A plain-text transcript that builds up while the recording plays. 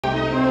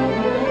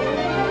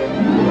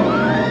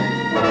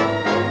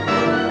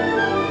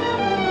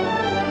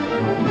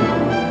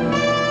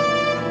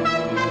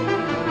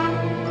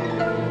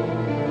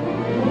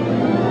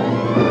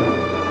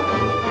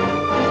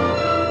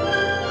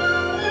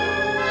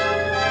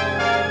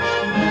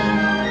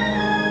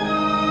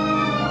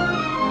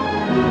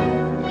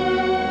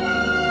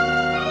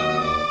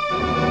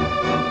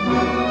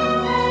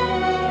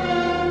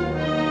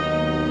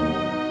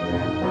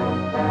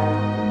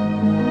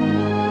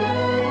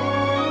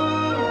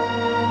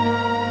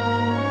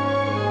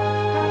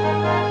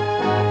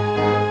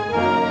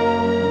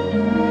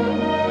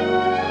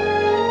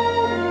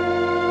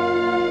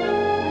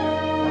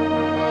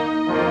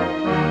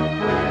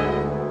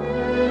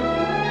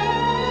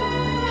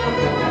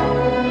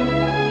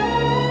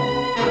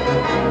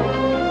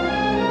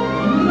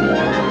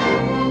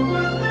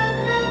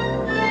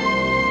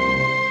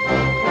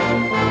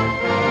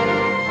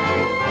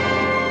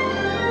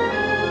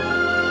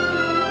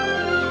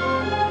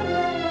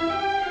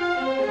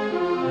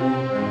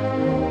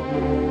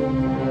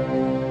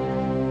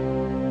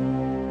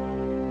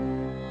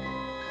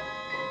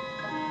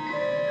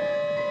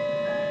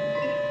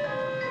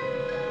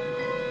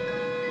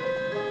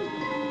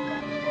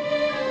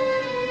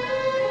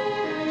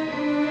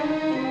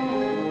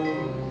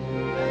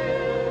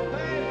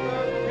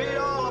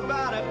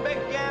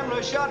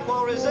shot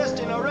while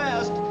resisting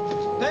arrest.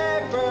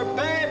 Paper,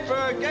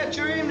 paper, get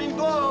your evening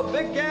globe.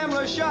 Big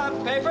gambler shot.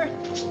 Paper.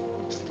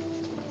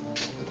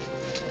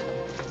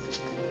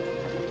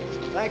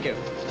 Thank you.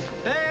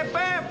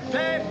 Paper,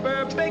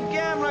 paper, big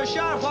gambler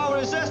shot while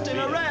resisting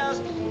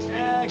arrest.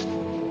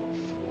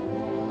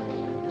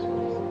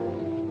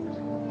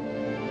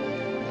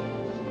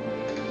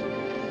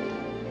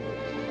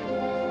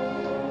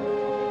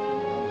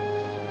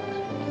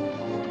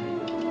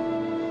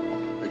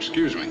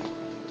 Excuse me.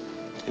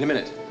 In a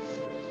minute.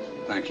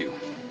 Thank you.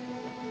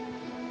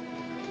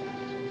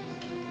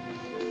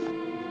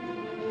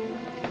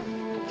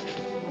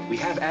 We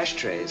have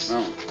ashtrays.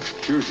 Oh,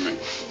 excuse me.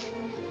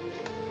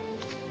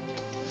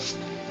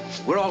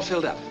 We're all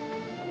filled up.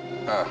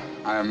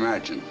 I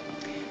imagine.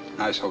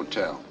 Nice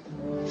hotel.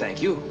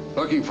 Thank you.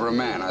 Looking for a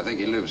man. I think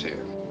he lives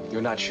here.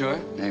 You're not sure?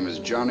 Name is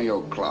Johnny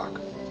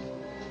O'Clock.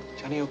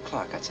 Johnny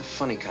O'Clock. That's a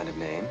funny kind of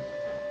name.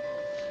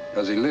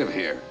 Does he live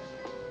here?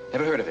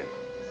 Never heard of him.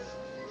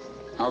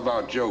 How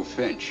about Joe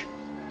Finch?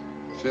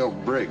 Phil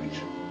Briggs?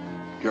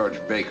 George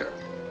Baker?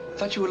 I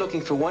thought you were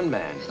looking for one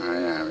man. I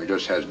am. He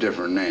just has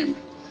different names.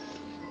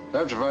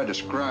 Perhaps if I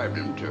described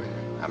him to you.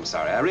 I'm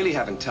sorry. I really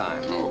haven't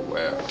time. Oh,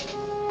 well.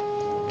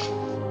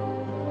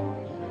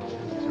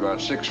 He's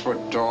about 6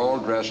 foot tall,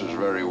 dresses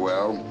very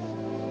well.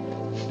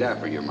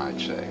 Dapper, you might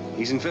say.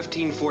 He's in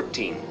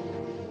 1514.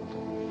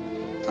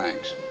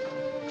 Thanks.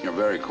 You're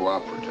very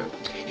cooperative.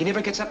 He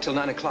never gets up till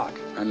 9 o'clock.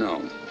 I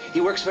know.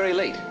 He works very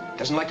late.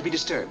 Doesn't like to be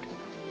disturbed.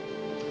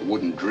 I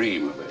wouldn't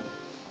dream of it.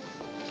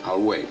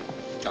 I'll wait.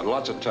 Got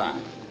lots of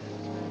time.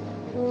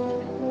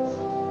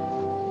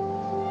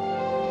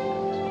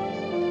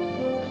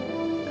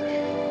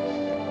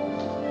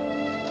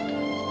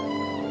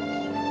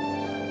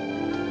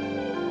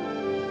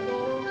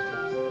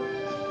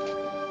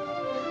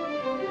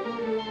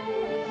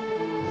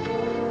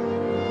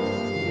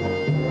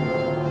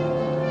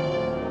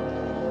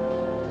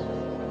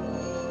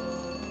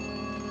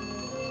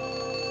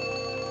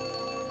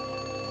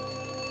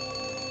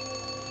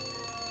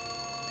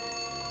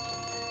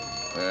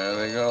 There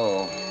they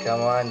go.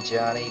 Come on,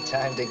 Johnny.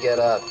 Time to get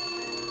up.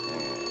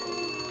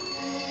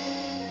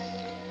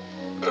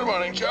 Good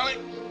morning, Charlie.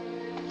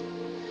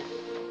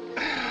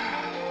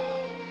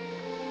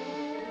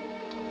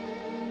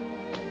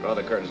 Draw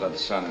the curtains, let the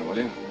sun in, will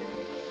you?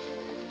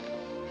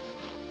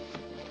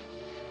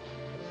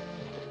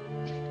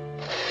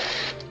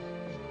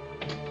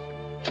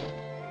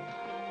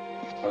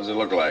 What does it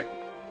look like?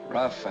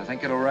 Rough. I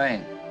think it'll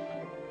rain.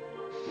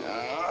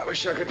 I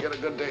wish I could get a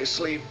good day's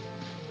sleep.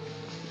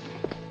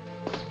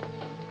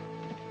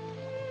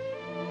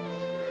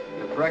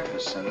 Your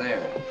breakfast's in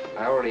there.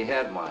 I already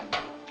had mine.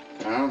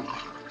 Huh?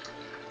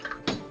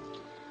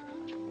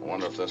 I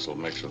wonder if this will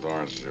mix with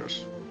orange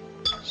juice.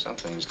 Some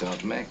things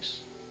don't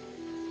mix.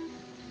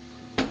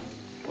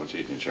 What's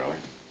eating you, Charlie?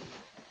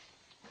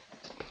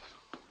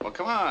 Well,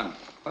 come on.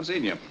 What's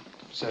eating you?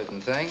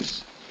 Certain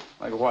things.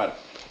 Like what?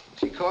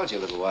 She called you a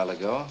little while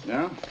ago.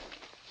 Yeah?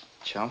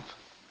 Chump.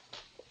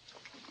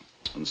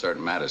 In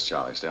certain matters,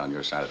 Charlie, stay on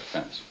your side of the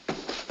fence.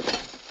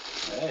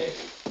 Hey.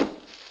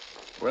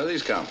 Where do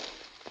these come?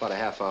 About a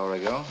half hour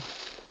ago.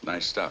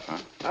 Nice stuff, huh?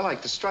 I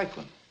like the striped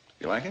one.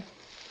 You like it?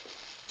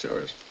 It's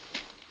yours.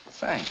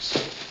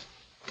 Thanks.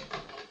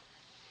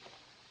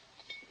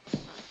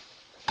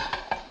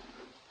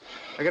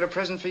 I got a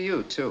present for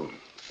you, too.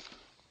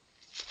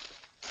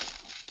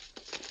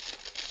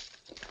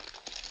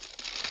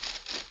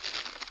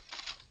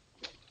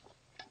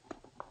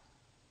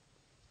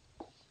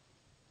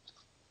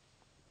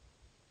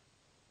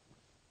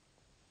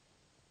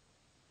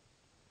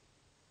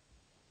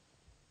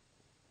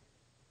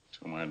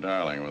 To my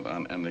darling with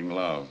unending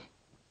love.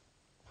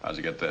 How'd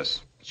you get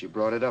this? She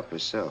brought it up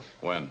herself.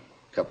 When?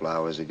 A couple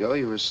hours ago,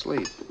 you were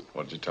asleep.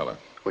 What did you tell her?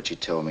 What she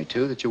told me,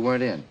 too, that you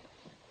weren't in.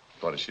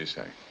 What did she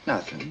say?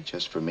 Nothing,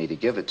 just for me to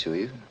give it to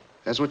you.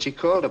 That's what she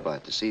called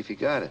about, to see if you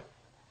got it.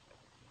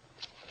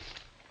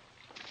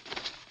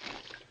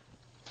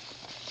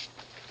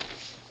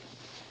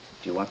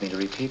 Do you want me to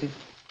repeat it?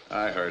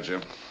 I heard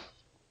you.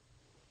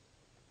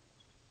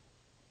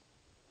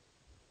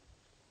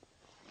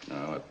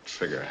 Oh, a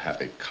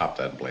trigger-happy cop,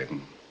 that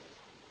blatant.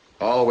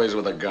 Always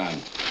with a gun.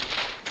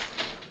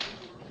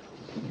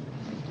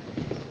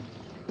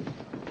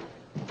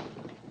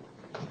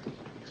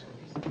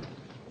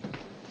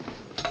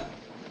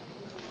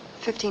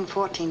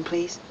 $15.14,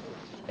 please.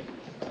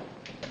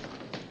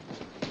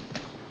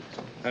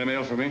 Any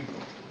mail for me?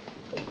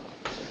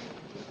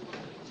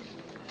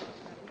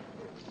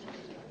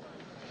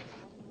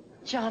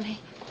 Johnny.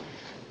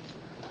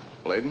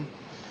 Bladen?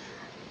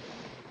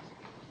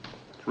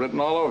 It's written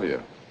all over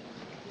you.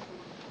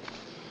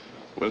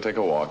 We'll take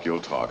a walk,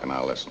 you'll talk, and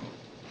I'll listen.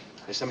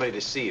 There's somebody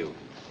to see you.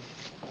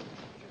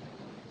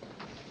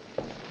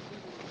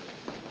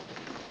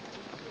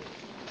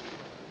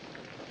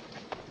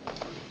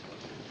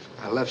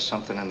 I left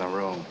something in the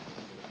room.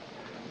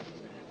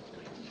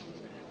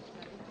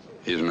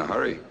 He's in a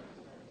hurry.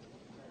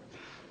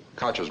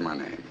 Koch is my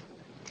name.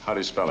 How do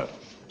you spell it?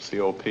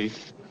 C-O-P?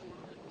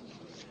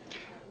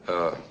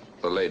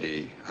 The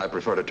lady. I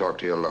prefer to talk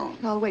to you alone.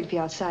 I'll wait for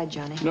you outside,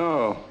 Johnny.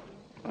 No,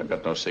 I've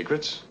got no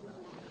secrets.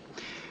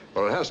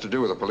 Well, it has to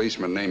do with a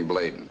policeman named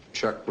Bladen.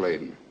 Chuck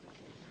Bladen.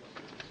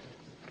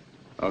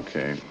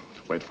 Okay,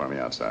 wait for me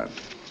outside.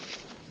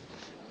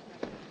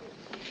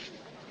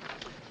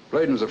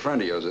 Bladen's a friend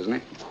of yours, isn't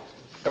he?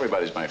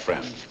 Everybody's my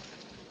friend.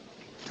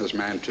 This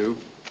man, too?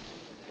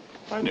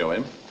 I knew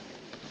him.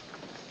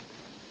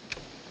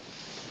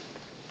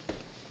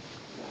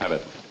 Have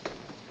it.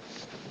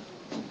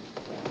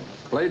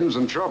 Bladen's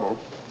in trouble.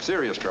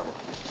 Serious trouble.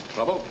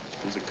 Trouble?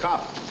 He's a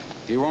cop.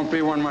 He won't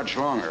be one much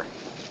longer.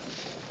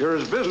 You're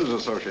his business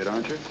associate,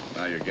 aren't you?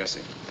 Now you're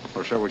guessing.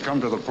 Well, shall we come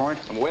to the point?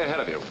 I'm way ahead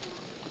of you.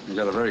 You've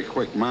got a very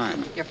quick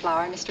mind. Your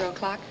flour, Mr.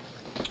 O'Clock?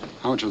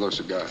 How much are those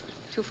cigars?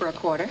 2 for a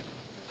quarter.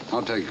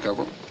 I'll take a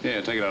couple.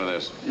 Yeah, take it out of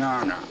this.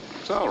 No, no.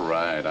 It's all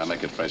right. I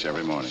make it fresh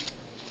every morning.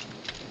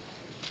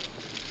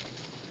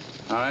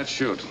 All right,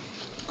 shoot.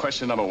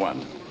 Question number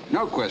 1.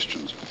 No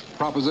questions.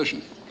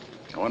 Proposition.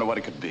 I wonder what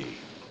it could be.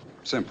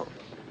 Simple.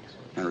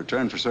 In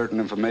return for certain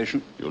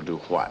information, You'll do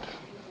what?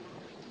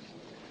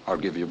 I'll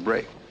give you a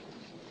break.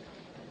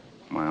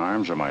 My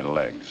arms or my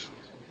legs?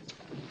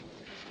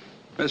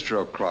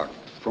 Mr. O'Clock,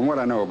 from what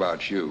I know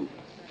about you,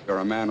 you're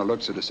a man who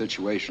looks at a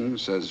situation,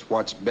 says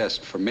what's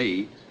best for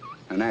me,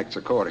 and acts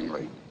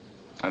accordingly.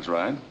 That's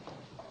right.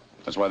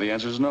 That's why the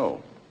answer is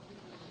no.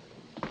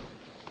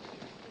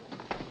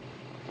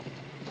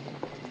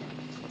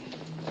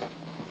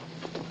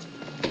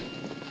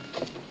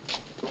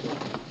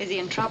 Is he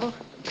in trouble?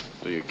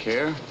 Do you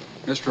care?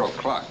 Mr.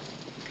 O'Clock,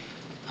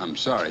 I'm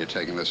sorry you're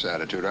taking this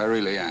attitude. I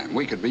really am.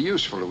 We could be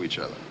useful to each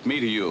other. Me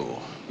to you,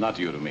 not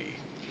you to me.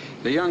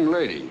 The young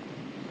lady,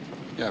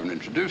 you haven't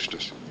introduced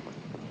us.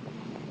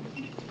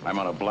 I'm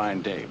on a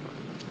blind date.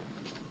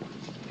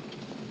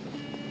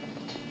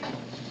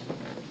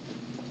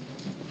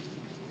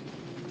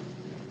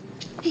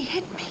 He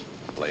hit me.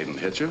 Bladen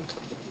hit you?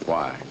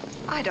 Why?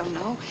 I don't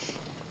know.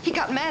 He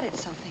got mad at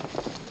something.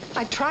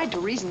 I tried to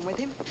reason with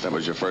him. That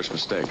was your first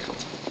mistake.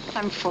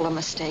 I'm full of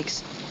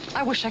mistakes.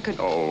 I wish I could...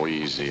 Oh,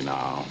 easy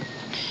now.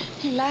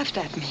 He laughed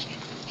at me.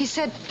 He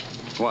said...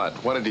 What?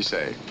 What did he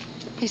say?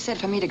 He said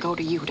for me to go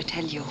to you, to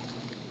tell you.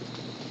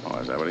 Oh,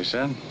 is that what he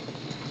said?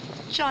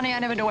 Johnny, I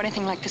never knew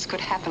anything like this could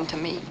happen to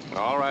me.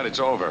 All right, it's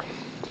over.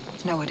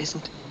 No, it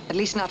isn't. At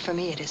least not for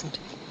me, it isn't.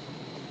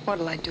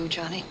 What'll I do,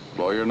 Johnny?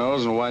 Blow your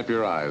nose and wipe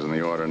your eyes in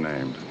the order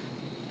named.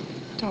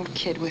 Don't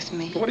kid with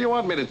me. What do you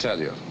want me to tell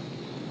you?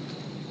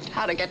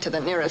 How to get to the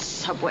nearest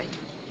subway.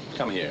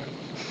 Come here.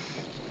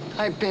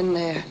 I've been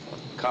there.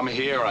 Come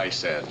here, I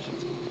said.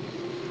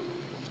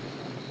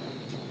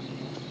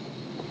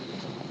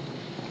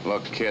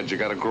 Look, kid, you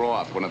gotta grow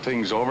up. When a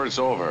thing's over, it's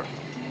over.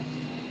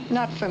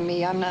 Not for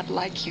me. I'm not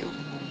like you.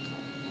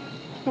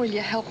 Will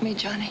you help me,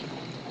 Johnny?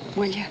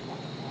 Will you?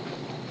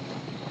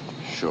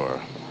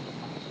 Sure.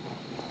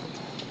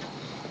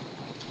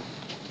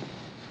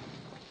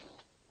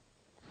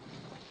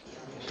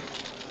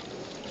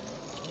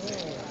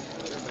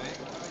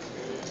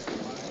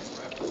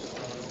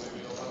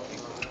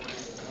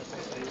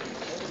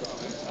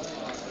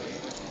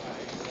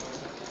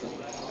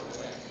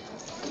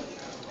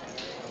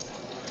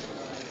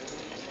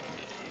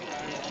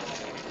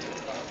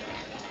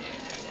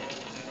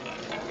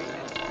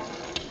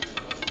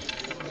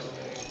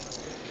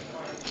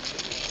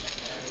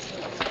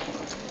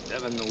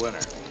 Evelyn, the winner.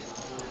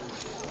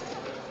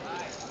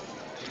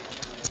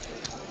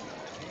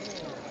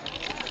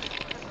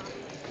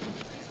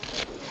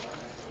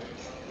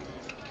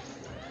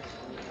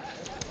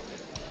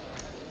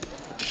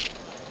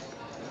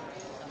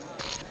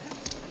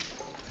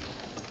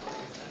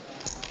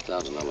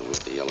 $1,000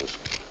 worth of yellows.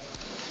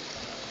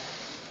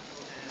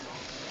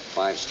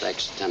 5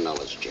 stacks,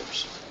 $10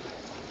 chips.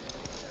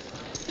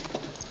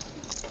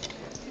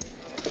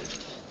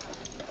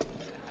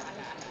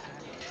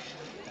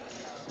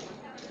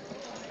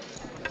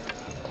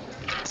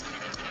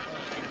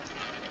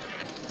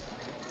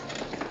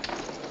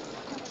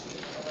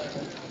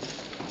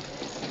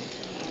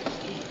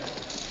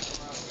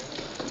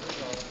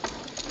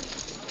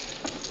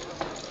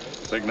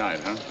 Big night,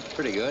 huh?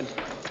 Pretty good.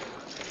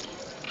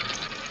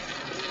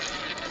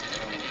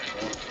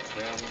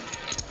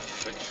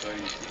 6, 8,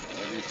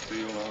 ready,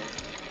 feel out.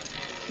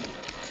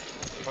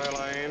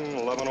 Lane,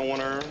 11 a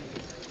winner.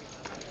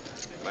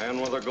 Man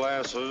with the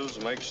glasses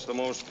makes the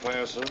most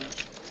passes.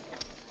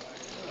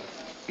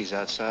 He's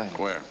outside.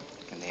 Where?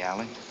 In the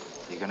alley.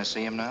 You gonna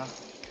see him now?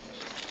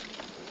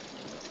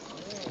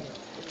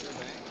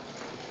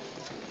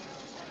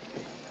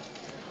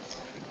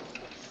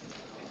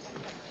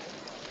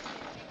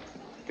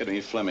 Get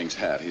me Fleming's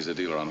hat. He's a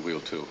dealer on wheel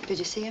 2. Did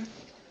you see him?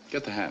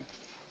 Get the hat.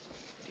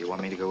 Do you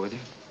want me to go with you?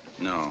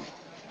 No.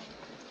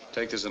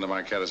 Take this into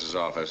Marquette's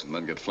office and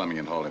then get Fleming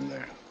and hold him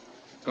there.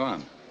 Go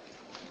on.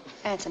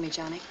 Answer me,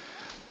 Johnny.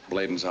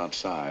 Bladen's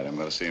outside. I'm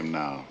going to see him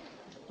now.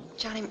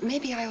 Johnny,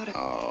 maybe I ought to...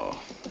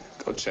 Oh,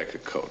 go check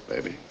your coat,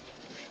 baby.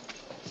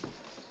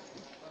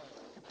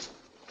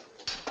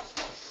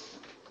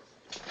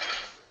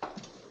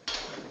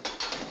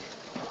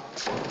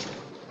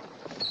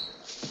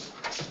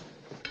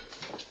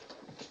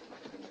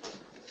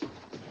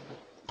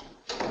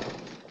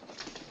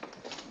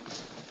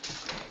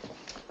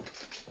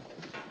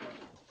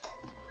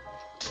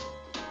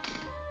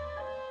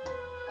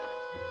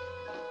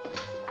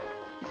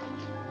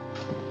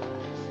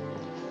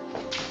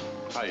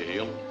 Hiya,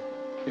 Heel.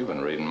 You've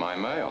been reading my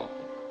mail.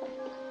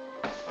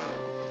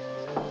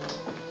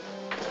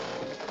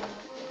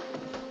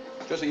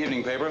 Just the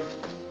evening paper.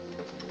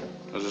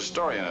 There's a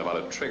story in it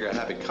about a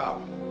trigger-happy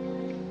cop.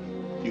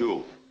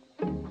 You.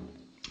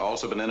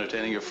 Also been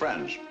entertaining your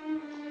friends.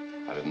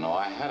 I didn't know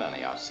I had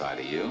any outside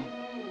of you.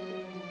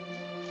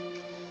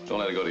 Don't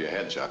let it go to your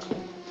head, Chuck.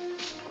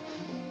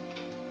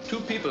 2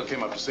 people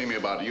came up to see me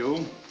about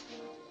you.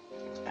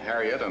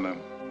 Harriet and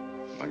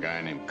a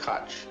guy named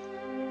Koch.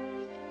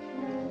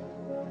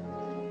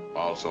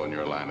 Also in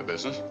your line of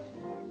business.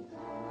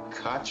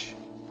 Koch?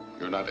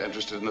 You're not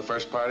interested in the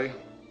first party?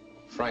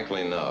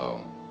 Frankly,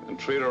 no. Then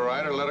treat her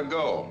right or let her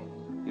go.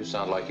 You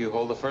sound like you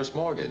hold the first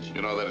mortgage.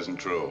 You know that isn't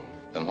true.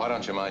 Then why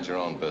don't you mind your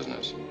own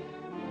business?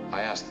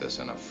 I ask this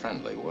in a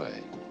friendly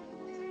way.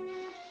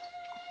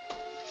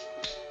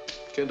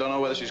 Kid don't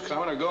know whether she's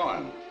coming or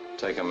going.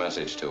 Take a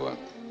message to her.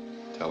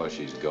 Tell her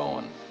she's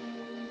going.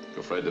 You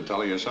afraid to tell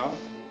her yourself?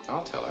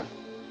 I'll tell her.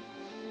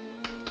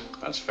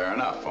 That's fair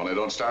enough, only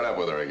don't start up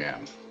with her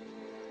again.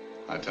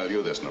 I tell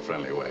you this in a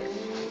friendly way.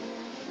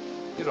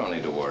 You don't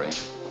need to worry.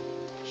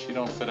 She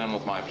don't fit in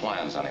with my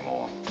plans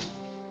anymore.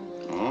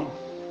 Oh?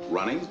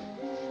 Running?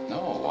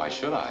 No, why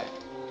should I?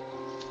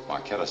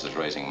 Marquettas is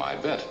raising my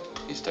bit.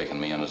 He's taken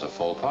me in as a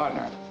full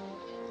partner.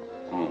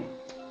 Hmm.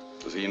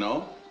 Does he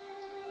know?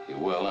 He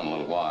will in a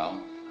little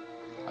while.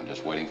 I'm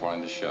just waiting for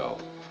him to show.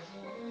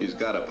 He's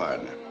got a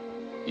partner.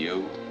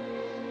 You?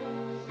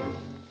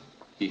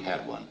 He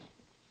had one.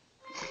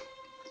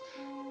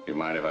 You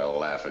mind if I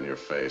laugh in your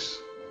face?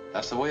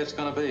 That's the way it's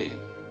gonna be.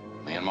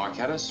 Me and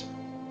Marquettas,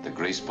 the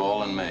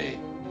greaseball and me.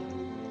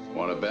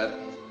 Want to bet?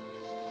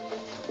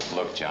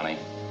 Look, Johnny,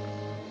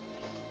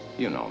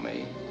 you know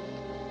me.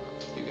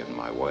 You get in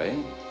my way,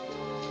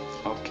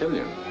 I'll kill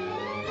you.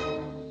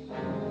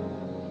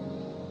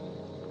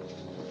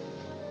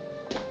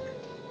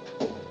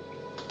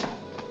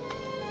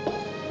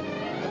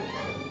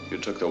 You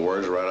took the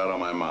words right out of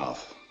my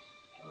mouth.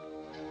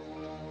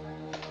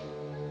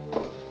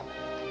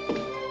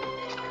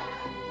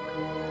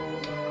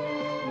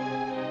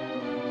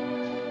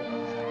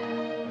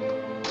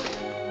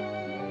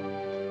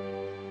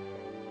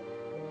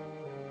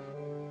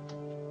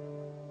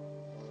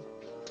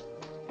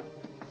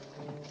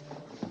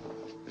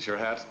 Is your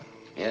hat?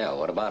 Yeah,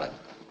 what about it?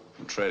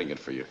 I'm trading it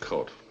for your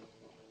coat.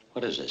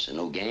 What is this, a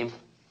new game?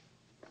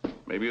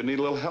 Maybe you need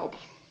a little help.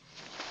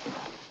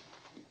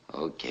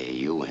 Okay,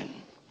 you win.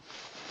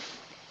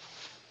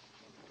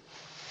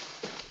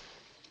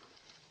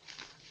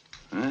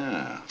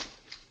 Ah,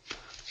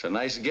 it's a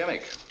nice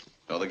gimmick.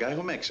 Know the guy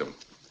who makes them.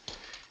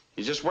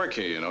 You just work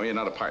here, you know. You're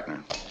not a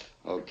partner.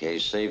 Okay,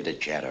 save the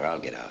chatter. I'll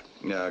get out.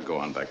 Yeah, go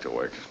on back to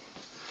work.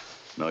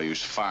 No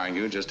use firing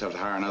you. Just have to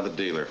hire another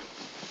dealer.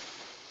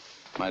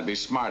 Might be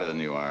smarter than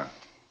you are.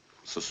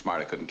 So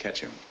smart I couldn't catch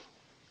him.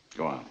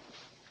 Go on.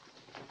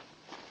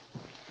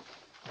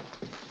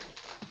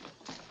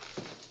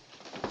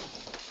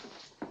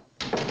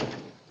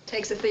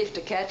 Takes a thief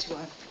to catch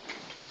one.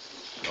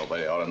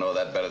 Nobody ought to know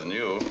that better than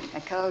you. I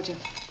called you.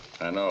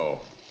 I know.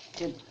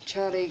 Did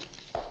Charlie...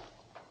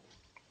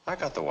 I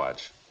got the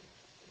watch.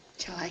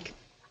 Did you like it?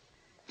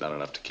 Not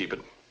enough to keep it.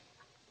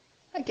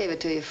 I gave it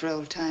to you for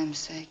old time's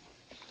sake.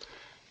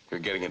 You're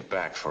getting it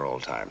back for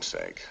old time's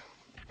sake.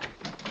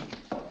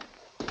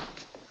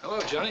 Hello,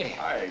 Johnny.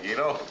 Hi,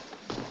 Guido.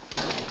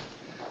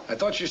 I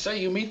thought you say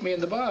you meet me in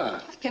the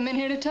bar. I came in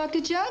here to talk to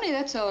Johnny.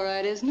 That's all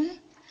right, isn't it?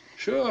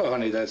 Sure,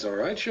 honey, that's all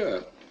right,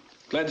 sure.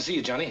 Glad to see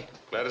you, Johnny.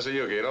 Glad to see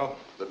you, Guido.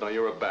 Didn't know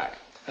you were back.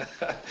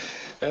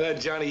 Now, that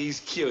Johnny,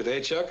 he's cute, eh,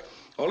 Chuck?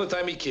 All the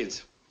time he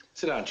kids.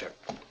 Sit down, Chuck.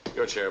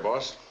 Your chair,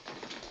 boss.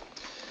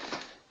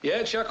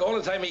 Yeah, Chuck, all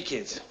the time he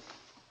kids.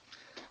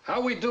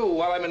 How we do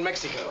while I'm in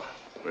Mexico?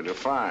 We do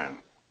fine.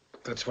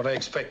 That's what I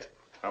expect.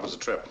 How was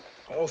the trip?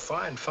 Oh,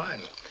 fine,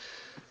 fine.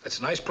 It's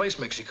a nice place,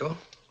 Mexico.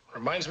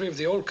 Reminds me of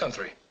the old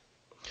country.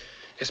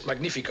 Es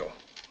magnifico.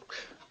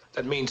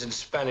 That means in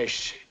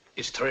Spanish,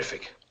 it's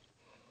terrific.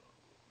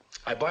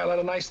 I buy a lot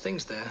of nice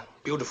things there.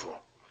 Beautiful.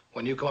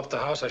 When you come up to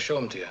the house, I show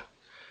them to you.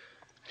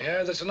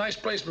 Yeah, that's a nice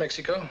place,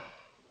 Mexico.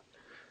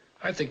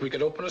 I think we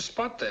could open a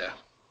spot there.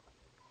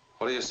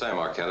 What do you say,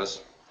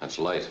 Marquettas? It's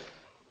late.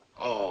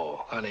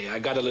 Oh, honey, I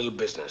got a little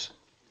business.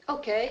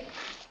 Okay.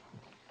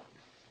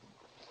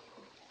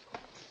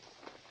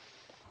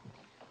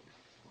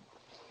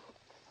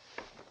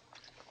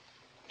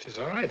 She's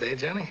all right, eh,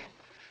 Johnny?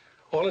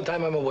 All the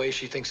time I'm away,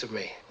 she thinks of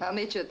me. I'll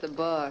meet you at the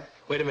bar.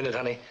 Wait a minute,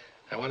 honey.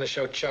 I want to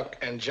show Chuck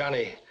and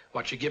Johnny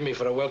what you give me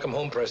for a welcome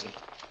home present.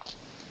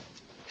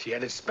 She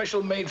had it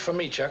special made for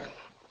me, Chuck.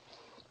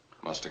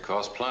 Must have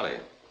cost plenty.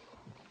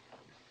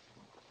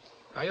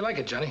 How you like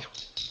it, Johnny?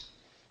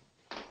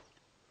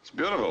 It's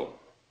beautiful.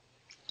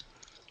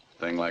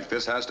 A thing like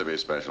this has to be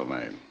special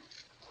made.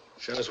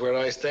 Shows where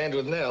I stand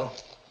with Nell.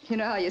 You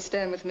know how you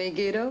stand with me,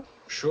 Guido?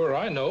 Sure,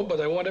 I know, but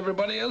I want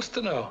everybody else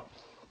to know.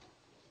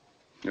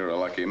 You're a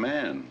lucky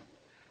man.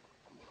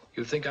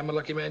 You think I'm a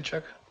lucky man,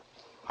 Chuck?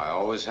 I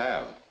always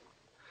have.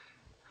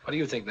 What do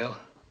you think, Nell?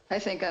 I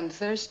think I'm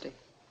thirsty.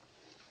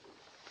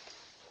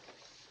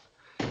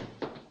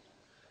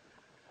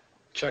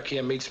 Chuck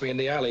here meets me in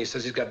the alley. He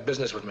says he's got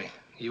business with me.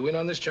 You in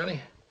on this, Johnny?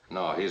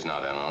 No, he's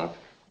not in on it.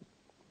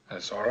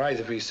 That's all right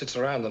if he sits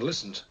around and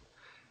listens.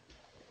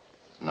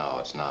 No,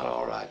 it's not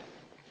all right.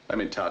 Let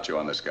me tout you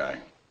on this guy.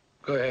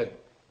 Go ahead.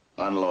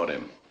 Unload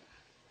him.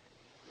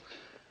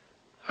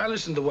 I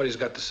listen to what he's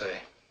got to say.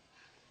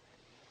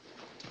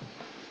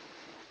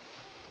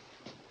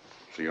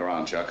 So you're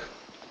on, Chuck.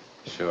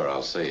 Sure,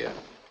 I'll see you.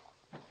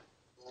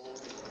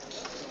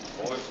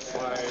 Boys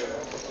 5,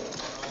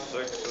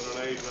 6, and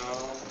an 8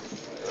 now.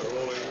 They're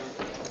rolling.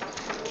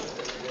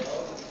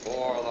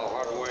 4, the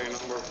Hardway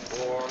number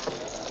 4.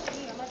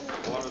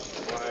 1 is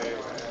 5,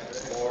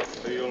 4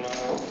 field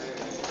now.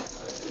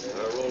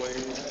 They're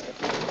rolling.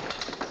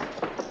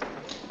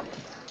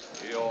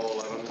 EO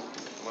 11,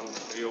 come on,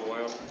 field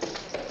well.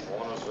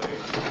 1 is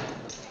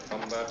 8.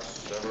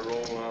 Combats, every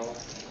roll now.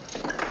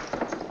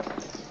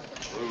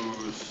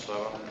 Blues 7,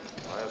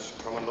 last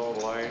commando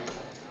line.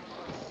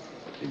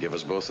 You give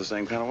us both the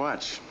same kind of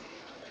watch.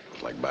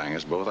 It's like buying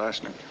us both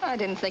arsenic. I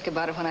didn't think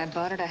about it when I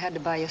bought it. I had to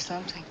buy you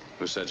something.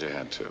 Who said you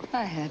had to?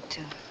 I had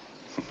to.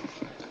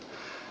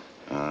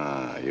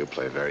 You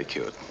play very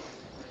cute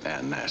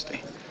and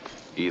nasty.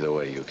 Either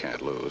way, you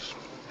can't lose.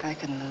 I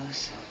can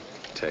lose.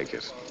 Take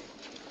it.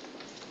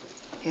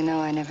 You know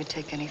I never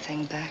take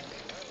anything back.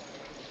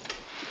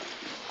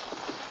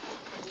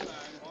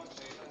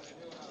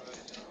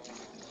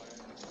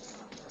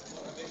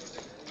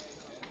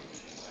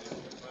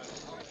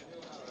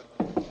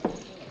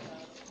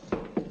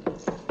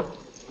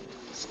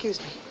 Excuse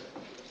me.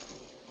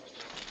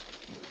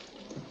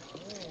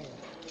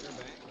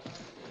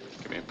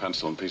 Give me a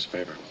pencil and piece of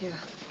paper. Yeah.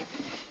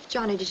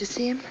 Johnny, did you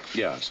see him?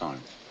 Yeah, I saw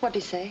him. What'd he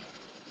say?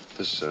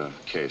 This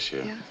case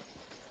here. Yeah?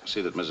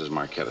 See that Mrs.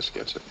 Marquettis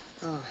gets it.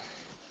 Oh.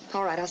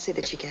 All right, I'll see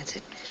that she gets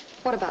it.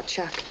 What about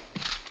Chuck?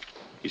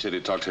 He said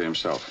he'd talk to you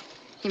himself.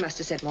 He must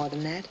have said more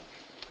than that.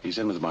 He's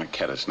in with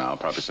Marquettis now. I'll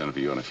probably send it for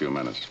you in a few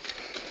minutes.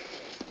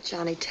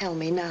 Johnny, tell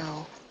me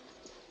now.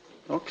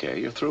 Okay,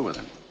 you're through with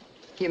him.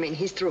 You mean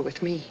he's through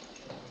with me?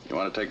 You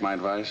want to take my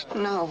advice?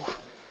 No.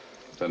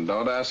 Then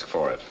don't ask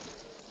for it.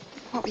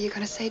 What were you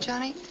going to say,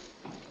 Johnny?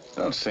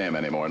 Don't see him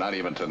anymore, not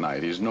even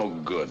tonight. He's no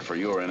good for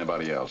you or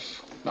anybody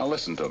else. Now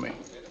listen to me.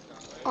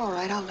 All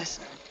right, I'll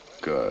listen.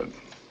 Good.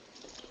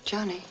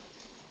 Johnny,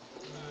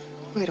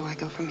 where do I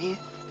go from here?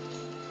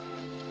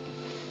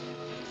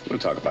 We'll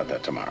talk about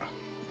that tomorrow.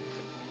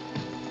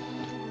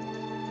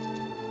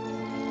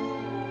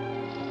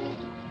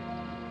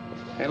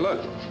 Hey, look.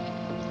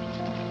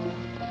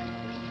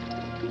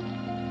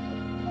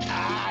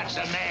 Ah, it's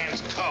a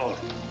man's coat.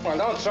 Well,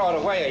 don't throw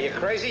it away. Are you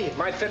crazy? It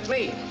might fit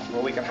me.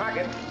 Well, we can hock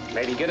it.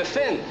 Maybe get a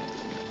fin.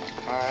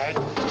 All right.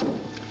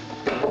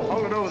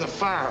 Hold it over the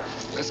fire.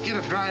 Let's get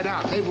it dried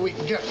out. Maybe we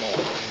can get more.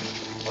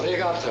 What do you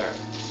got there?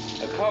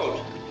 A coat.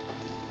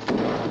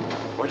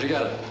 Where'd you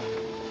get it?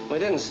 We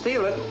didn't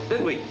steal it,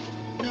 did we?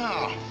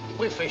 No,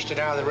 we fished it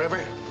out of the river.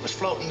 It was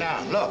floating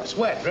down. Look, it's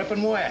wet,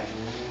 dripping wet.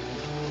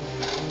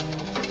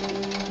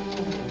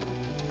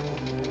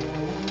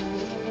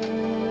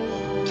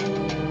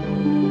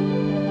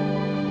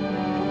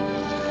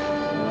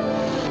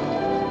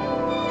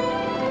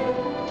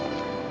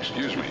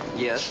 Excuse me.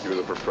 Yes? You're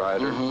the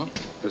proprietor? Mm-hmm.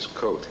 This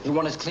coat. You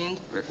want it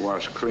cleaned? It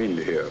was cleaned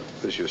here.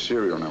 This is your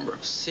serial number.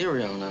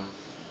 Serial number?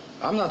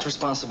 I'm not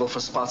responsible for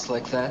spots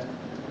like that.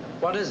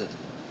 What is it?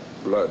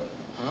 Blood.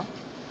 Huh?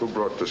 Who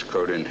brought this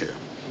coat in here?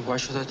 Why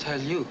should I tell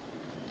you?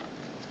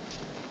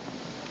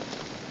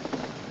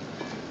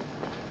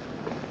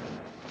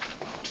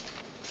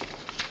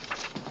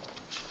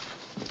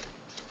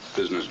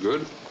 Business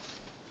good?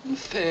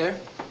 Fair.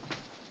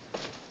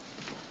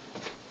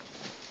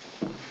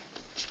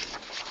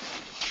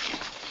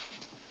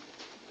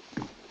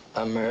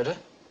 A murder?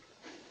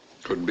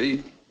 Could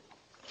be.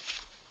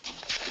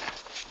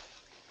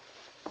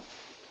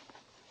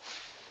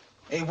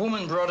 A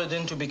woman brought it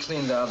in to be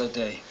cleaned the other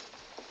day.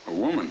 A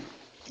woman?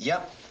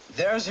 Yep.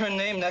 There's her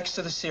name next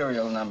to the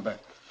serial number.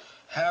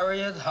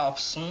 Harriet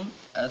Hobson,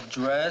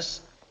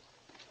 address...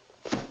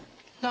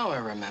 Now I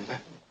remember.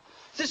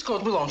 This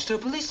coat belongs to a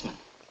policeman.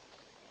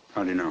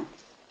 How do you know?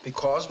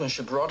 Because when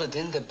she brought it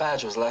in, the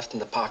badge was left in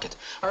the pocket.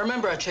 I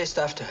remember I chased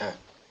after her.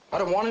 I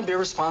don't want to be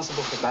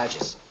responsible for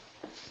badges.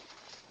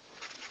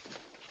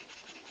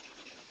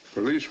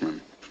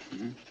 Policeman.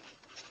 Mm-hmm.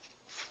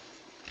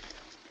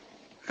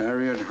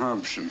 Harriet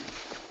Hobson.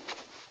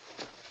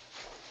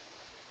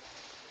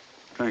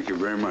 Thank you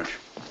very much.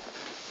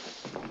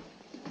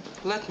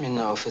 Let me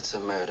know if it's a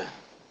murder.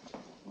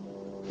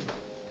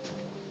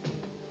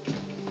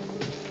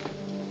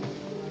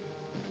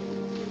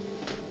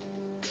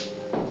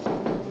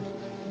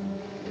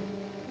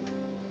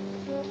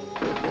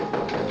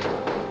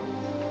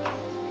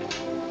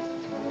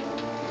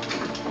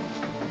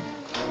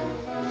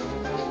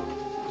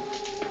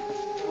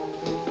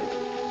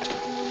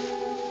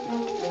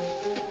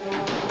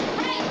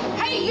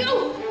 Hey,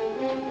 you!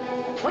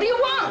 What do you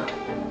want?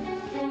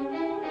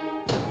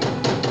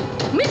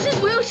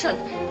 Mrs. Wilson!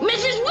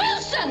 Mrs.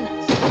 Wilson!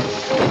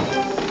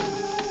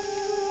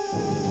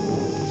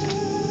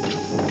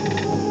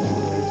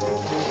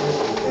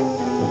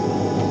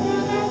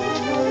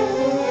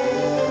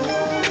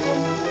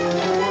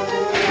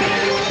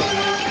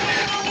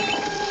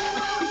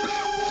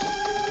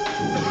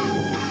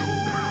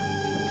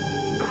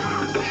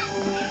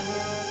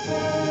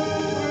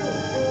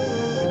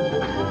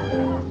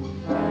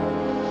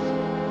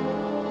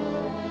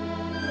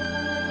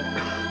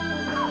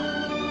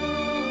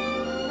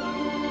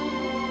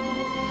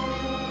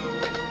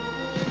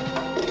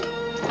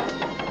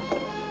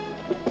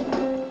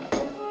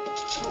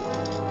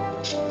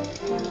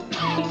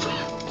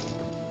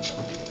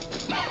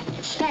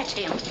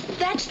 That's him.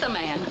 That's the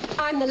man.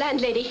 I'm the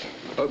landlady.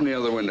 Open the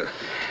other window.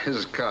 This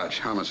is Koch,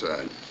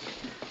 homicide.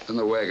 In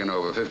the wagon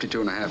over,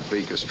 52.5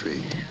 Beaker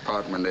Street,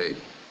 apartment 8.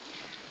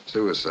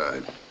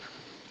 Suicide.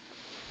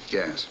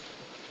 Gas.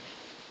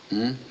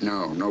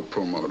 No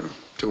promoter.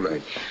 Too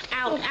late.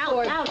 Out,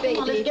 Poor out. baby,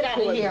 Come on, let's get out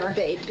poor of here.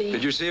 baby.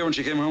 Did you see her when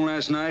she came home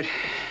last night?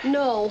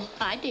 No.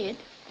 I did.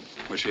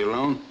 Was she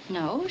alone?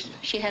 No,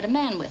 she had a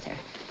man with her.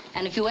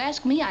 And if you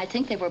ask me, I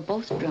think they were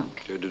both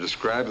drunk. Did you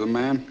describe the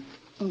man?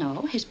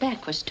 No, his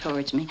back was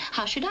towards me.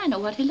 How should I know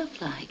what he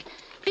looked like?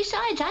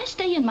 Besides, I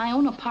stay in my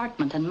own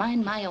apartment and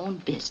mind my own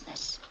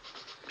business.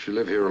 She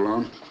live here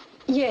alone?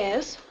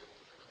 Yes.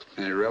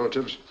 Any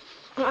relatives?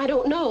 I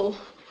don't know.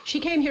 She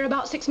came here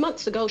about 6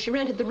 months ago. She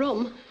rented the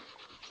room.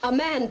 A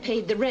man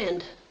paid the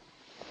rent.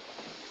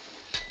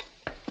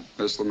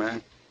 This the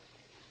man?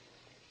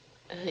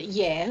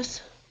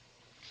 Yes.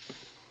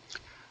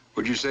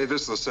 Would you say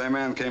this is the same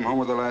man came home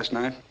with her last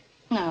night?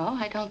 No,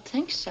 I don't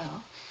think so.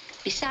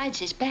 Besides,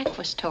 his back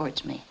was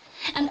towards me.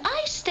 And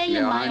I stay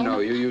in my I own... know.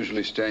 You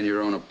usually stay in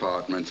your own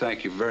apartment.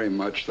 Thank you very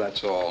much.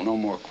 That's all. No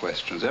more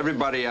questions.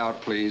 Everybody out,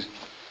 please.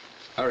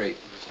 Hurry.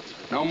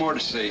 No more to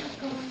see.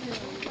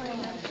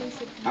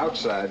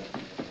 Outside.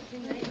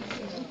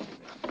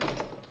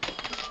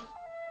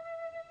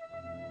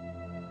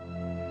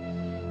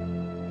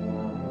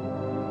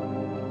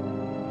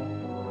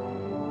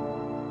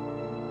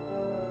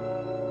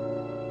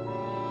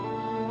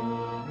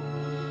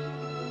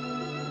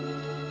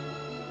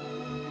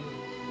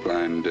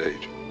 Blind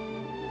date.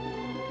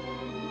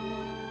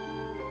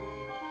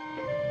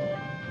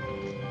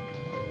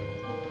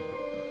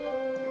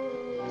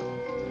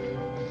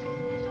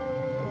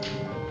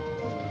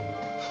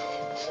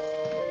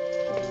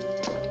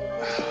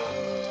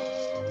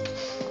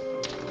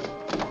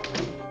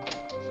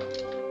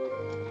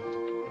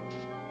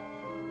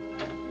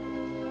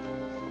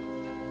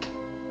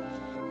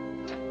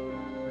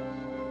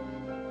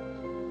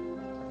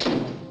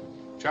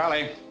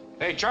 Charlie.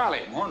 Hey,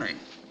 Charlie. Morning.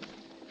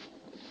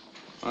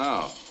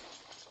 Oh.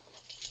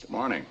 Good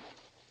morning.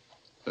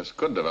 This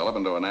could develop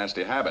into a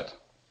nasty habit.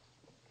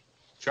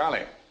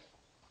 Charlie.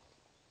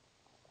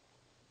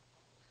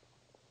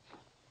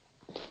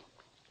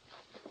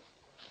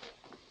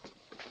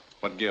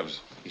 What gives?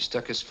 He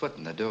stuck his foot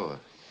in the door.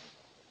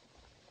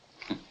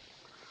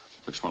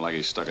 Looks more like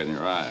he stuck it in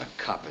your eye.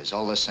 Coppers,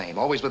 all the same.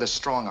 Always with his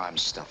strong arm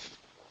stuff.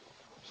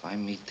 If I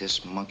meet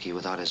this monkey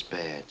without his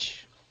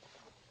badge.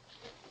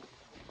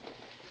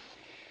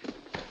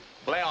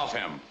 Lay off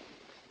him.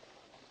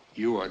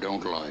 You I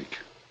don't like.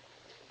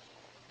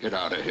 Get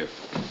out of here.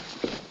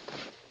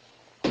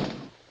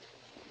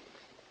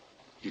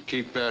 You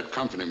keep bad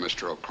company,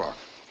 Mr. O'Clock.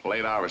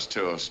 Late hours,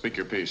 too. Speak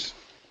your piece.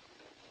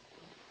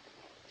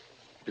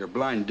 Your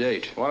blind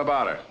date. What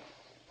about her?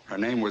 Her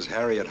name was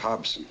Harriet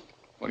Hobson.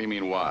 What do you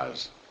mean,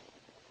 was?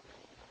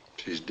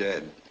 She's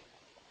dead.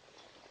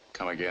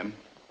 Come again?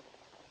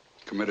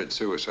 Committed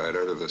suicide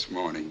early this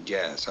morning.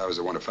 Gas. I was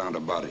the one who found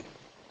her body.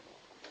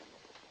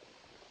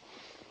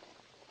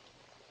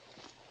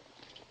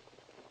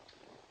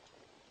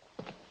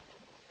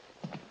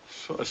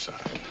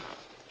 Suicide?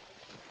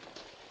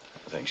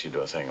 I think she'd do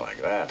a thing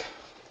like that.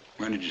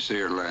 When did you see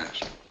her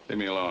last? Leave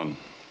me alone.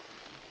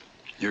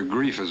 Your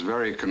grief is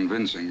very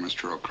convincing,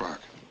 Mr.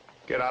 O'Clock.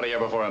 Get out of here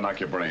before I knock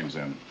your brains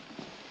in.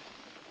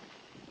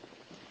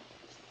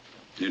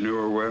 You knew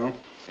her well?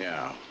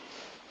 Yeah.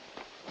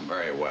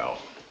 Very well.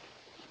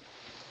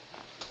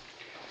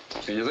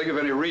 Can you think of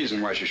any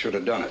reason why she should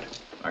have done it?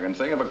 I can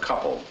think of a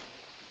couple.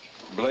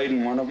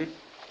 Bladen, one of them?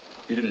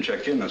 He didn't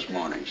check in this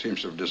morning.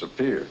 Seems to have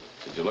disappeared.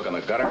 Did you look in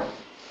the gutter?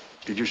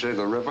 Did you say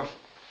the river?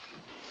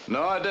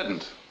 No, I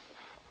didn't.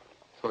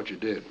 Thought you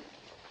did.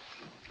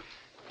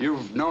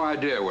 You've no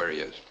idea where he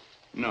is?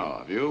 No,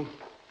 have you?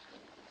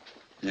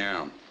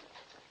 Yeah.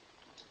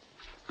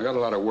 I got a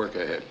lot of work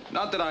ahead.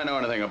 Not that I know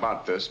anything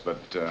about this,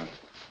 but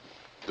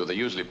do they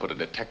usually put a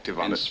detective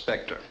on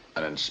Inspector.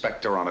 An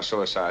inspector on a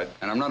suicide?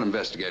 And I'm not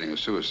investigating a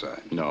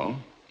suicide. No.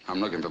 I'm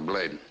looking for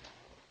Bladen.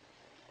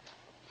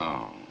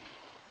 Oh.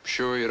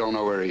 Sure you don't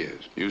know where he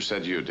is? You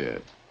said you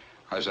did.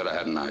 I said I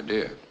had an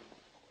idea.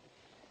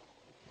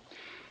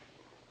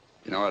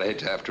 You know, I'd hate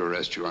to have to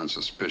arrest you on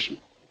suspicion.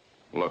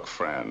 Look,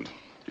 friend,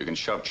 you can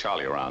shove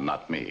Charlie around,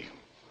 not me.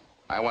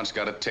 I once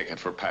got a ticket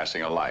for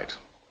passing a light.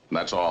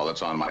 That's all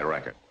that's on my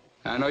record.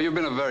 I know you've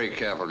been a very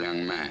careful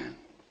young man,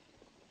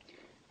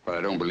 but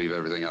I don't believe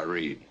everything I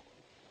read.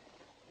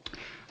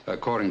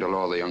 According to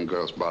law, the young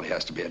girl's body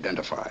has to be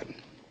identified.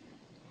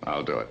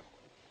 I'll do it.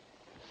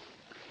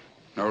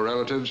 No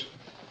relatives?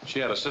 She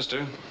had a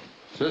sister.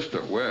 Sister?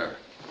 Where?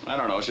 I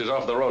don't know. She's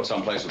off the road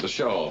someplace with the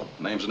show.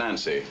 Name's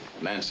Nancy.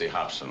 Nancy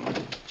Hobson.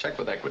 Check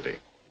with Equity.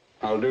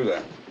 I'll do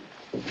that.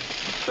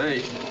 Say,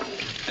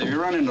 if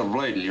you run into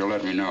Bladen, you'll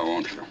let me know,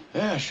 won't you?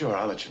 Yeah, sure.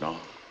 I'll let you know.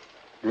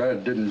 Glad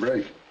it didn't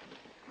break.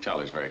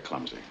 Charlie's very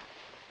clumsy.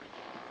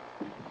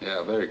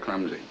 Yeah, very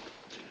clumsy.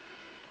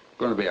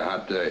 Going to be a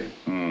hot day.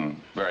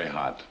 Very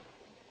hot.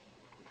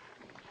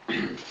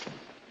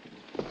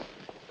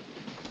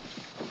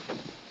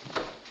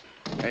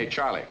 Hey,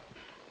 Charlie.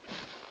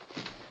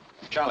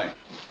 Charlie.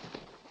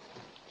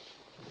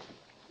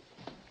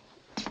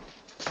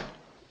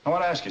 I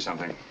want to ask you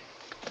something.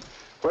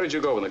 Where did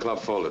you go when the club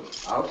folded?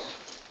 Out.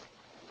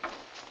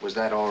 Was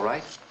that all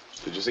right?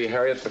 Did you see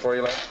Harriet before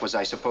you left? Was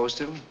I supposed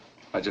to?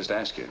 I just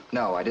asked you.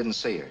 No, I didn't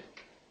see her.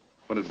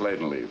 When did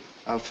Bladen leave?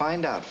 I'll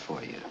find out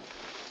for you.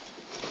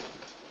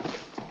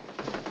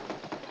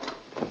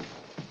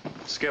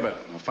 Skip it.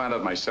 I'll find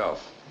out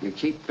myself. You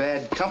keep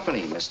bad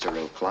company,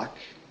 Mr. O'Clock.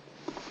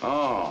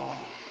 Oh,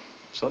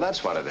 so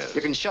that's what it is.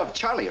 You can shove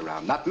Charlie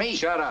around, not me.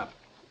 Shut up.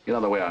 You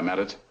know the way I meant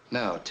it.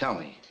 No, tell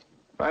me.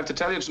 If I have to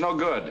tell you, it's no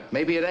good.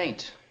 Maybe it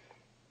ain't.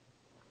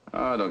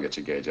 Oh, don't get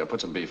your gauge up.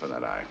 Put some beef in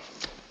that eye.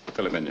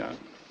 Fill him in, John.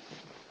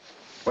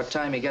 What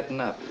time you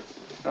getting up?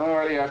 Oh,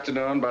 early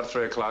afternoon, about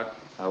 3 o'clock.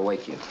 I'll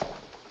wake you.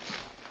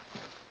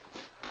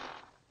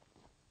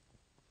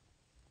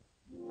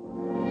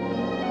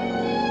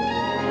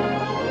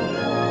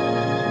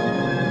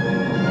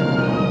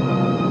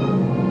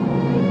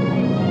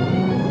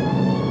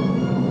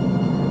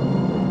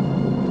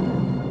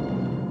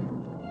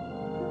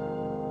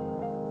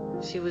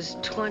 She was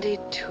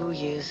 22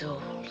 years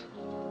old.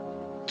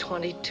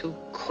 22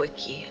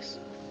 quick years.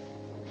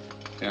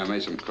 Yeah, I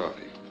made some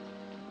coffee.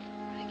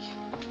 Thank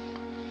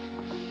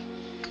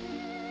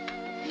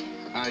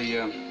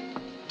you.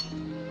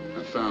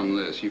 I found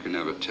this. You can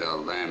never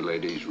tell.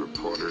 Landladies,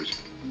 reporters.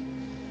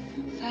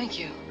 Thank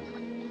you.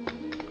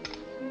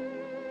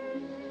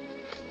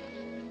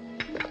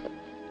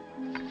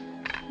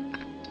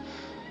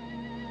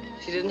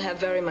 She didn't have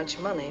very much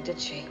money, did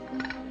she?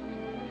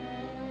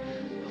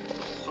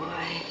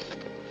 Why?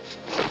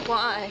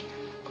 Why?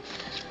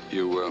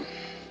 You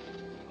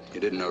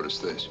didn't notice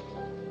this.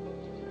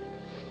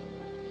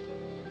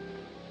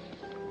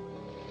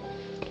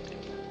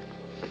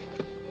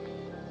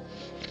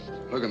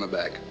 Look in the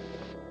back.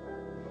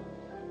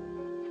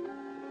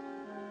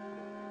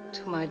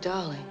 To my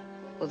darling,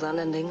 with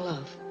unending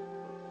love.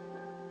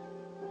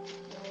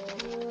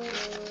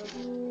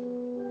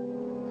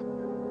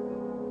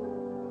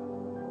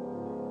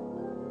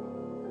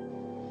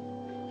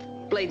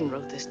 Bladen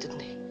wrote this,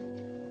 didn't he?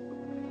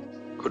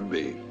 Could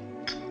be.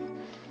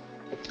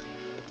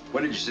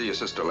 When did you see your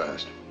sister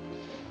last?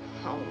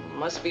 Oh,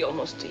 must be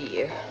almost a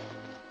year.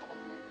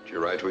 Did you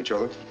write to each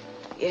other?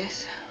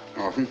 Yes,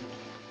 Often?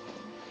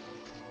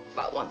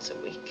 about once a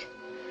week.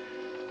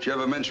 Did you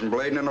ever mention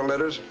Bladen in her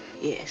letters?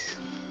 Yes.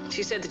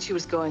 She said that she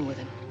was going with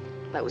him.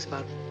 That was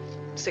about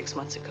 6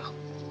 months ago.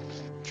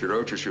 She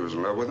wrote you she was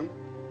in love with him?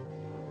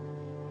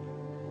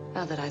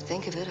 Now that I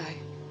think of it,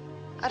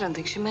 I don't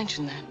think she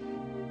mentioned that.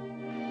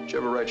 Did you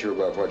ever write you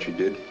about what she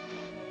did?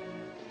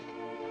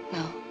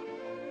 No.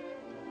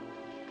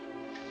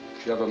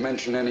 Did you ever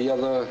mention any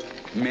other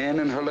men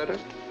in her letter?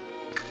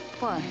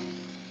 Why?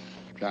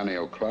 Johnny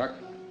O'Clock?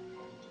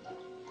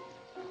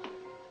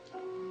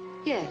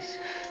 Yes.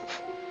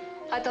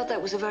 I thought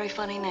that was a very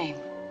funny name.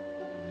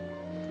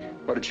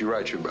 What did she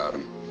write you about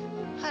him?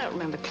 I don't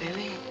remember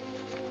clearly.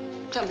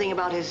 Something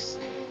about his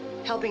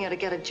helping her to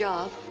get a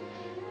job.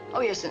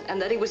 Oh, yes,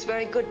 and that he was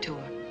very good to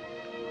her.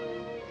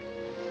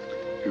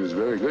 He was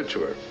very good to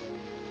her.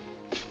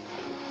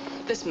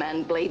 This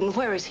man, Bladen,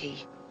 where is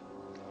he?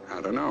 I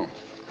don't know.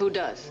 Who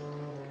does?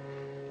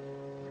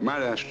 You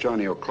might ask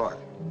Johnny O'Clock.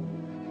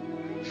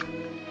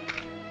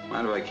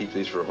 Mind if I keep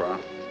these for a while?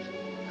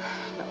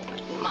 No, I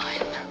don't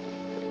mind.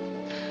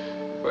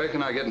 Where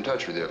can I get in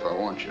touch with you if I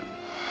want you?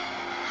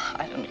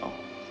 I don't know.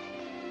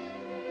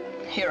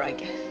 Here, I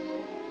guess.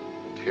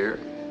 Here?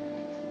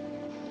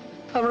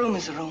 A room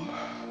is a room.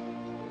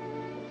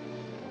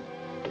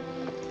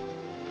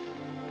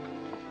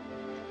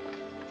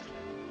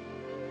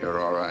 You're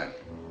all right.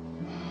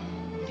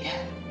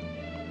 Yeah.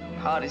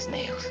 Hard as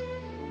nails.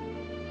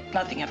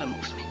 Nothing ever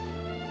moves me.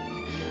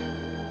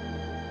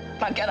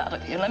 Now get out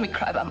of here and let me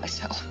cry by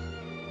myself.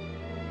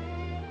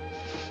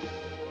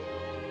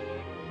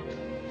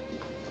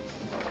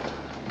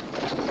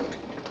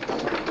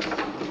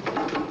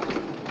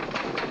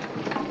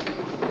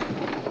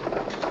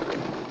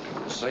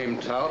 Same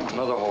tout,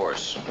 another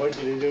horse. What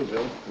did he do,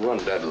 Bill? Run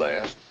dead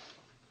last.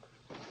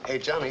 Hey,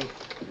 Johnny,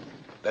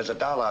 there's a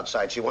doll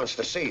outside. She wants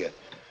to see you.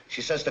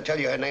 She says to tell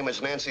you her name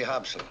is Nancy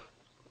Hobson.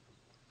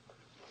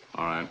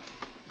 All right.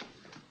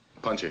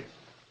 Punchy,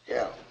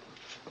 Yeah.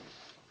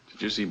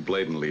 did you see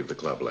Bladen leave the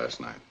club last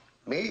night?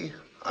 Me?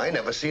 I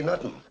never see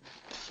nothing.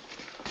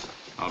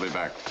 I'll be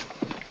back.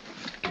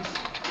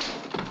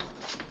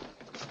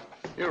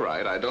 You're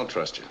right. I don't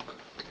trust you.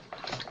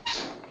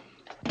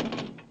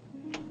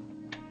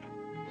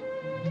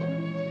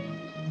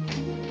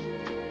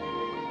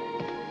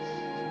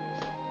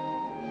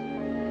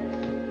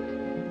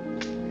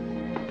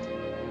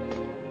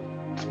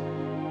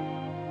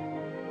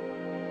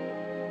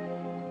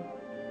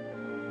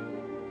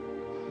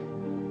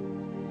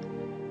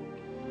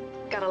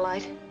 Got a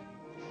light?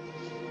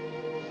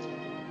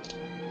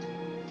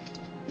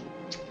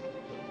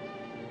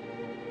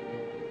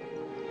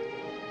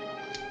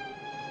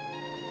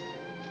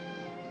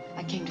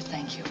 I came to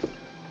thank you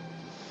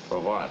For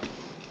what?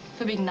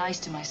 for being nice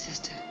to my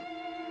sister.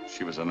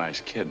 She was a nice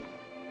kid.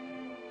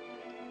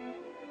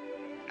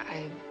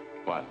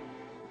 What?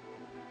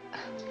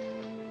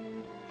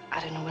 I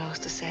don't know what else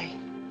to say.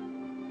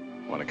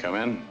 Want to come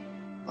in?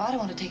 Well, I don't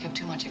want to take up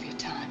too much of your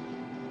time.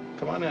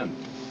 Come on in.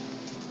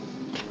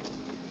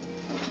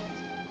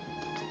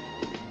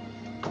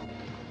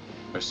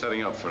 We're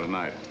setting up for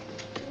tonight.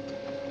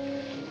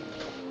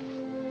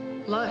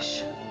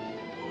 Lush.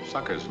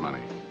 Sucker's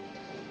money.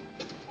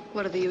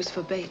 What are they used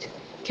for bait?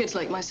 Kids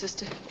like my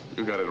sister.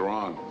 You got it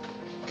wrong.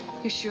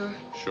 You sure?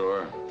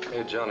 Sure.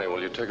 Hey, Johnny,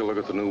 will you take a look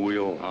at the new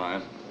wheel? All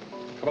right.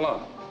 Come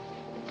along.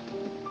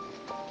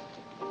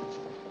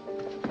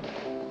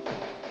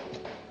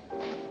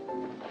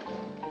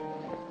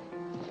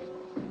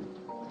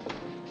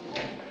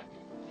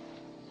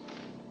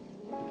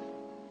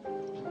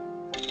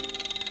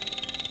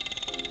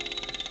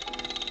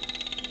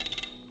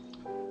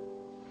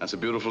 That's a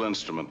beautiful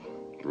instrument,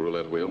 the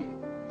roulette wheel.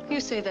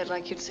 You say that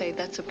like you'd say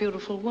that's a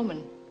beautiful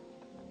woman.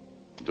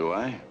 Do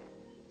I?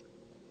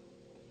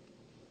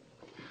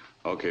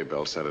 Okay,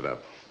 Bill, set it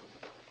up.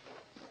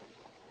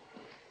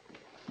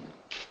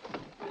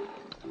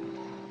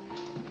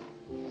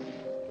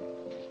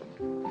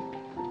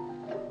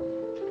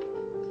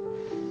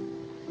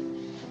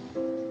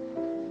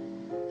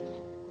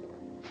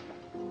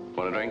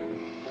 Want a drink?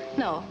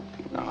 No.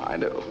 No, I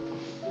do.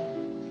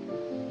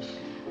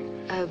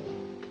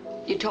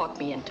 You talked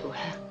me into it.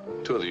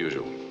 Two of the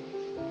usual.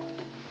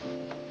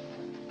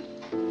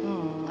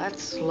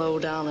 That's low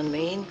down and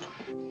mean.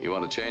 You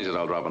want to change it,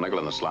 I'll drop a nickel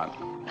in the slot.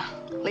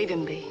 Leave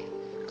him be.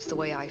 It's the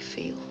way I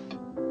feel.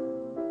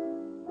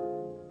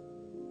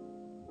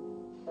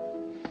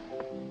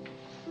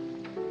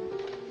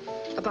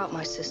 About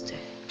my sister.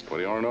 What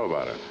do you want to know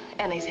about her?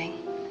 Anything.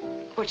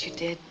 What she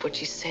did, what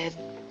she said,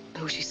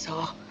 who she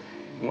saw.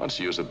 What's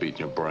the use of beating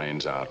your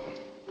brains out?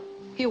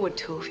 You would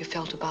too if you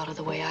felt about her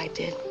the way I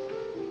did.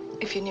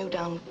 If you knew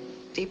down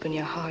deep in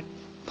your heart,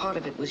 part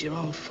of it was your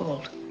own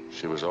fault.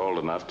 She was old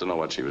enough to know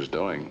what she was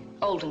doing.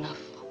 Old enough,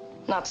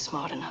 not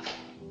smart enough.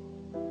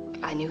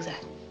 I knew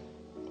that.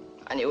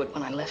 I knew it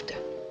when I left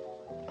her.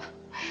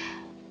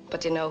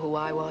 But you know who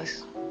I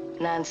was?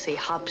 Nancy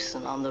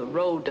Hobson on the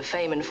road to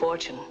fame and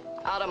fortune.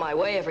 Out of my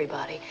way,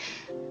 everybody.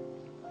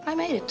 I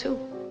made it, too.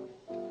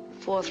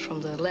 Fourth from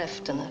the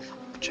left in a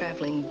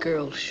traveling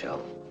girls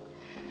show.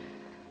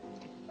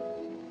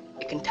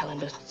 You can tell him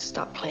to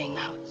stop playing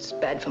now. It's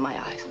bad for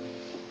my eyes.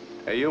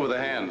 Hey, you with the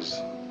hands.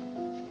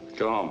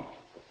 Go home.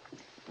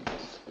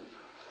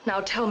 Now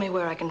tell me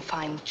where I can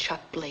find Chuck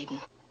Bladen.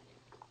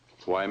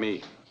 Why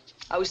me?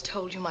 I was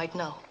told you might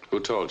know. Who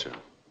told you?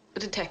 A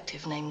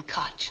detective named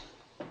Koch.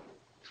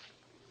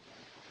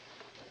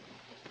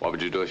 What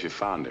would you do if you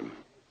found him?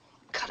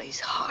 Cut his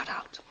heart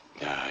out.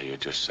 Yeah, you're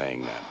just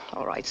saying that.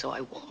 All right, so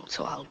I won't.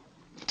 So I'll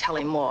tell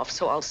him off.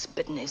 So I'll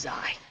spit in his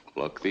eye.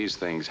 Look, these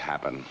things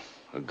happen.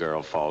 A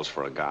girl falls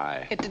for a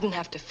guy. It didn't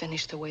have to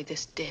finish the way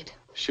this did.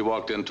 She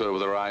walked into it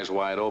with her eyes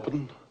wide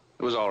open.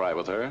 It was all right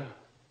with her.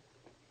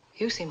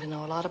 You seem to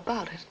know a lot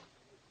about it.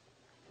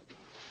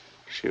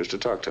 She used to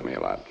talk to me a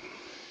lot.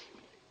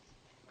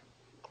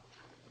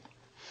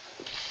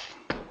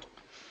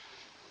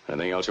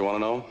 Anything else you want to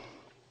know?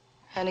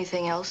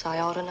 Anything else I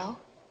ought to know?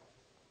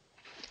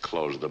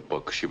 Close the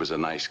book. She was a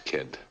nice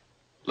kid.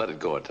 Let it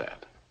go at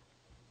that.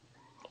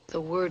 The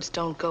words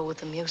don't go with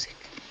the music.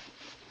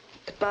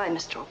 Goodbye,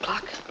 Mr.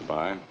 O'Clock.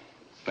 Goodbye.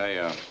 Hey,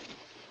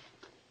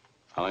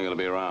 how long you gonna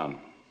be around?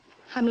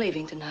 I'm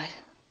leaving tonight.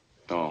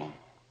 Oh.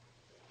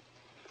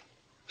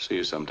 See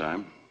you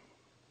sometime.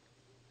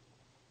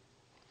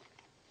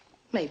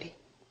 Maybe.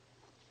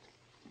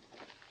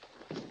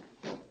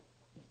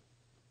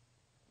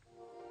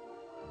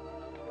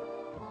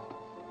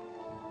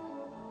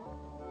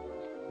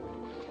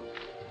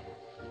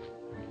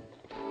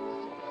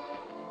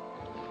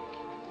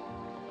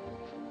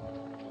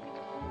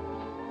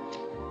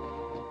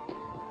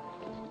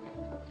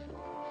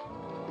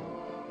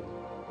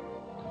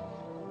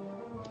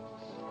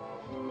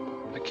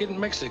 A kid in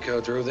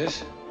Mexico drew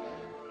this.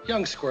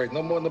 Young squirt,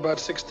 no more than about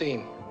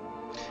 16.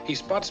 He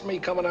spots me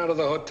coming out of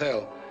the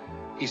hotel.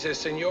 He says,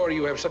 "Senor,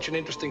 you have such an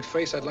interesting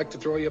face, I'd like to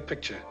draw you a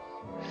picture."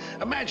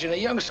 Imagine a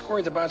young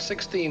squirt about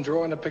 16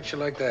 drawing a picture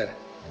like that.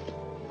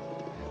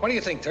 What do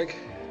you think, Turk?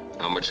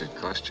 How much it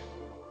cost you?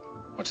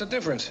 What's the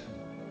difference?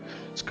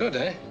 It's good,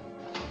 eh?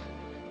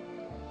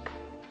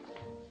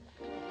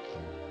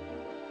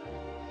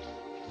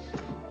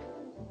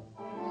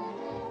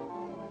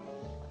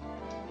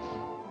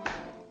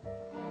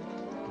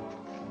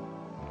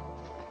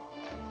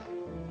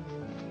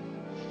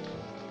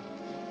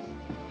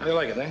 How do you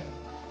like it, eh?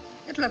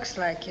 It looks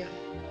like you.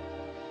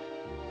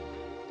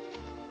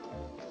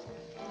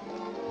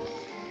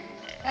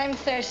 I'm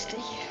thirsty.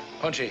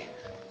 Punchy,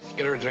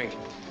 get her a drink.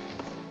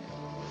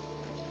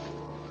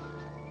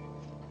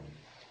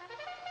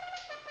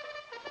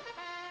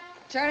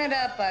 Turn it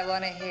up, I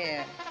want to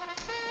hear.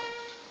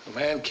 A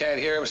man can't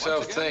hear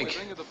himself think.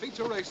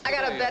 I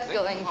got a bet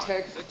going,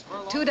 Turk.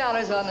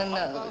 $2 on the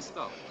nose.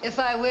 If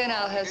I win,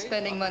 I'll have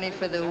spending money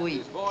for the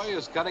week. Boy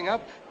is cutting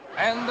up,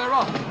 and they're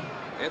off.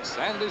 It's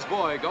Sandy's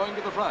boy going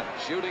to the front.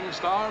 Shooting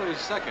Star is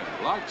second.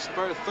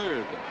 Larkspur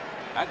third.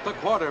 At the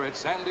quarter, it's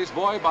Sandy's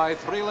boy by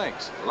 3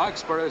 lengths.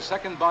 Larkspur is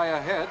second by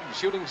a head.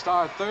 Shooting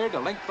Star third, a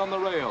length on the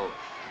rail.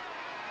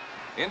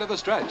 Into the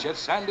stretch, it's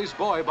Sandy's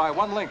boy by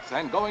 1 length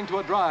and going to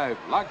a drive.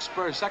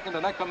 Larkspur second,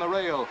 a neck on the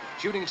rail.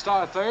 Shooting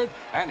Star third,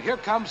 and here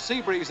comes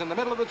Seabreeze in the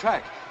middle of the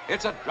track.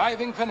 It's a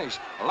driving finish.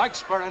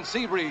 Larkspur and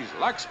Seabreeze,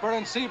 Larkspur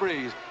and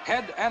Seabreeze,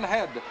 head and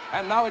head.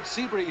 And now it's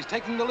Seabreeze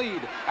taking the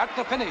lead. At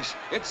the finish,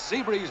 it's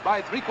Seabreeze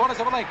by 3/4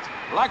 of a length.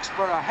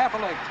 Larkspur a half a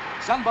length.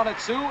 Sunbonnet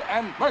Sue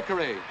and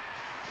Mercury.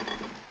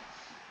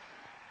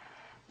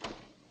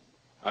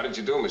 How did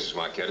you do, Mrs.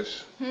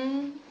 Marquettes?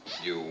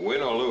 You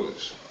win or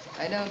lose?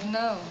 I don't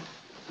know.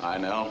 I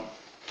know.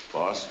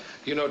 Boss?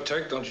 You know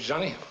Turk, don't you,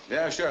 Johnny?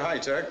 Yeah, sure. Hi,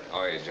 Turk.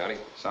 How are you, Johnny?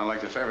 Sound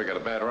like the favorite got a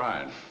bad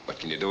ride. What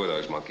can you do with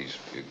those monkeys?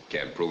 You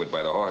can't prove it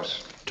by the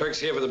horse. Turk's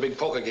here for the big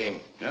poker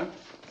game. Yeah?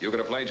 You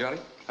gonna play, Johnny?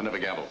 I never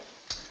gamble.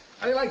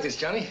 How do you like this,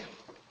 Johnny?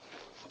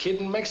 Kid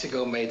in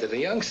Mexico made it, a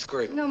young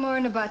squirt. No more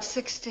than about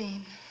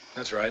 16.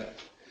 That's right.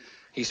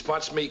 He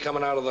spots me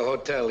coming out of the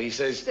hotel. He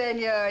says,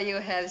 Senor, you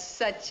have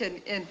such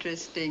an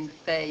interesting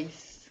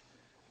face.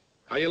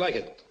 how you like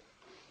it?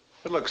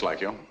 It looks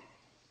like you.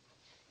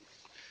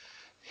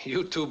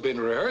 You two been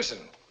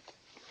rehearsing.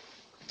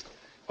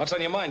 What's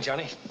on your mind,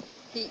 Johnny?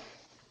 He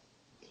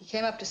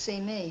came up to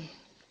see me.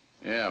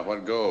 Yeah,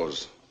 what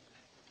goes?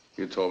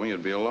 You told me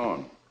you'd be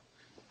alone.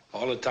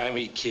 All the time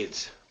he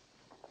kids.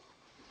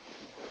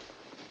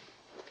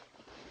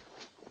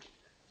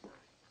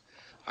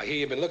 I hear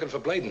you've been looking for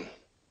Bladen.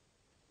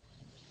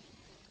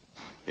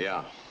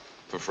 Yeah,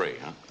 for free,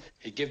 huh?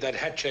 He give that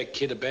hat check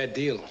kid a bad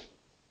deal.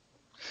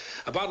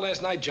 About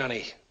last night,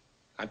 Johnny,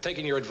 I'm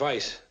taking your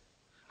advice.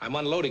 I'm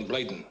unloading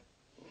Bladen.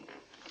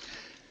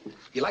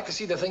 You like to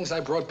see the things I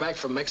brought back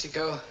from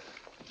Mexico?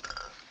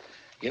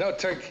 You know,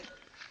 Turk,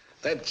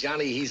 that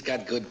Johnny, he's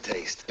got good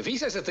taste. If he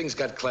says a thing's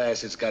got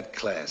class, it's got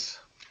class.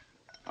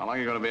 How long are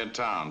you going to be in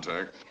town,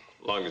 Turk?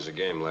 Long as the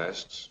game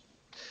lasts.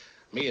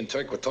 Me and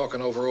Turk were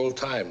talking over old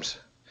times.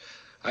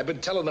 I've been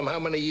telling them how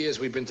many years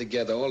we've been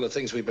together, all the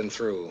things we've been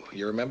through.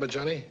 You remember,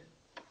 Johnny?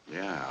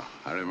 Yeah,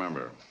 I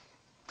remember.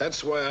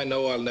 That's why I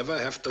know I'll never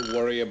have to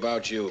worry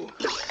about you.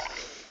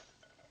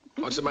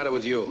 What's the matter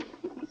with you?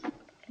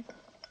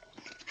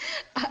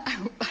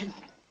 I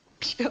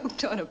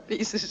choked on a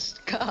piece of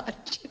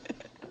scotch.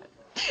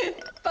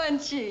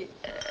 Punchy.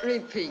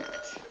 Repeat.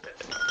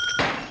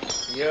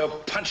 You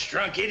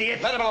punch-drunk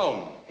idiot. Let him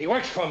alone. He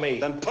works for me.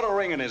 Then put a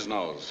ring in his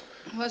nose.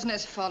 It wasn't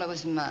his fault, it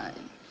was mine.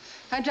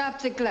 I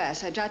dropped the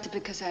glass. I dropped it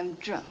because I'm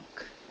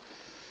drunk.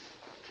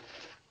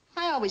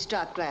 I always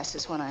drop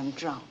glasses when I'm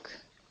drunk.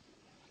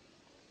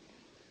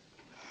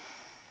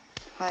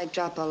 I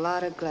drop a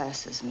lot of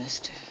glasses,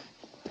 mister.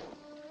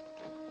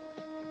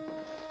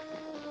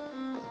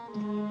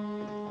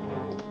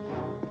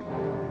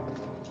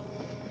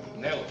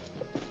 Nell,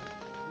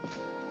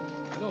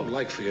 I don't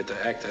like for you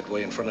to act that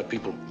way in front of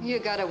people. You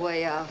got a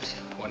way out.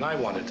 When I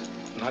want it,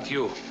 not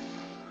you.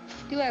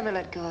 Do you ever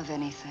let go of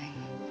anything?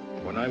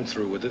 When I'm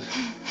through with it.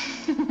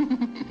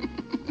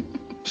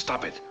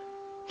 Stop it.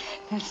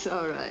 That's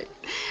all right.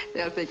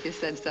 They'll think you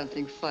said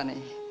something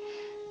funny.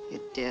 You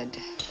did.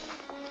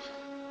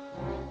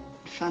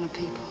 In front of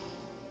people.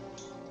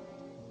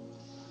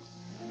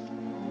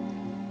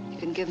 You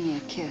can give me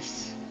a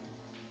kiss.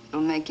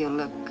 It'll make you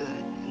look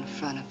good in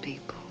front of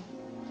people.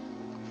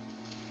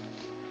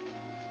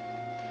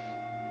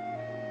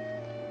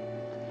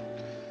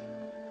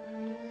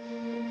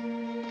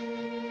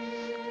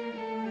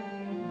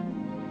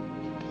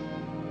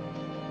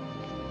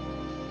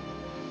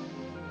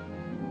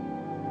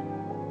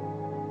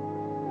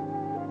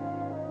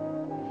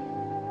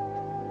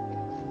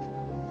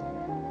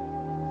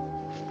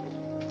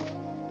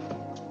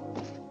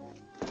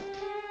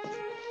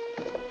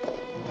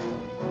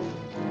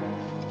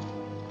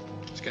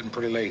 It's getting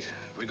pretty late.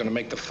 If we're gonna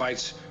make the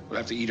fights, we'll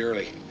have to eat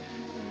early.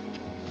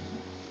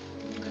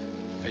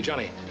 Hey,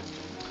 Johnny,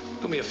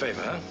 do me a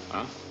favor, huh?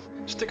 Huh?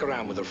 Stick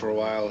around with her for a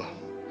while.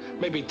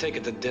 Maybe take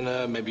it to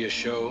dinner, maybe a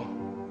show.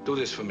 Do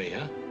this for me,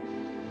 huh?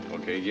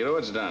 Okay, Guido,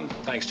 it's done.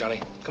 Thanks, Johnny.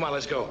 Come on,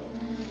 let's go.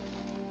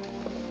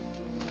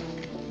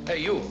 Hey,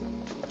 you.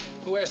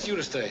 Who asked you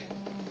to stay?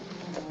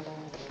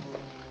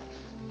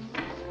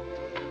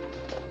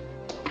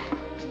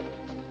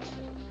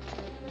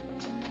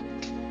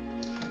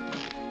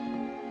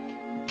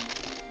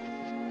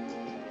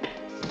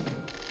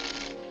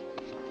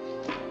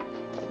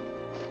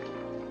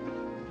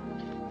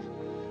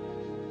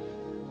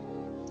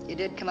 You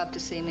did come up to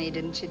see me,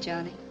 didn't you,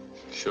 Johnny?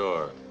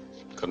 Sure.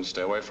 Couldn't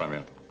stay away from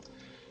you.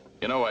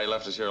 You know why he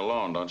left us here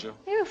alone, don't you?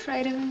 Are you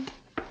afraid of him?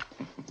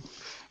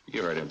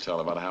 You heard him tell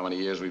about how many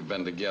years we've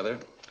been together,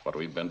 what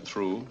we've been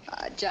through.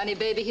 Johnny,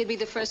 baby, he'd be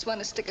the first one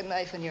to stick a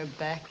knife in your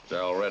back.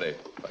 There already.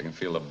 I can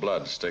feel the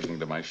blood sticking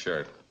to my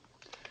shirt.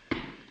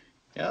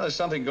 Yeah, there's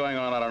something going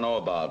on I don't know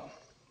about.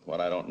 What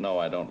I don't know,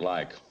 I don't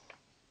like.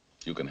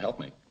 You can help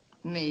me.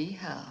 Me?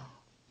 How?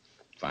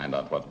 Find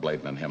out what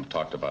Bladen and him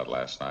talked about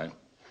last night.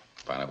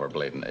 Find out where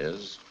Bladen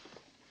is.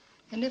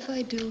 And if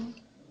I do?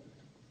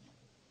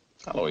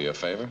 I'll owe you a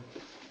favor.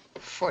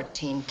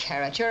 14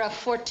 carat. You're a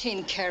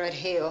 14 carat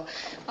heel.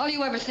 All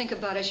you ever think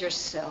about is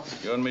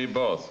yourself. You and me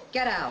both.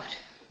 Get out.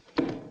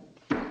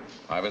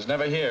 I was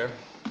never here.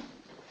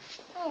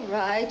 All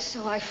right,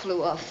 so I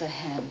flew off the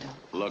handle.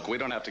 Look, we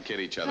don't have to kid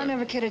each other. I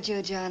never kidded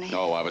you, Johnny.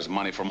 No, I was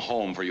money from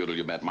home for you till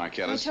you met I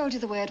Marquettes. told you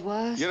the way it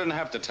was. You didn't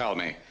have to tell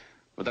me.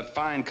 With that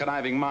fine,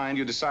 conniving mind,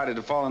 you decided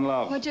to fall in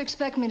love. What'd you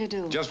expect me to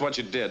do? Just what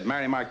you did.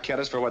 Marry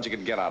Marquettes for what you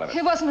could get out of it.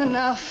 It wasn't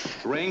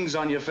enough. Rings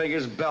on your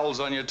fingers, bells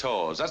on your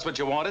toes. That's what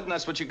you wanted, and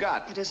that's what you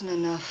got. It isn't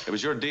enough. It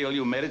was your deal.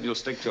 You made it, and you'll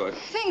stick to it.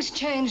 Things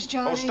change,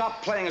 Johnny. Oh,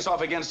 stop playing us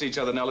off against each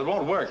other, Nell. It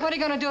won't work. What are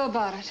you going to do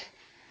about it?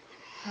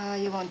 Oh,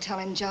 you won't tell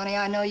him, Johnny.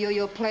 I know you.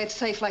 You'll play it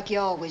safe like you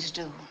always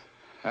do.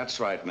 That's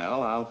right,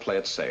 Nell. I'll play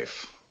it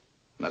safe.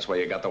 And that's why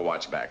you got the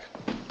watch back.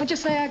 What'd you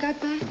say I got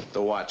back?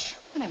 The watch.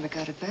 I never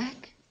got it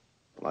back.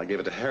 Well, I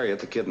gave it to Harriet,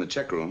 the kid in the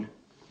check room.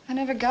 I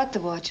never got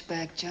the watch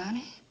back,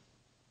 Johnny.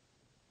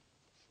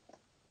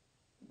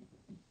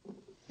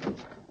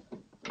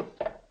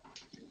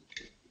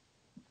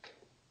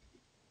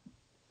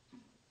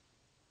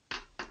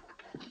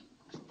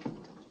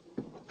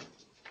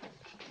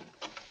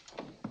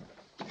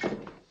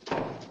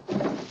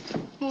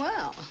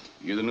 Well,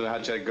 You the new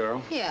hot check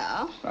girl?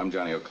 yeah. I'm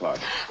Johnny O'Clock.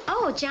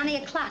 Oh, Johnny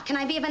O'Clock. Can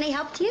I be of any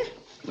help to you?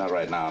 Not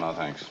right now, no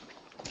thanks.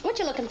 What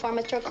you looking for,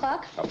 Mr.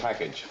 O'Clock? A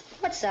package.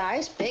 What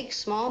size? Big,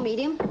 small,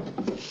 medium?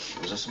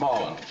 It was a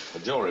small one. A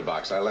jewelry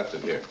box. I left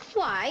it here.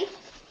 Why?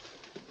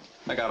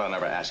 I got I'll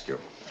never ask you.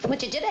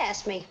 But you did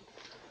ask me.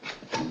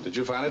 Did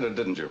you find it or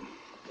didn't you?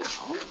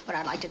 No, but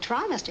I'd like to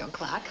try, Mr.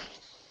 O'Clock.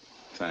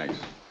 Thanks.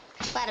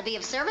 Glad to be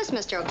of service,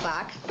 Mr.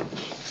 O'Clock.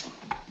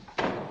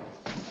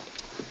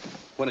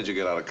 When did you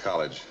get out of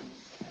college?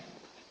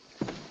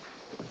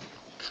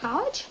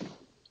 College?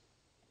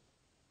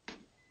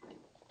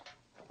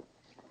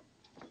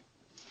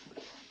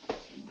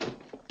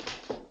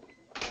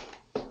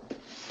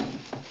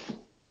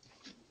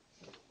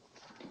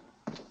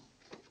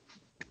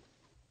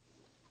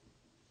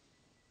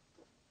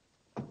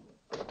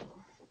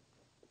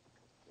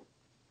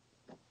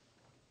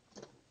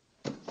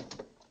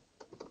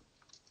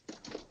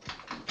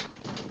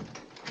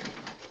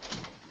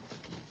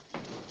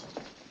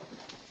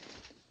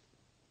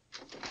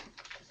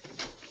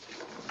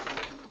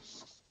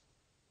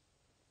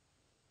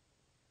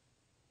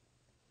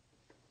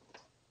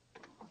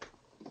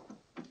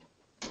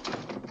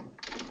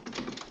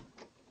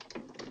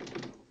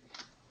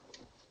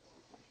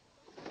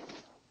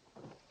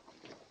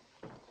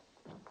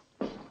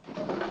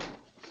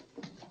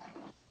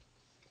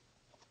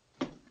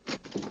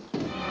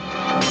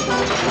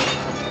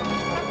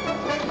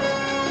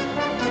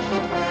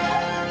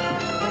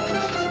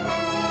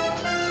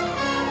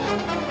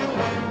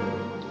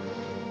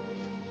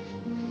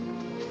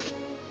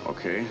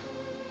 Okay.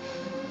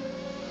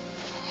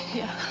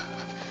 Yeah.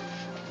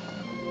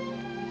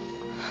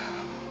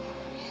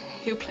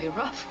 You play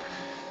rough.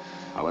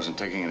 I wasn't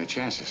taking any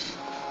chances.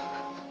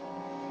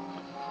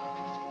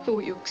 Who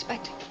were you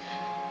expecting?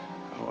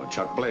 Oh,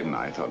 Chuck Bladen.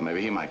 I thought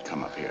maybe he might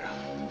come up here.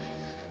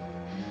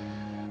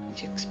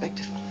 Did you expect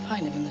to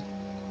find him in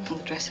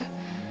the dresser?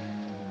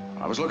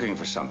 I was looking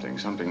for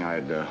something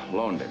I'd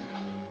loaned him.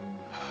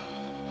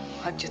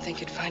 How'd you think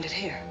you'd find it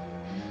here?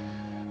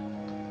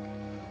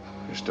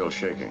 You're still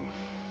shaking.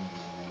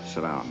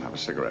 Sit down, have a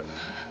cigarette.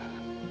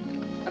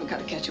 I've got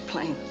to catch a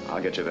plane.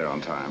 I'll get you there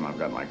on time. I've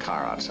got my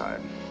car outside.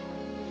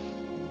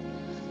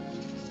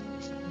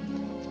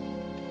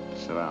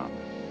 Sit down.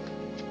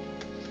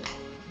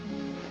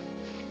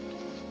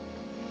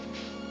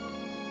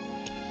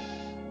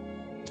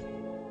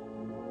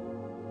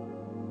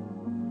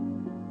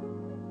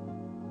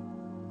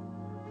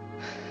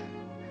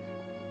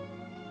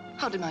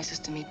 How did my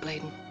sister meet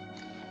Bladen?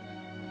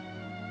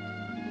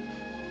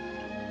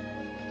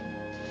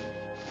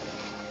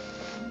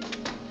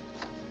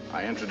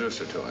 I introduced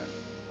her to him.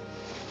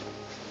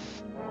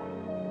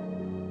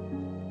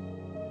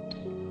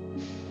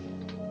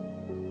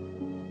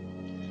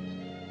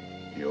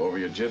 You over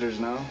your jitters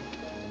now?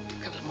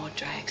 A couple more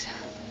drags.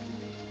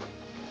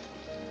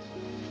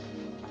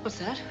 What's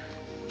that?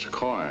 It's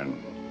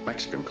corn.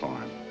 Mexican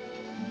corn.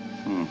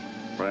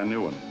 Brand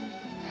new one.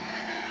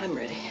 I'm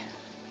ready.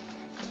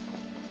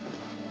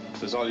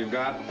 Is this all you've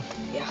got?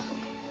 Yeah.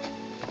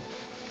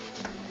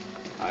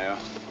 I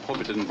hope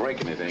it didn't break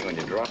anything when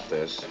you dropped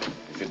this.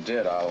 If it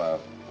did, I'll,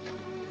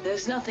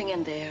 There's nothing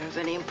in there of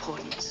any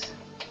importance.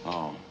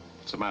 Oh,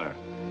 what's the matter?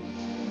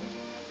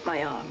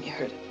 My arm, you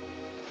hurt it.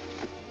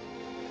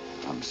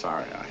 I'm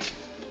sorry,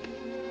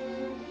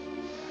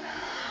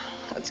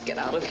 Let's get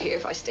out of here.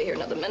 If I stay here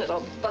another minute,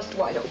 I'll bust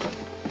wide open.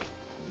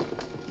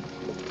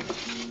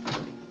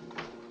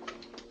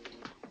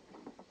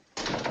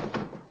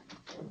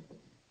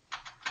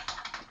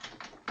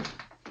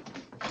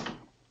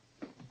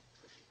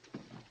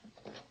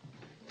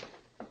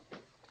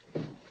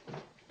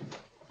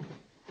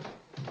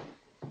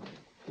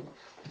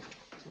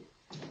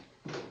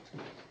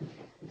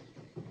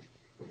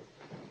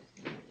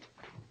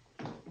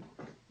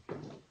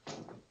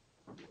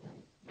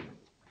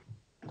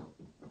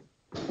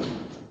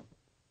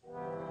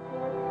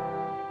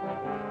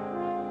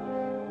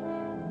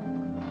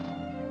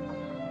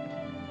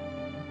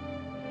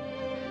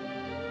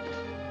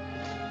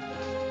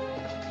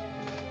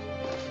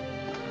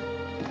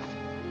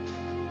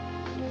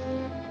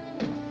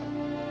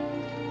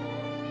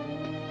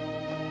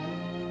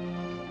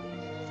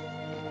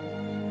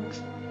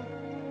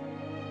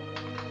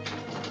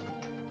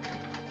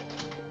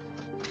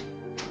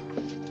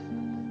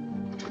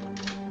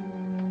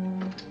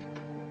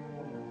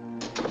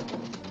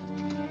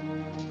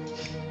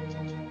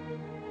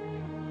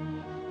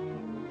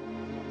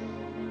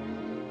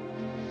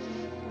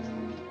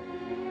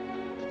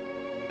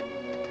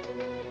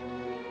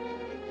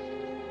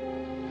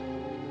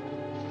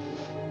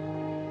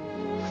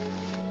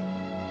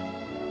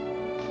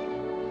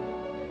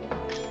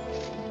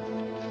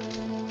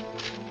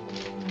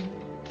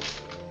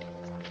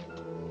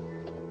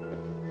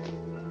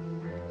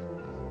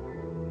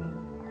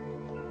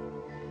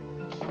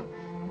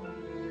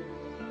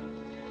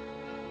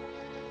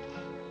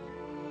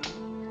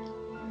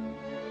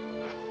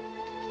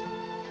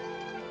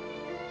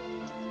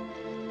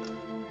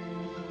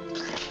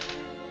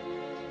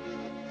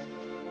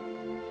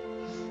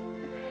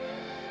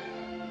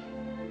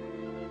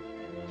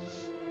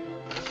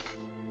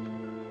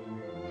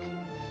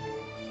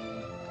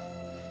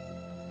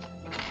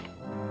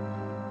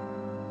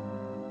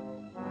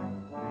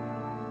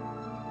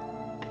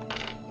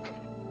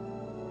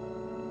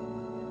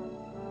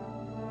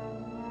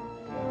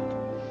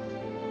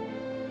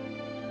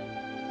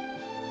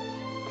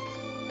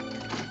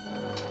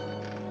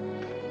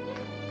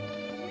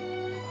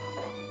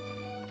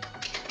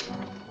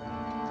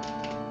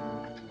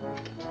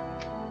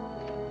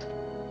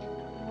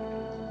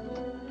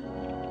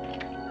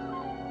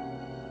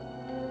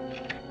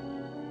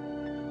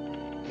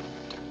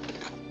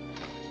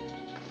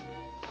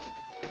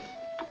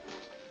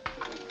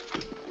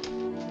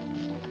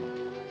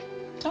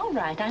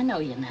 right. I know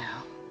you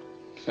now.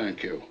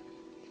 Thank you.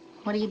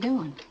 What are you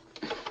doing?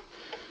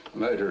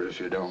 Later, if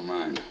you don't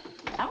mind.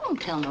 I won't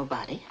tell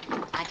nobody.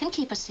 I can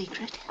keep a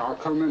secret. I'll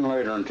come in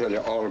later and tell you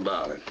all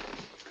about it.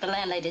 The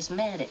landlady's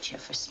mad at you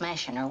for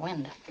smashing her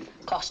window.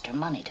 Cost her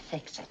money to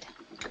fix it.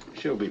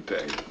 She'll be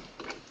paid.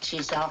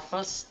 She's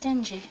awful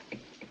stingy.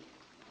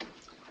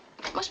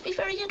 Must be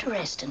very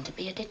interesting to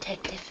be a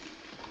detective.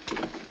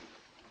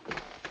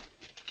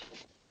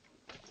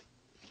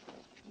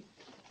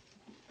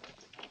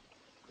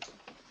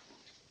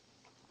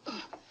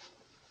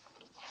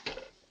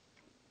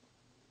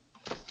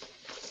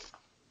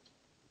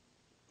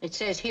 It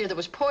says here there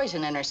was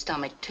poison in her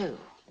stomach, too.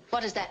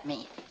 What does that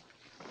mean?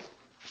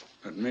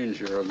 That means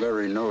you're a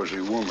very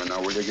nosy woman.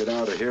 Now, will you get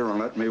out of here and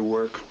let me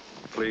work,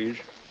 please?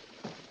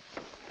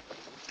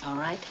 All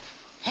right.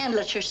 Handle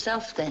it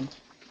yourself, then.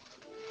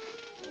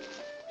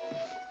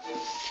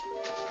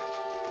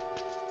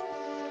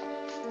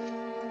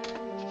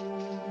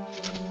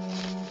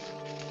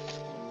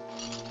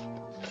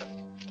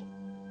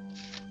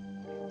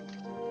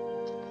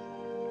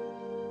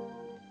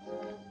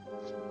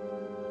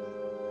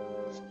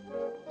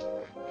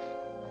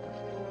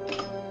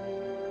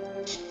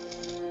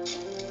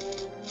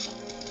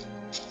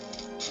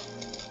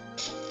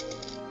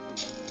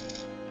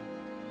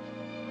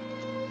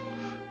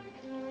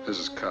 This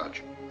is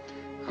Koch.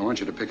 I want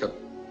you to pick up...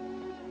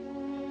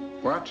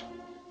 What?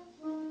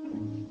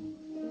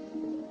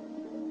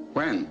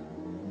 When?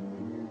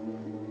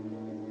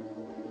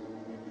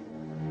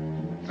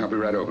 I'll be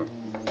right over.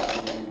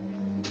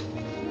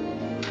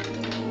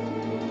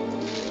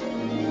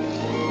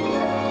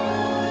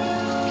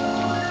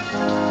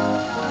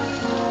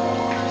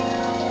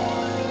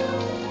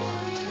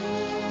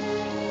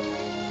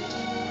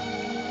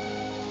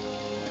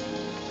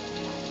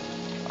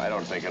 I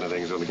don't think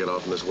anything's going to get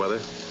off in this weather.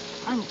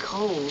 I'm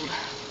cold.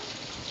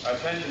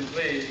 Attention,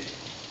 please.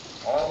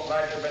 All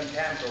flights have been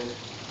canceled.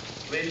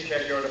 Please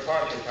check your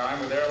departure time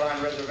with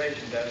airline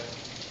reservation desk.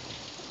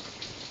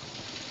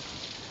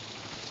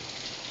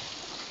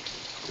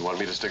 You want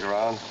me to stick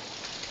around?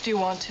 Do you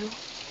want to?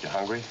 You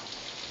hungry?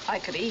 I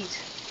could eat.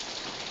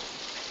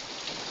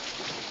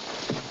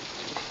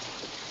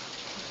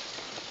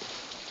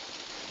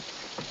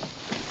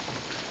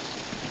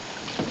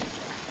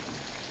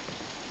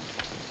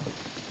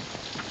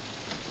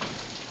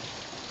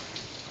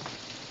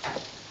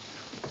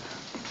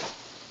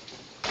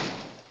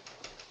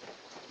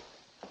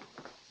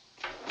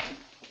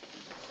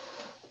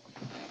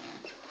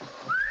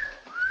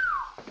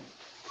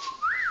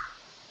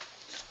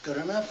 Good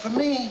enough for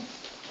me.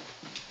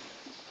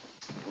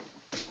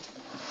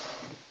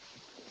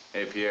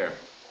 Hey, Pierre.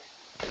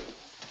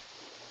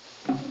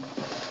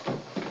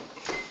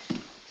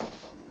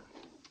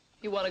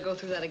 You want to go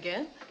through that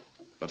again?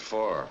 What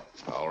for?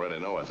 I already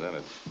know what's in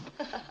it.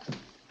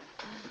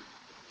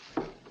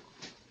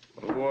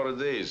 Who ordered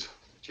these?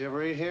 Did you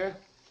ever eat here?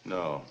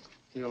 No.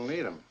 You'll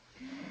need them.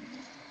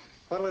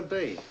 What'll it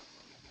be?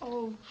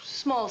 Oh,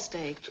 small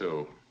steak.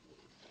 2.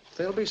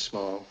 They'll be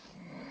small.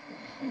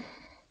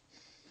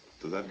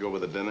 Does that go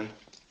with the dinner?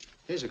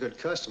 He's a good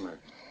customer.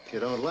 If you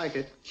don't like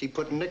it, keep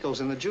putting nickels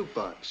in the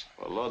jukebox.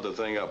 Well, load the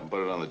thing up and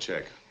put it on the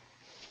check.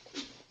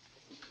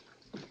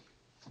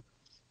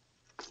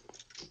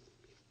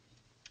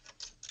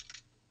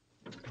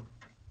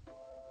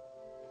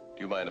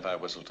 Do you mind if I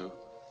whistle too?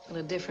 In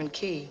a different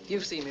key.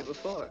 You've seen me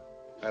before.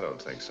 I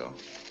don't think so.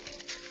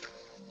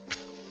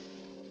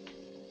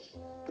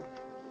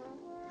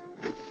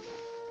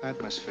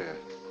 Atmosphere.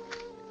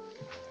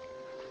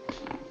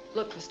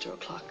 Look, Mr.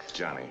 O'Clock.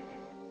 Johnny.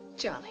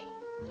 Johnny.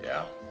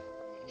 Yeah?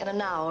 In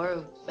an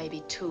hour,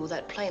 maybe 2,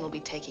 that plane will be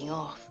taking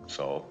off.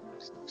 So?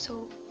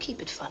 So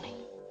keep it funny.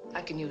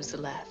 I can use the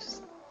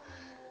laughs.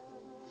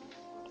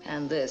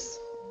 And this.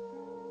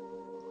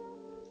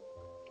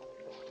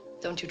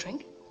 Don't you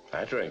drink?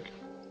 I drink.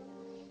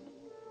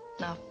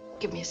 Now,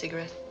 give me a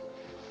cigarette.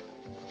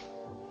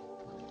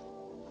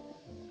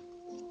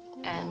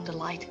 And a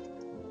light.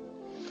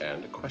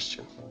 And a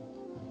question.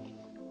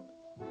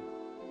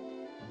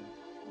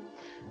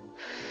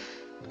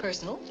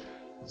 Personal?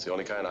 It's the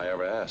only kind I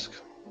ever ask.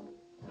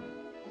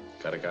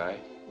 Got a guy?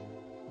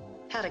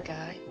 Had a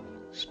guy.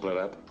 Split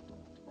up?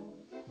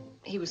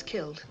 He was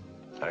killed.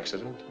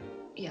 Accident?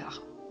 Yeah.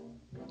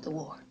 The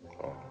war.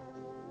 Oh.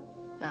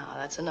 Now,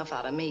 that's enough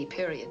out of me,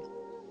 period.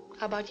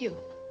 How about you?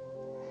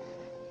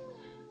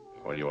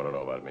 What do you want to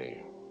know about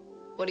me?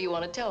 What do you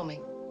want to tell me?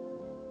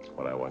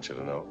 What I want you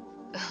to know.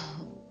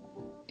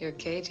 You're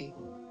cagey.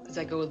 Does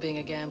that go with being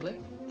a gambler?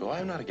 No,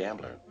 I'm not a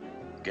gambler.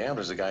 A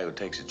gambler's a guy who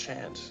takes a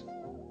chance.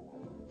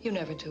 You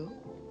never do.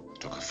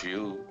 Took a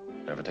few.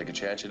 Never take a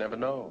chance, you never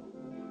know.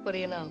 What do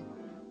you know?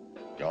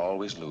 You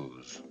always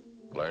lose.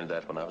 Learned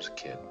that when I was a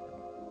kid.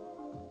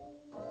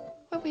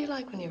 What were you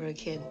like when you were a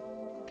kid?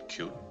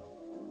 Cute.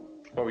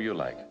 What were you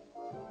like?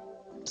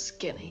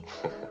 Skinny.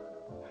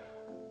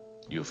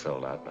 You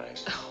filled out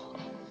nice.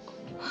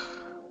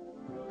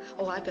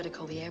 Oh, I better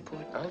call the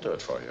airport. I'll do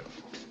it for you.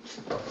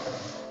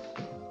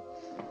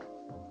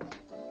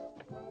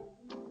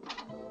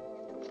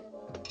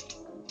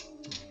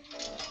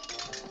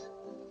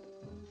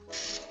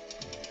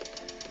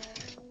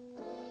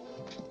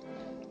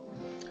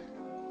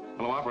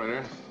 Hello,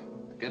 operator.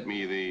 Get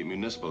me the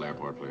municipal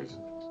airport, please.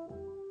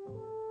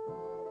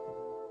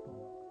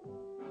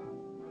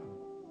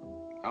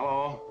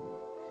 Hello?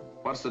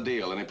 What's the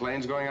deal? Any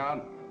planes going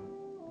out?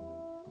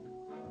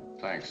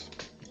 Thanks.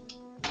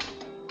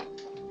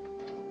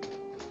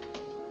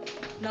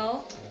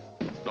 No?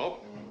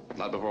 Nope.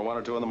 Not before 1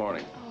 or 2 in the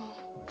morning.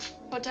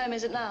 What time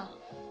is it now?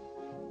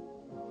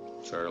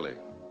 It's early.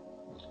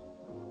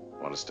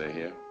 Want to stay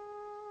here?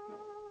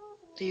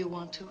 Do you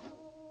want to?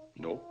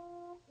 Nope.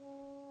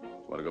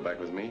 Want to go back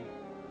with me?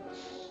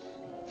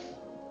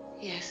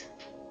 Yes.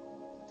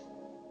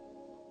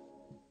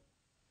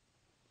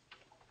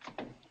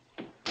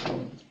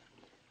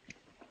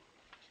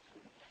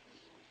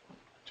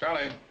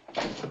 Charlie.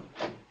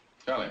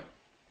 Charlie.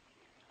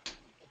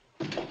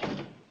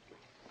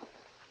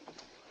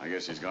 I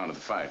guess he's gone to the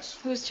fights.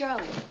 Who's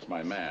Charlie? It's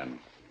my man.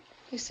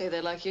 You say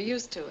that like you're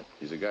used to it.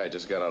 He's a guy who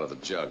just got out of the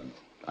jug.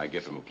 I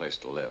give him a place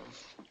to live.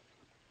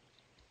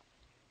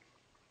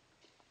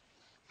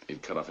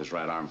 He'd cut off his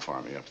right arm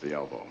for me up to the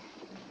elbow.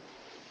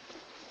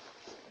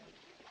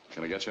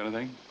 Can I get you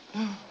anything?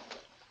 No.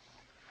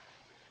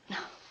 No.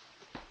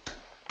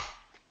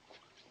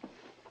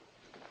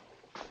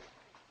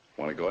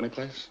 Want to go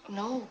anyplace?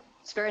 No.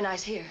 It's very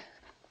nice here.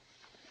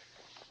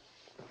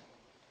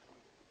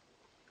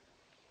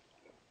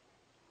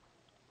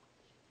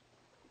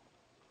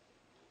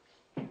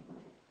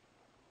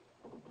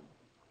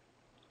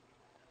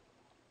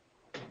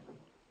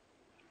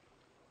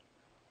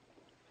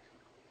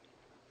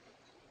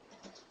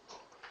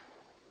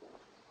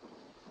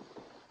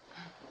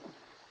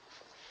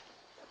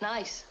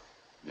 Nice.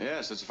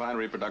 Yes, it's a fine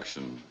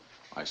reproduction.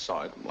 I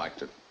saw it and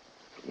liked it.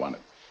 Won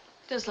it.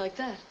 Just like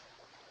that.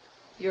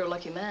 You're a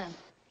lucky man.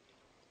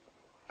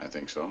 I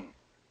think so.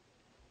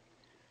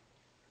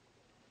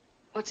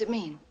 What's it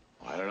mean?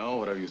 I don't know,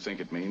 whatever you think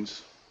it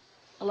means.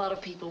 A lot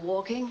of people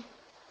walking,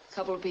 a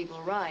couple of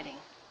people riding.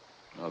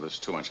 Oh, there's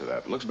too much of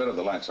that. It looks better with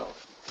the lights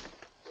off.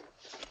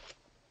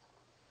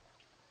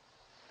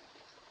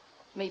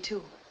 Me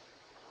too.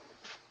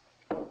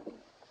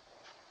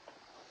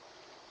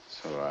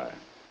 So do I.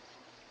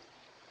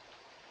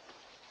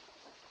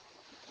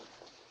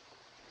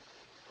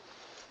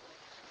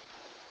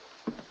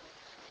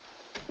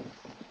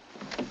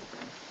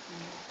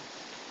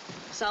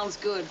 Sounds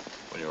good.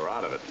 When you're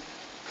out of it.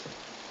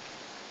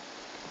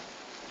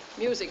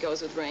 Music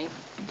goes with rain.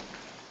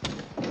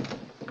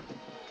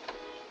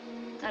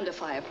 And a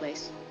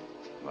fireplace.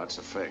 Well, that's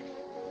a fake.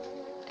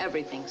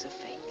 Everything's a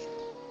fake.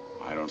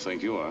 I don't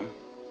think you are.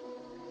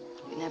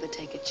 You never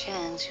take a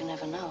chance, you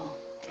never know.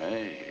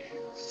 Hey,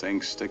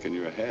 things stick in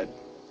your head.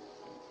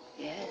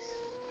 Yes,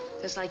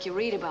 just like you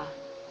read about.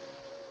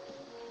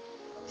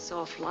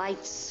 Soft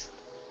lights,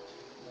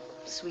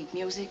 sweet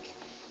music,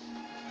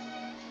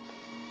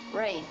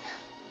 rain.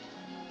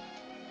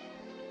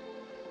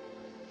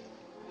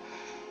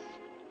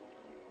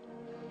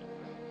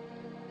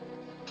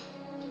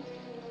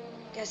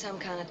 Guess I'm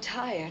kind of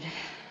tired.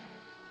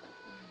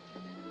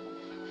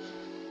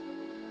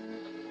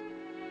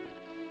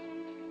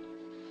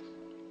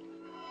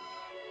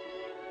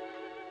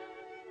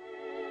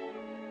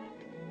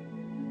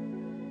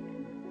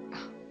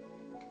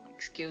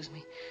 Excuse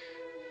me.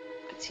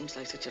 It seems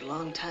like such a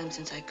long time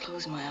since I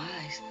closed my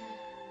eyes.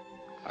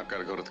 I've got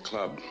to go to the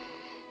club.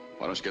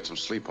 Why don't you get some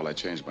sleep while I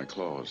change my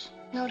clothes?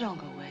 No, don't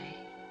go away.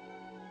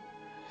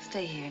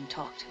 Stay here and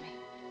talk to me.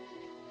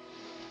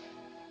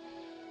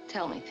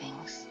 Tell me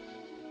things.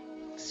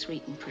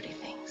 Sweet and pretty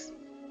things.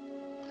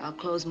 I'll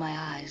close my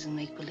eyes and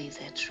make believe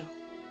they're true.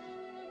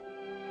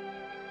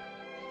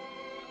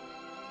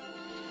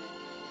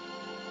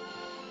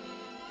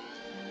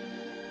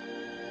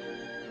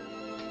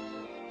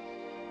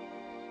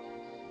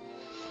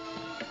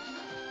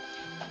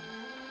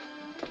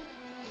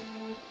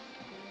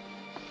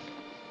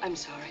 I'm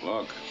sorry.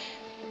 Look.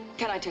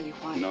 Can I tell you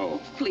why? No.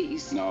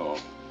 Please. No.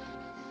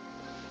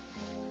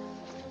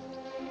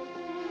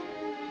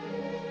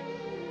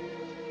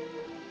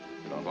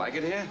 You don't like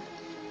it here?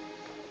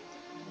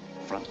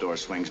 Front door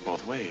swings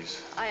both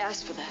ways. I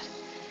asked for that.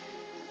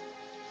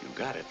 You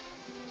got it.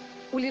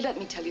 Will you let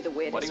me tell you the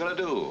way it is? What are you going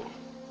to do?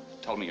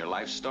 Tell me your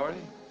life story?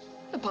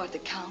 The part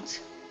that counts.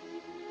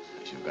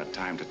 If you've got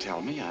time to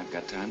tell me, I've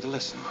got time to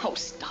listen. Oh,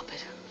 stop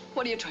it.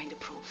 What are you trying to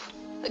prove?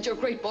 That you're a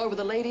great boy with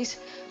the ladies?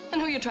 And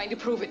who are you trying to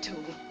prove it to?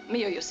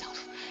 Me or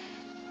yourself?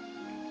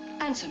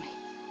 Answer me.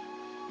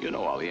 You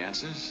know all the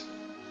answers.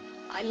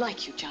 I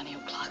like you, Johnny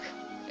O'Clock.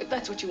 If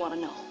that's what you want to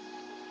know.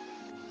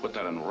 Put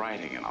that in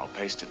writing and I'll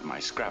paste it in my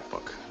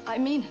scrapbook. I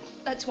mean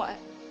it. That's why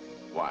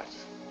What?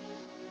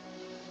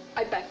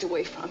 I backed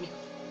away from you.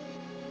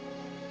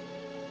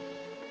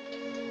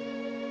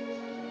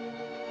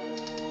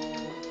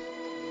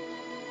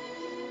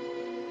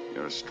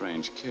 You're a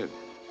strange kid.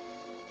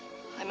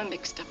 I'm a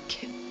mixed-up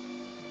kid.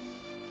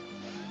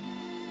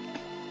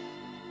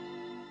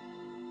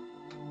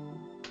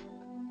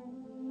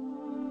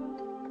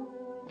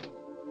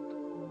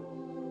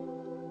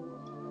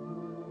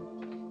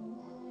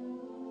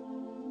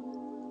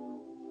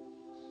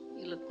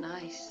 You look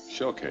nice.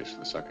 Showcase for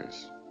the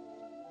suckers.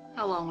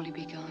 How long will he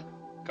be gone?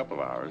 A couple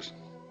of hours.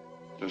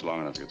 Just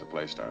long enough to get the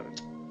play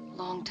started.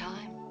 Long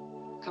time.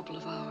 Couple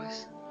of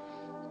hours.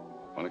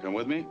 Want to come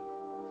with me?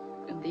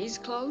 In these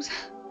clothes?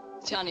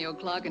 Johnny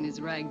O'Clock and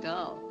his rag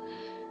doll.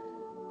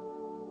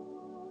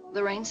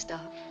 The rain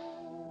stopped.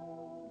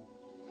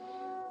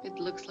 It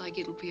looks like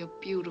it'll be a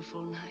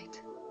beautiful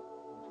night.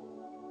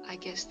 I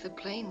guess the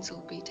planes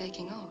will be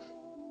taking off.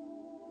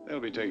 They'll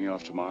be taking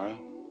off tomorrow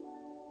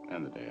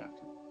and the day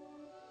after.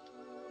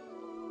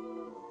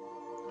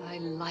 I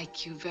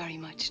like you very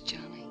much,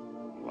 Johnny.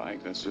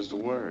 Like, that's just a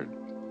word.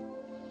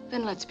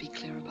 Then let's be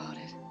clear about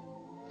it.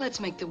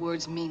 Let's make the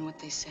words mean what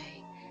they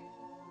say.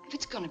 If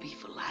it's gonna be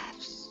for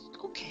laughs,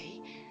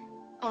 okay.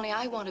 Only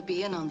I want to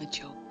be in on the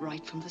joke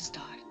right from the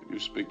start. You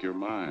speak your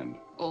mind.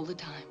 All the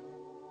time.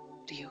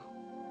 Do you?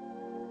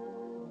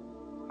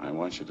 I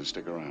want you to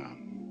stick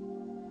around.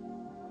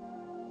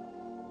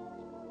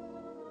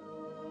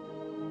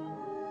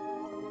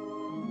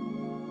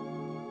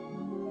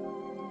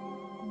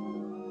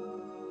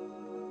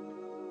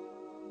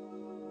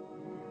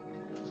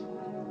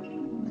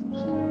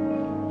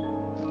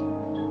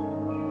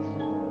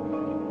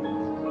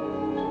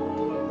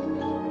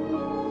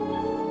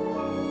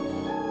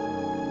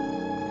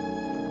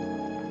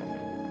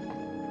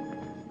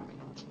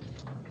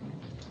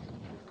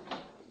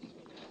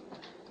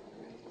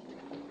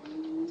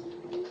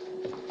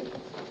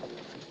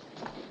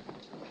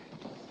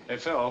 Hey,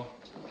 Phil.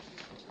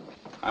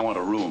 I want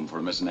a room for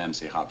Miss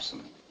Nancy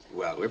Hobson.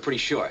 Well, we're pretty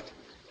short.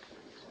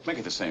 Make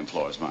it the same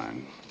floor as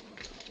mine.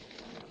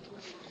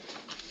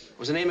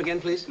 What's the name again,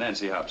 please?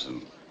 Nancy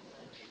Hobson.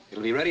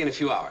 It'll be ready in a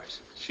few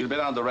hours. She'll be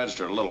down at the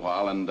register in a little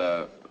while and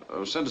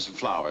send us some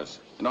flowers.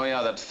 And oh,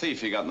 yeah, that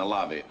thief you got in the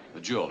lobby, the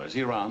jeweler, is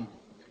he around?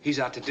 He's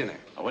out to dinner.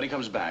 When he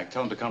comes back,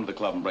 tell him to come to the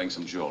club and bring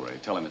some jewelry.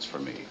 Tell him it's for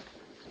me.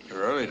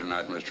 You're early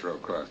tonight, Mr.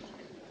 O'Clock.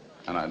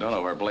 And I don't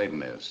know where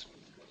Bladen is.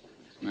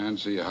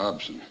 Nancy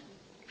Hobson.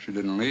 She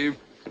didn't leave?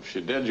 If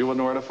she did, you wouldn't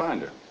know where to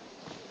find her.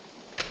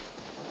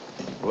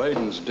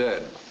 Bladen's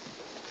dead.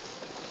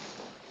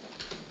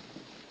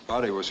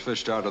 Body was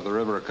fished out of the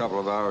river a couple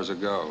of hours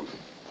ago.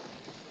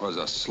 It was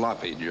a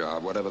sloppy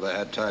job. Whatever they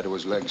had tied to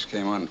his legs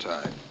came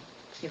untied.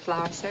 Your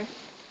flowers, sir?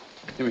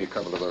 Give me a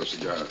couple of those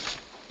cigars.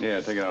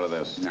 Yeah, take it out of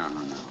this. No.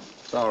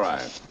 It's all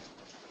right. Is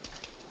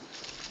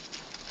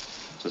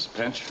this a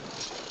pinch?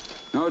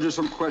 No, just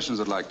some questions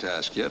I'd like to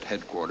ask you at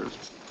headquarters.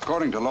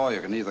 According to law,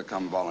 you can either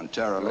come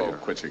voluntarily or...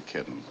 quit your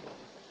kidding.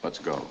 Let's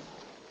go.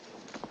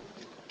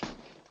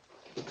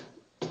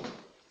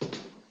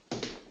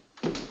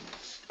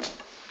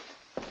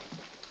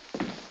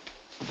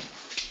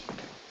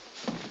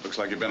 Looks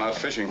like you've been out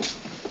fishing.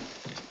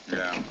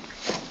 Yeah, in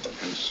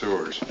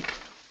sewers.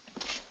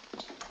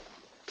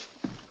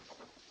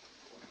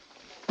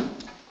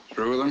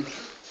 Through with them?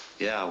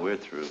 Yeah, we're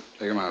through.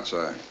 Take them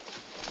outside.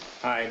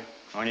 Hi,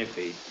 on your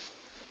feet.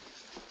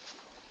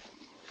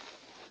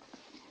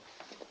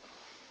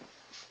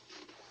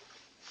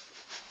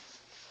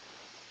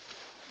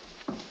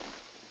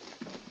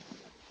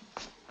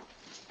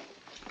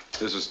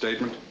 This a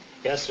statement?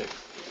 Yes, sir.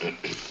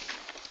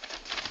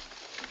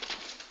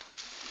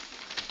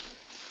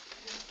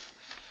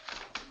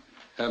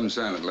 Have him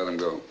sign it. Let him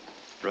go.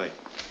 Right.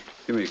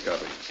 Give me a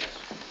copy.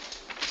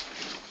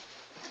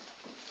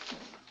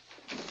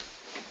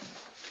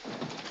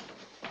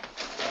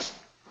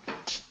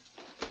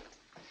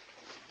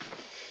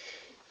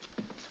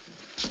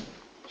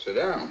 Sit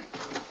down.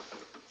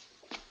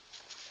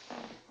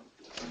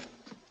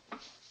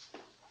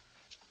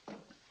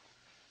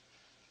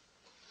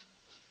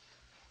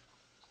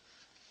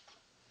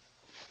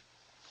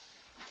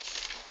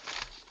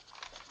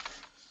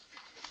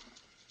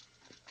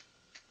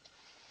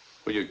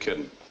 Who are you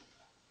kidding?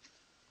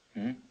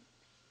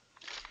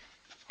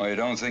 Oh, you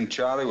don't think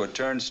Charlie would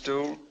turn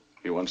stool?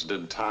 He once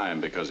did time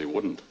because he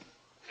wouldn't.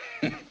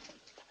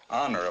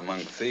 Honor among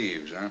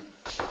thieves, huh?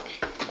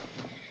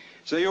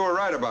 So you were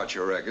right about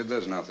your record.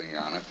 There's nothing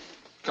on it.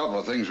 A couple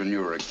of things when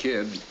you were a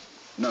kid.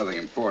 Nothing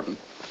important.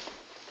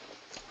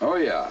 Oh,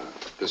 yeah.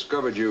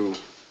 Discovered you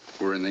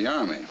were in the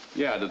Army.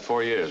 Yeah, I did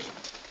 4 years.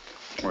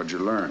 What'd you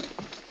learn?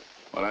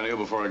 What I knew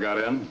before I got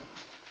in.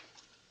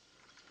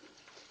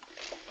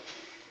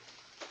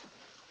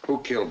 Who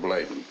killed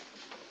Bladen?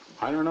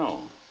 I don't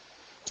know.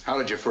 How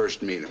did you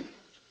first meet him?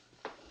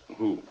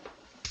 Who?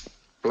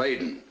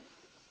 Bladen.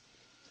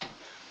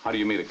 How do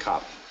you meet a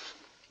cop?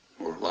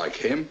 Or like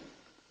him?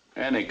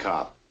 Any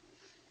cop.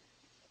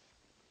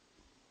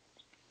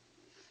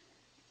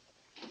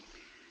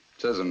 It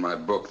says in my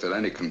book that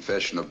any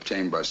confession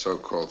obtained by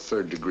so-called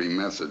third-degree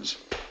methods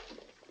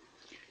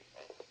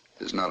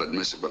is not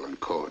admissible in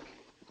court.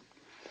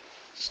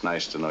 It's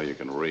nice to know you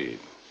can read.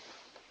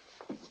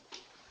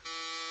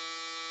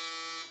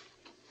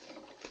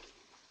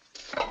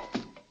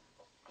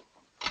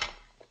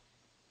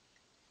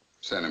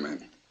 Send him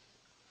in.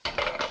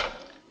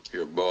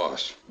 Your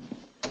boss.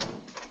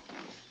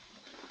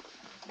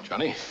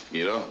 Johnny?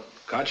 Guido?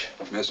 Koch?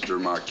 Mr.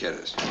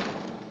 Marquettes.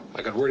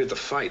 I got word at the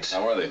fights.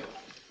 How are they?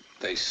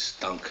 They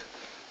stunk.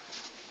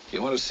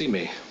 You want to see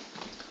me?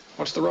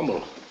 What's the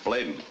rumble?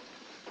 Bladen.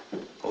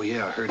 Oh,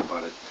 yeah, I heard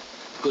about it.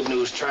 Good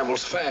news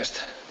travels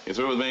fast. You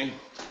through with me?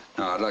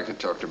 No, I'd like to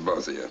talk to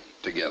both of you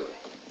together.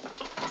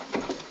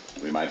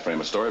 We might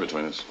frame a story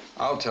between us.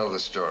 I'll tell the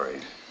story.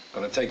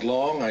 Gonna take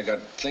long? I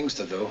got things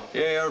to do.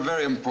 Yeah, you're a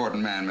very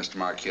important man, Mr.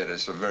 Marquette.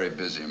 A very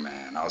busy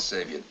man. I'll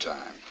save you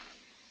time.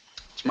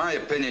 It's my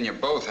opinion you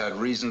both had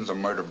reasons to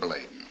murder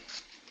Bladen.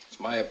 It's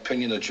my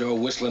opinion that you're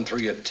whistling through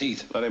your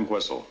teeth. Let him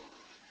whistle.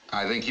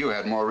 I think you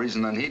had more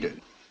reason than he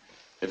did.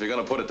 If you're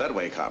gonna put it that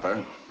way,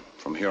 Copper,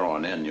 from here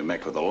on in, you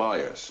make with the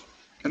lawyers.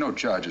 There are no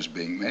charges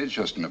being made, it's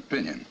just an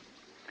opinion.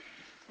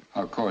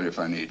 I'll call you if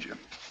I need you.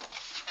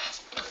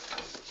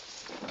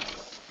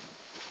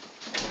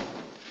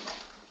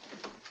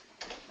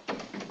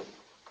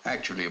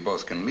 Actually, you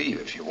both can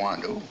leave if you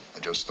want to. I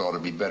just thought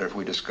it'd be better if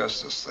we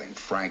discussed this thing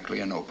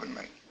frankly and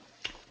openly.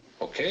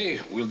 Okay,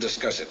 we'll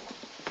discuss it.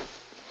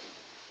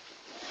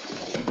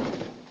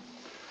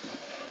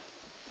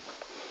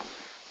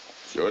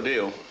 It's your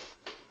deal.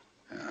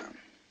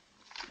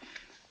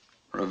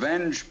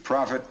 Revenge,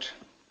 profit,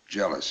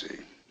 jealousy.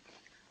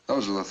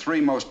 Those are the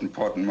three most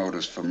important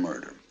motives for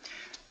murder.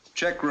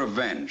 Check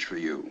revenge for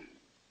you.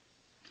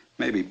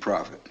 Maybe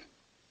profit.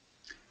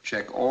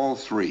 Check all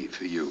three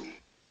for you.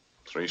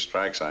 3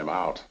 strikes, I'm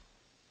out.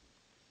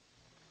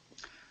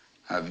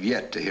 I've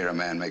yet to hear a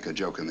man make a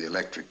joke in the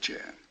electric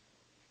chair.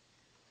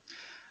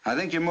 I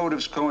think your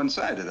motives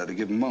coincided at a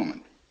given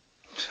moment.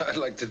 I'd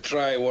like to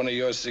try one of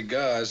your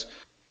cigars.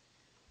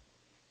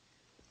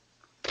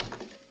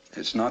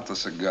 It's not the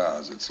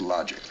cigars, it's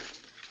logic.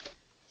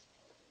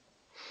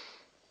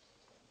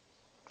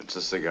 It's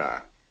a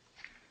cigar.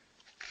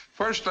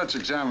 First, let's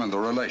examine the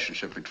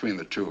relationship between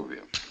the two of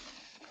you.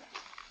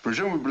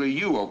 Presumably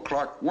you,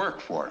 O'Clock, work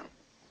for him.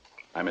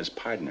 I'm his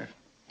partner.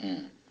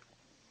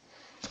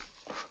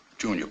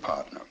 Junior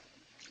partner,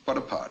 but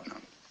a partner.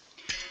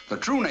 The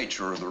true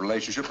nature of the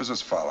relationship is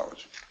as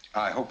follows.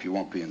 I hope you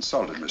won't be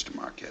insulted, Mr.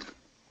 Marquette.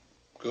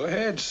 Go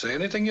ahead, say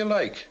anything you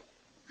like.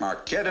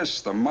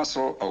 Marquette's the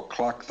muscle,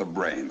 O'Clock the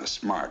brain, the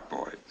smart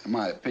boy. In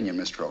my opinion,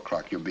 Mr.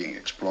 O'Clock, you're being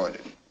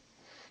exploited.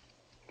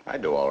 I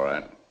do all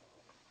right.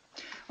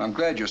 I'm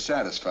glad you're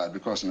satisfied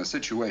because in a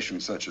situation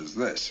such as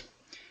this,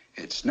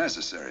 it's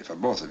necessary for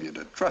both of you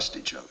to trust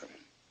each other.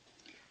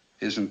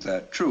 Isn't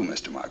that true,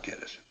 Mr.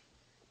 Marquette?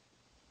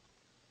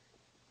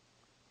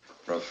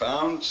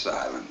 Profound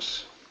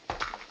silence.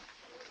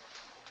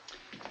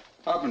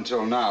 Up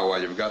until now,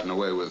 while you've gotten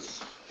away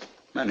with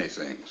many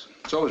things,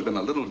 it's always been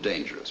a little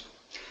dangerous.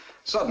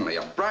 Suddenly,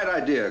 a bright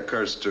idea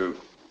occurs to...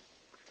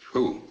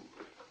 Who?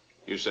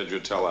 You said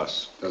you'd tell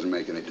us. Doesn't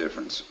make any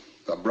difference.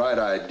 A bright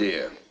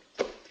idea.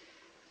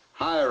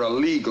 Hire a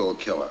legal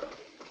killer.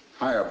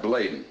 Hire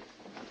Bladen.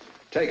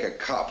 Take a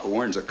cop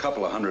who earns a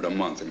couple of $100 a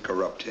month and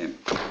corrupt him.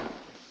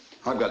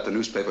 I've got the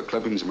newspaper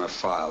clippings in my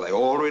file. They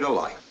all read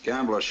alike.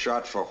 Gambler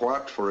shot for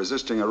what? For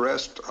resisting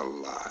arrest? A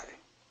lie.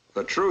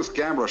 The truth,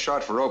 Gambler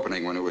shot for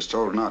opening when he was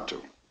told not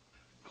to.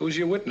 Who's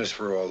your witness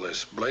for all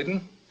this,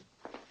 Bladen?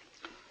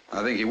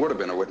 I think he would have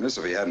been a witness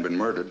if he hadn't been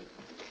murdered.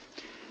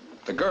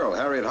 The girl,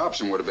 Harriet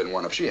Hobson, would have been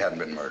one if she hadn't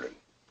been murdered.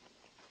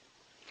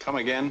 Come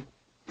again?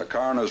 The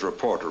coroner's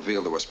report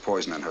revealed there was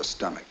poison in her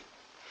stomach.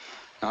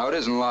 Now, it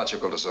isn't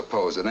logical to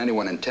suppose that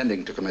anyone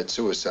intending to commit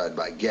suicide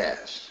by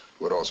gas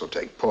would also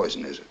take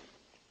poison, is it?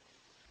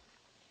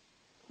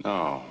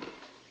 No,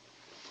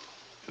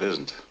 it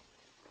isn't.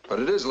 But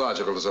it is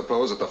logical to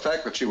suppose that the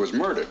fact that she was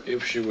murdered...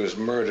 If she was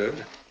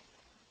murdered...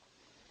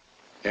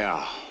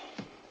 Yeah,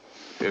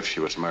 if she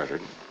was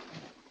murdered.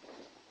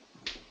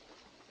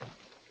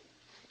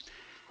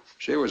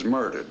 She was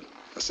murdered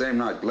the same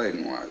night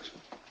Bladen was.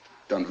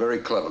 Done very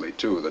cleverly,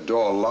 too. The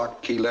door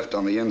locked, key left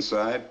on the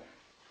inside.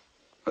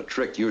 A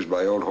trick used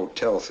by old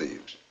hotel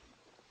thieves.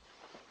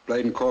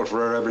 Bladen called for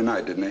her every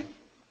night, didn't he?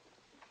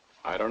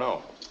 I don't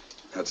know.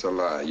 That's a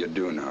lie. You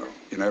do know.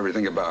 You know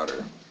everything about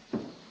her.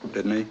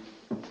 Didn't he?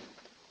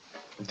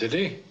 Did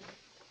he?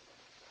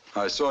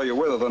 I saw you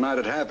with her the night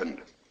it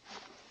happened.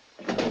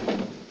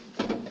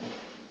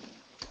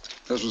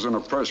 This was in her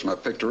purse when I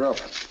picked her up.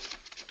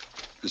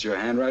 Is your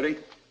handwriting?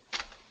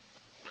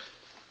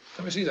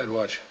 Let me see that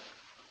watch.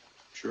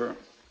 Sure.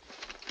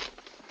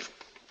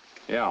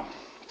 Yeah,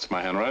 it's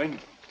my handwriting.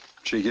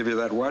 She give you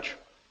that watch?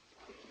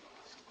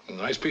 A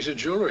nice piece of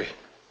jewelry.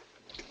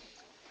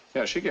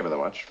 Yeah, she gave me the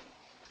watch.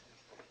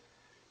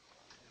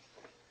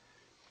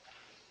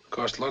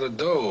 Cost a lot of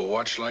dough. A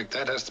watch like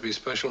that has to be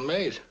special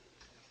made.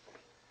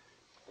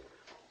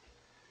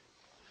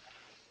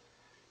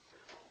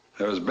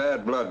 There was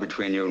bad blood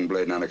between you and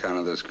Bladen on account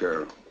of this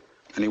girl.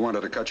 And he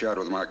wanted to cut you out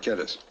with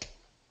Marquette's.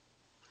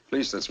 At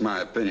least that's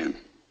my opinion.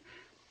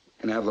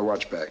 Can I have the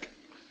watch back?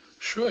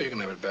 Sure, you can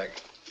have it back.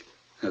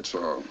 That's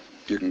all.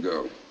 You can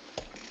go.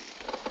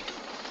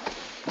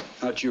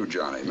 Not you,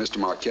 Johnny. Mr.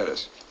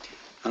 Marquette's.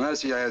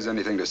 Unless he has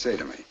anything to say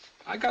to me.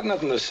 I got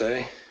nothing to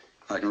say.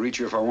 I can reach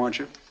you if I want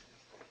you?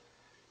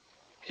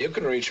 You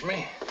can reach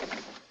me.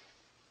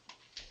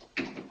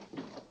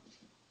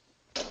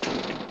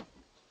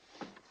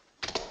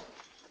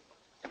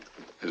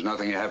 There's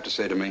nothing you have to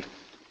say to me?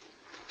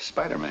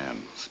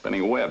 Spider-Man,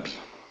 spinning webs.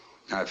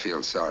 I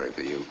feel sorry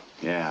for you.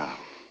 Yeah,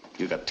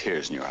 you got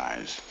tears in your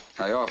eyes.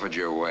 I offered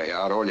you a way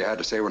out. All you had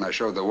to say when I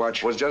showed the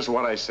watch was just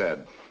what I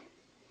said.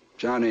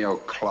 Johnny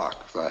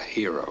O'Clock, the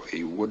hero,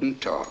 he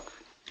wouldn't talk.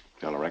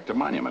 He'll erect a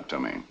monument to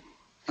me.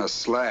 A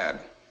slab.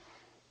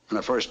 When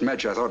I first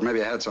met you, I thought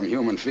maybe I had some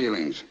human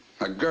feelings.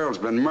 A girl's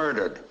been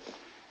murdered.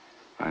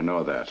 I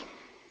know that.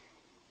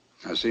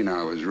 I see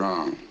now I was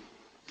wrong.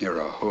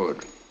 You're a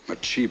hood. A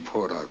cheap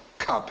hood, a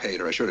cop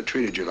hater. I should have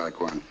treated you like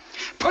one.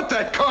 Put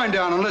that coin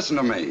down and listen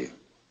to me.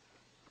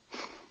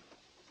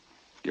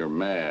 You're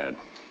mad.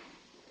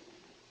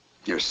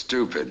 You're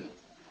stupid.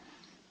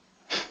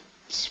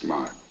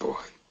 Smart boy.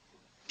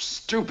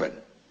 Stupid.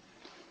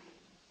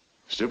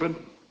 Stupid?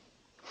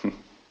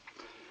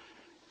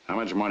 How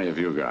much money have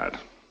you got?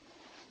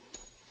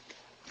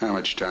 How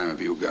much time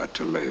have you got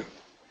to live?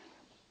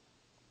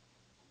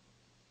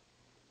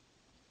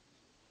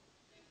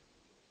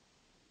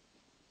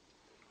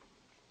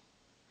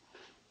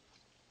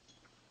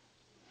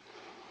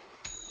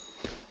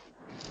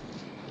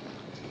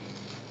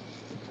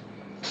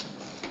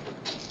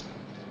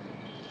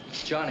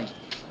 Johnny.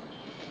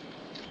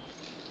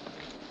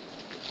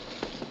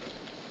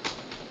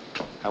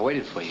 I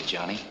waited for you,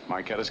 Johnny.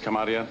 Marquette has come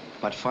out yet?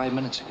 About 5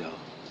 minutes ago.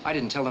 I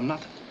didn't tell them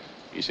nothing.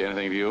 He say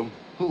anything to you?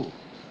 Who?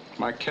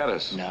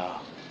 Marquette. No.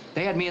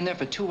 They had me in there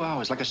for 2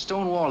 hours, like a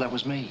stone wall. That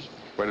was me.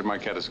 Where did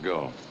Marquette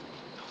go?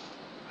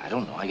 I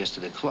don't know. I guess to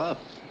the club.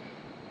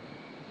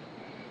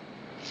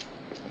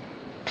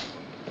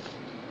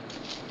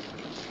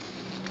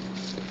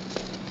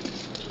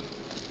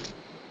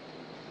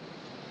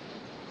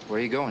 Where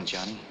are you going,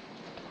 Johnny?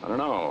 I don't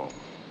know.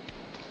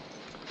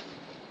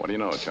 What do you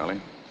know, Charlie?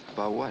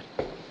 About what?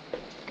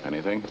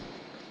 Anything?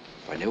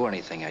 If I knew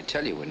anything, I'd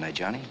tell you, wouldn't I,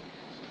 Johnny?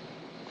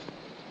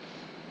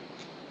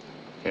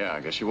 Yeah,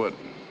 I guess you would.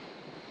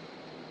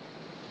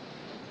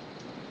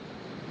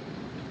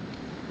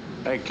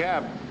 Hey,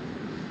 Cab.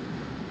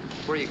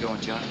 Where are you going,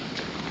 Johnny?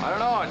 I don't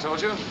know, I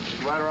told you.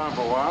 Ride around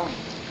for a while.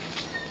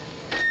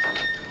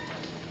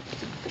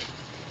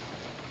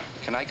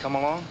 Can I come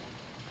along?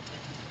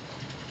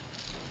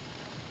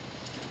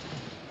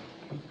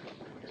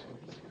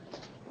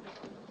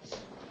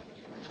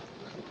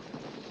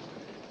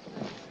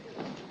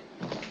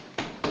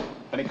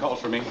 Any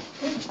calls for me?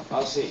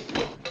 I'll see.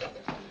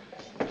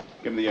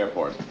 Give him the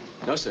airport.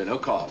 No, sir, no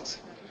calls.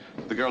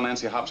 The girl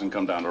Nancy Hobson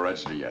come down to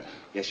register yet?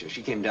 Yes, sir,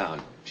 she came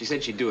down. She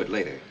said she'd do it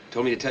later.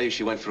 Told me to tell you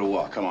she went for a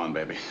walk. Come on,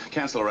 baby.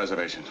 Cancel the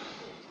reservation.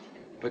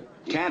 But...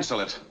 Cancel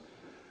it.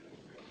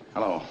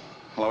 Hello.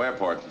 Hello,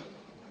 airport.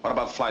 What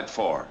about flight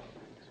 4?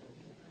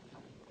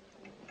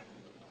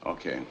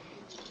 Okay.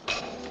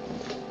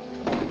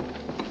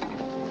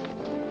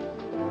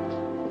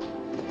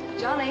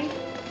 Johnny.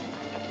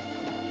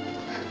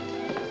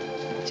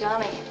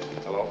 Johnny.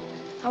 Hello.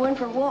 I went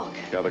for a walk.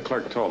 Yeah, the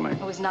clerk told me.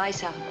 It was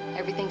nice out.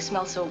 Everything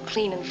smelled so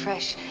clean and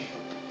fresh.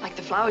 Like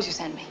the flowers you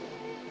sent me.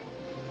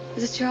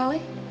 Is this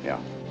Charlie? Yeah.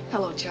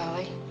 Hello,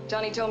 Charlie.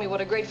 Johnny told me what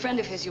a great friend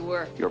of his you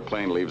were. Your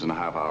plane leaves in a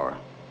half hour.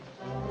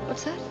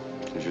 What's that?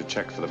 You should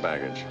check for the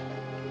baggage.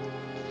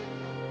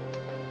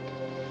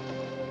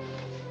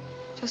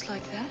 Just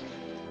like that?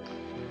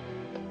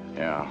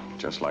 Yeah,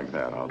 just like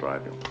that. I'll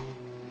drive you.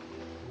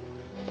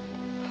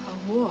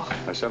 A walk?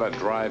 I said I'd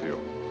drive you.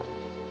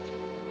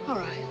 All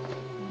right.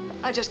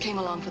 I just came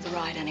along for the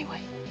ride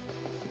anyway.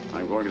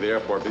 I'm going to the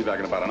airport. Be back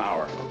in about an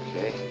hour.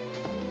 Okay.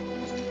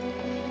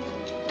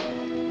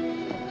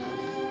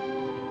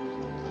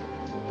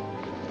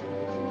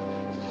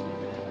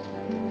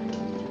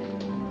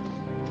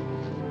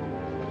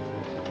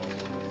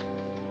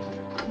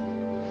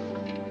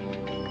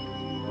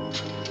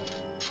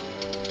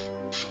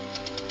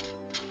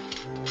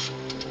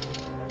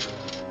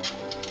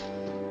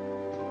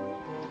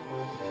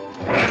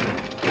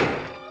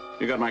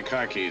 You got my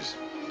car keys.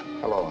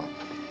 Hello.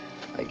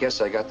 I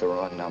guess I got the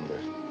wrong number.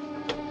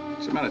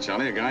 Just a minute,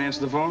 Charlie. A guy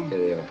answered the phone? Here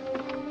they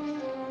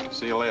are.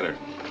 See you later.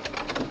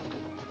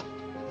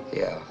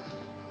 Yeah,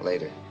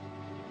 later.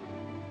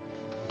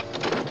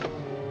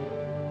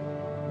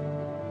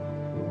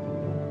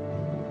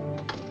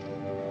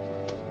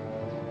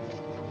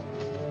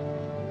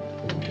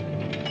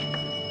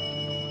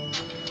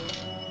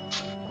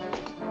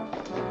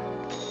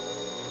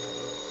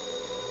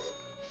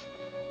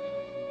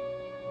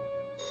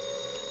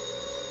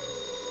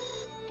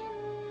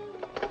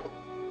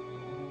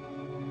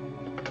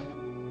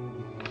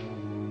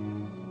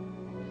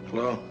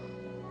 Hello?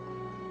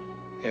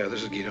 Yeah,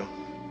 this is Guido.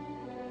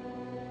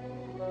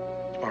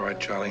 All right,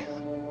 Charlie.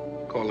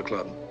 Call the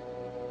club.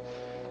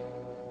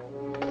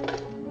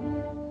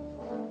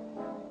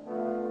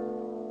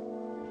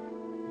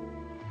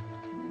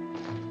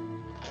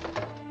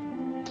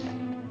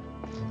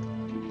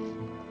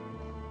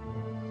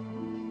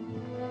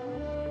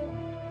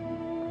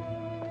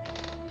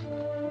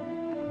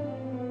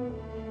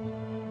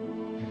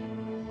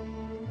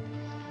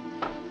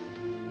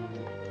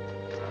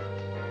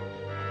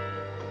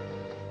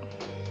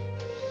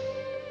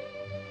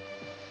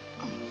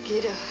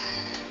 Guido.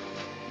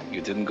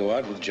 You didn't go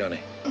out with Johnny?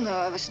 No,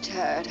 I was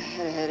tired. I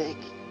had a headache.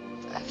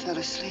 I fell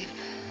asleep.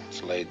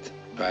 It's late,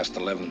 past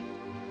 11.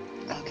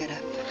 I'll get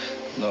up.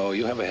 No,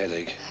 you have a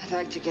headache. I'd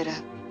like to get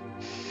up.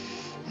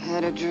 I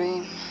had a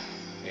dream.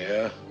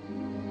 Yeah?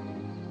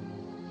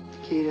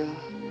 Guido,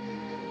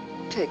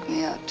 take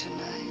me out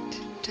tonight.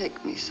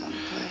 Take me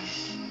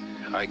someplace.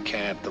 I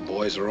can't. The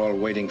boys are all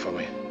waiting for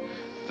me.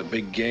 The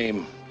big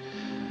game.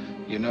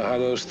 You know how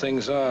those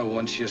things are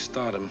once you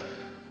start them.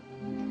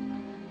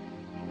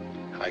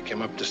 I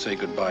came up to say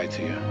goodbye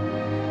to you.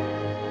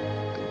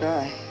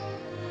 Goodbye.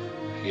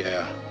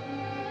 Yeah.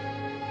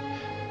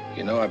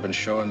 You know, I've been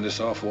showing this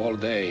off all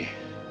day.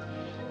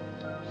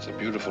 It's a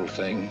beautiful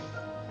thing.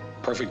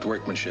 Perfect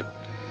workmanship.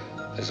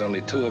 There's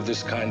only 2 of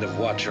this kind of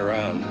watch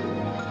around.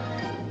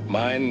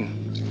 Mine,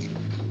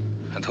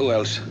 and who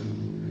else?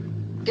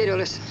 Guido,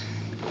 listen.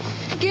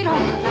 Guido!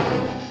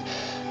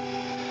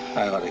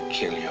 I ought to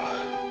kill you.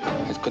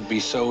 It could be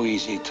so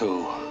easy,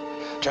 too.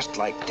 Just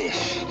like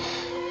this.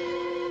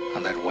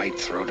 On that white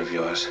throat of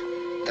yours.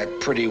 That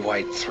pretty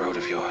white throat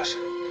of yours.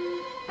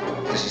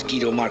 This is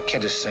Guido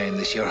Marquettis saying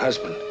this, your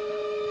husband.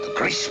 The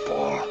grease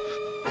ball.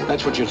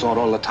 That's what you thought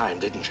all the time,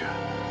 didn't you?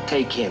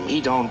 Take him.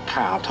 He don't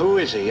count. Who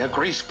is he? A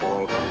grease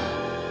ball.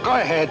 Go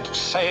ahead,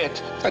 say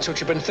it. That's what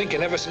you've been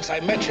thinking ever since I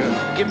met you.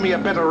 Give me a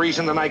better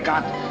reason than I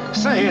got.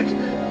 Say it.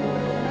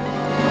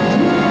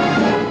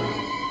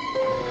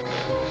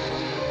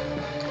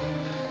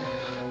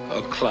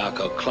 A clock.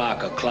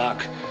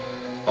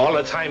 All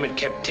the time it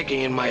kept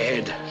ticking in my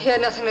head. He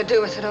had nothing to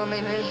do with it,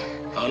 only me.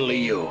 Only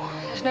you.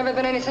 There's never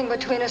been anything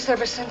between us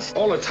ever since.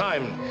 All the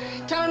time.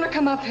 Tell him to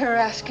come up here,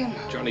 ask him.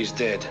 Johnny's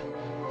dead.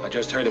 I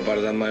just heard about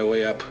it on my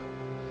way up.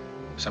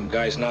 Some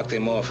guys knocked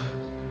him off.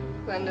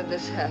 When did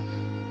this happen?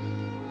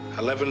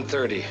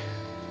 11:30.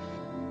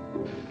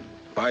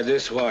 By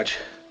this watch.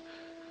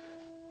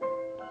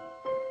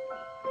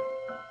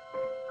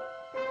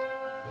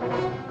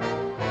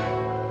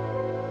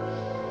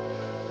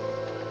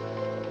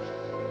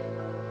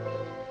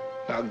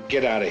 Now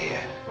get out of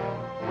here.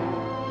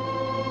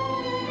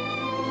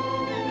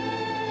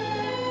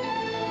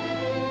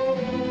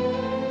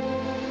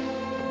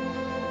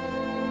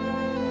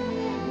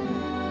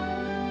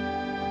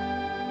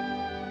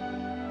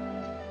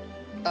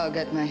 I'll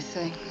get my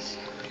things.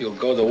 You'll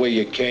go the way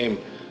you came.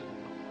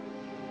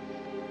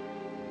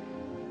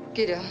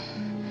 Guido.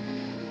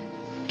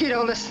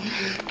 Guido, listen.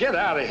 Get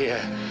out of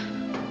here.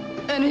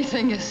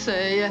 Anything you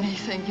say,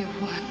 anything you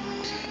want.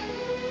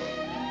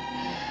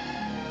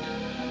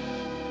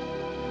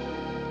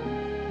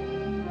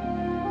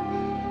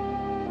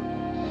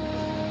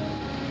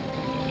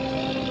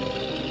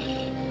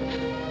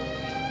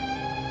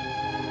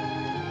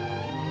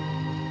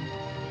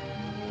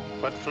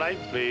 What flight,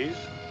 please?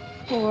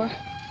 4.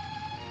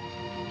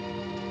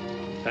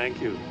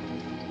 Thank you.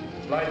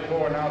 Flight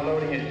 4 now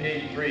loading at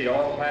gate 3.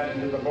 All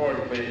passengers aboard,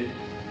 please.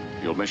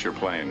 You'll miss your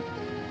plane.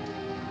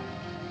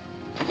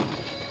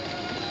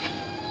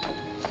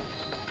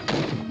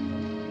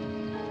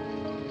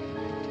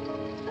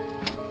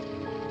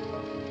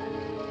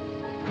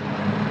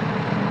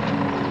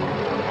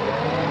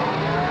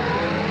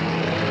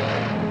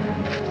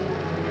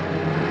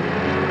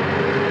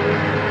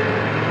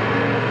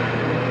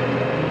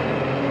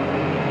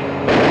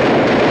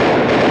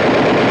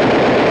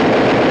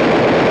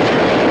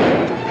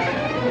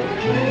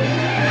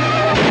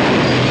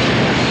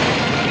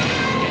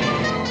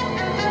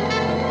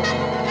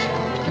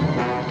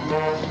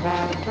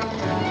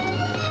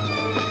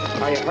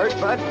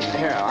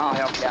 Here, I'll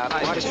help you out.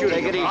 Watch shoot.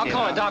 Take it easy. I'll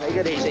call a doctor. Take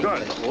it easy.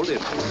 Good. Hold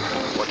it.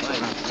 What's that?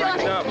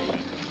 Johnny. Up.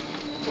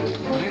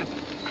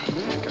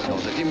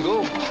 Don't let him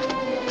go.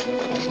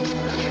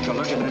 Take a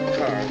look at that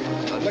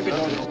car. Look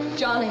at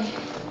Johnny.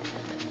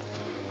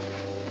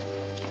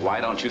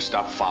 Why don't you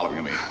stop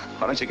following me?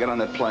 Why don't you get on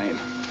that plane?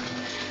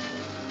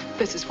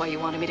 This is why you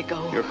wanted me to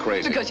go. You're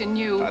crazy. Because you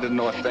knew. I didn't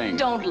know a thing.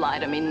 Don't lie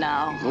to me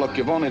now. Look,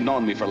 you've only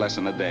known me for less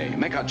than a day.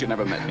 Make out you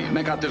never met me.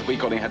 Make out this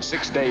week only had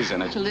 6 days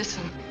in it.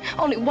 Listen,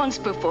 only once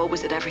before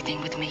was it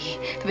everything with me.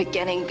 The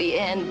beginning, the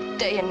end,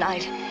 day and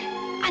night.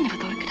 I never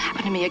thought it could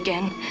happen to me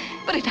again.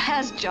 But it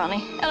has,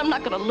 Johnny, and I'm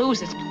not going to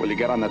lose it. Will you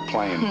get on that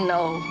plane?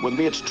 No. With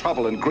me, it's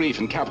trouble and grief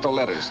in capital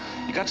letters.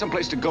 You got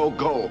someplace to go,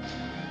 go.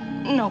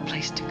 No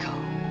place to go.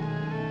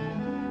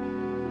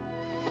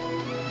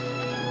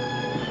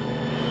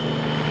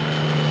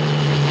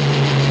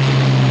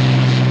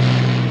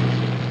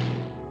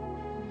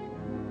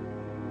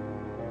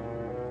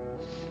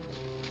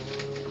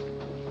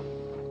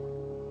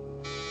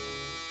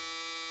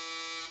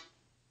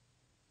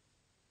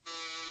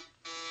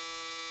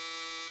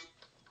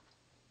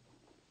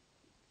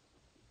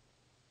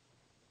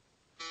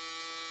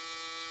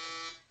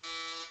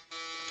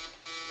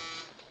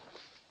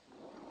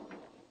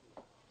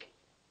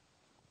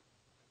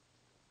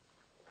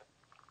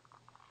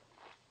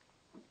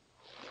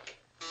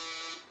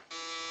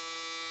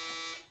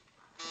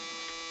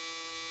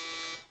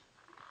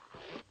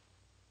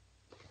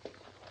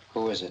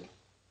 Who is it?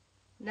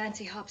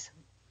 Nancy Hobson.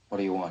 What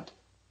do you want?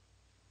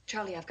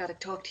 Charlie, I've got to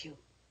talk to you.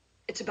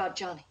 It's about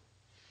Johnny.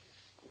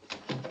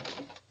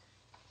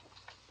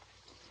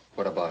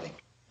 What about him?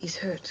 He's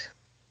hurt.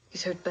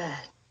 He's hurt bad.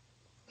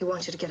 He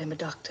wants you to get him a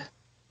doctor.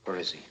 Where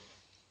is he?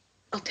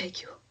 I'll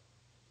take you.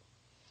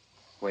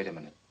 Wait a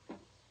minute.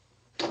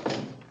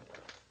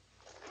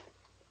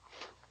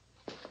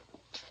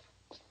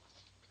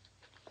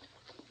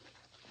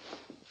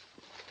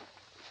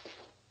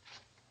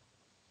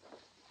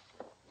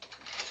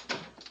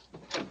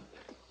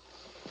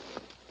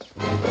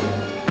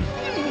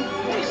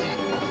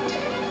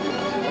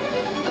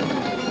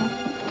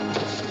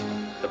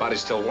 The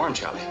body's still warm,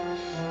 Charlie.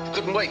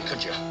 Couldn't wait,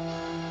 could you?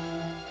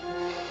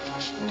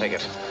 Take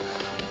it.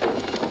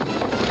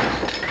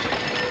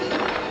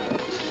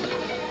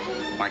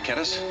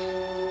 Marquettas,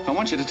 I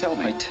want you to tell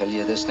me. I tell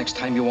you this, next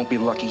time you won't be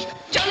lucky.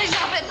 Johnny,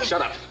 stop it!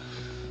 Shut up.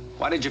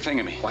 Why did you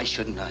finger me? Why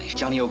shouldn't I?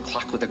 Johnny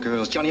O'Clock with the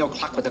girls, Johnny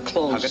O'Clock with the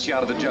clothes. I'll get you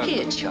out of the jug.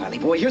 Here, Charlie,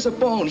 boy, here's a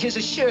bone, here's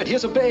a shirt,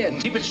 here's a bed.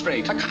 Keep it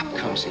straight. A cop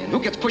comes in. Who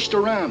gets pushed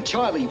around?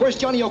 Charlie, where's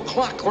Johnny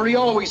O'Clock? Where he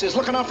always is,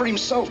 looking out for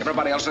himself.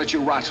 Everybody else let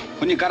you rot.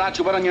 When you got out,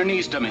 you went on your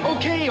knees to me.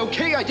 Okay,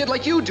 I did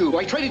like you do.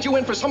 I traded you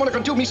in for someone who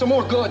can do me some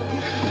more good.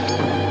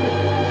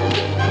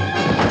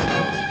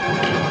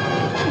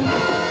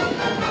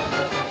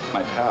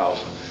 My pal.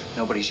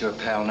 Nobody's your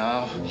pal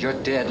now.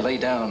 You're dead. Lay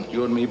down.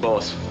 You and me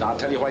both. Now, I'll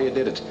tell you why you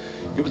did it.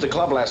 You were at the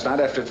club last night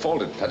after it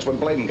folded. That's when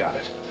Bladen got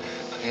it.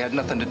 I had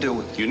nothing to do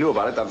with it. You knew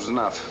about it. That was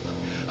enough.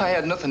 I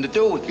had nothing to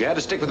do with it. You had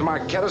to stick with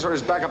Marquettas or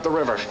he's back up the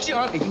river.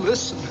 Johnny,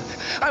 listen.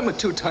 I'm a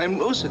two-time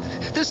loser.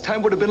 This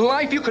time would have been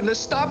life. You couldn't have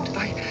stopped it.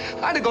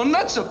 I'd have gone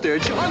nuts up there,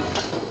 John.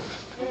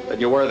 Then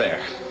you were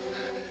there.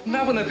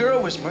 Not when the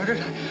girl was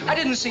murdered. I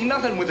didn't see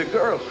nothing with the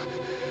girl.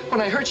 When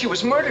I heard she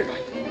was murdered,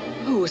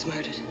 Who was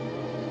murdered?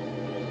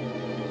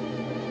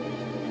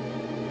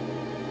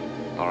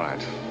 All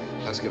right.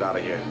 Let's get out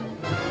of here.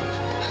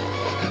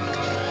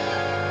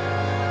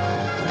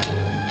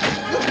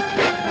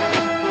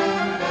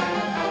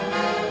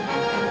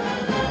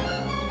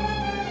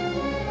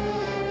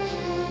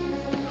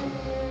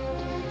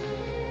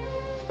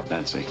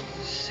 Nancy.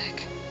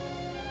 Sick.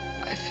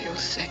 I feel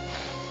sick.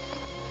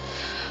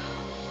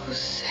 Oh,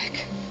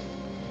 sick.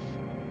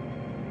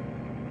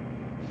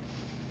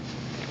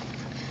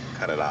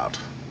 Cut it out.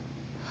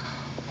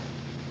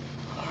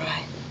 All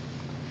right.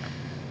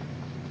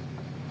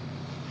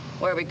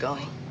 Where are we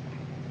going?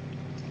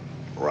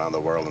 Around the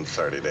world in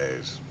 30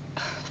 days.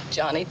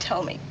 Johnny,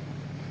 tell me.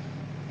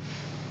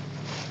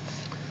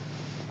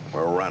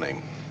 We're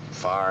running.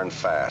 Far and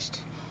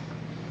fast.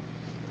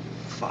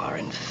 Far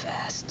and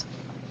fast.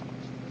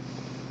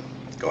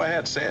 Go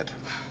ahead, say it.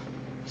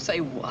 Say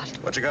what?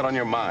 What you got on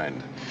your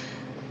mind?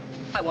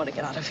 I want to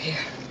get out of here.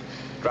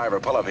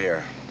 Driver, pull up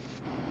here.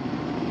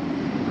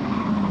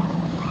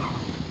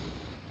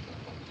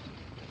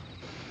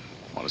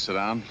 Want to sit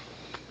down?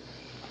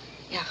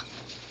 Yeah.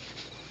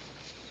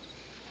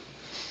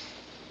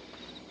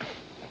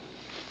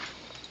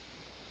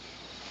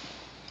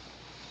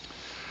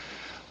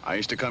 I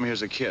used to come here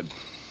as a kid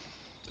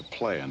to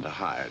play and to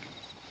hide.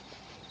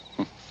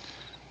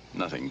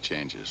 Nothing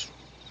changes.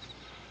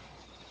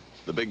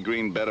 The big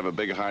green bed of a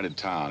big-hearted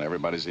town,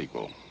 everybody's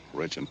equal,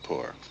 rich and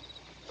poor.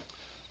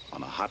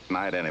 On a hot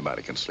night,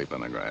 anybody can sleep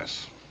in the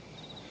grass.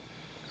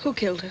 Who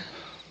killed her?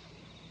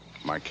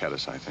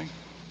 Marquettas, I think.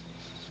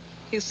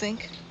 You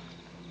think?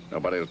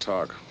 Nobody will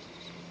talk.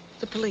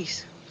 The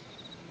police.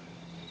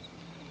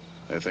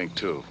 They think,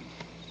 too.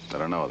 They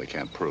don't know. They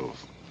can't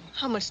prove.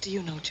 How much do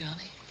you know,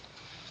 Johnny?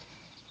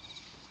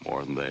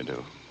 More than they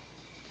do.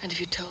 And if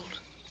you told?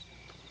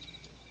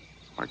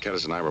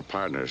 Marquettas and I were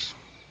partners.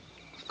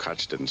 If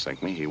Koch didn't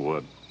sink me, he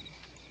would.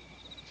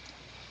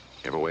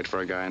 You ever wait for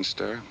a guy in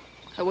stir?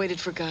 I waited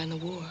for a guy in the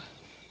war.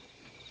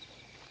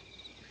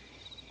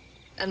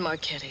 And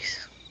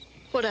Marquettas.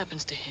 What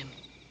happens to him?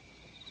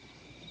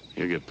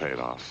 He'll get paid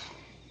off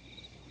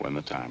when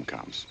the time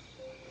comes.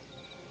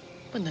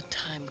 When the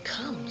time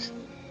comes?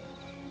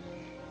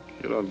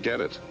 You don't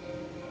get it.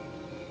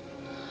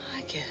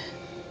 I get it.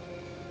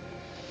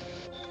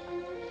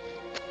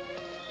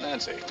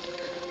 Nancy.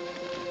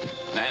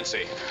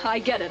 Nancy. I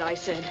get it, I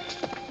said.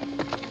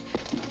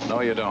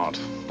 No, you don't.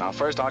 Now,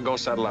 first, I'll go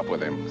settle up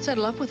with him.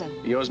 Settle up with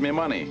him. He owes me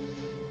money.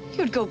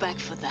 You'd go back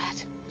for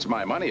that. It's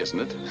my money, isn't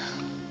it?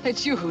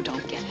 It's you who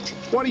don't get it.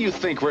 What do you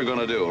think we're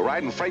gonna do?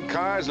 Ride in freight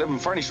cars, live in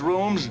furnished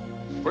rooms?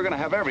 We're gonna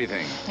have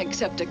everything.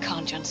 Except a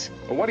conscience.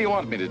 Well, what do you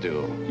want me to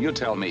do? You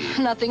tell me.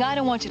 Nothing. I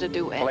don't want you to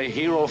do it. Play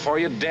hero for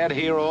you, dead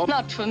hero?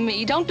 Not for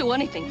me. Don't do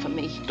anything for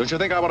me. Don't you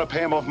think I want to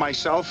pay him off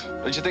myself?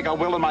 Don't you think I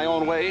will in my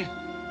own way?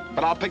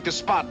 But I'll pick the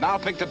spot, and I'll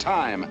pick the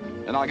time,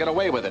 and I'll get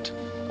away with it.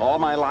 All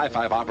my life,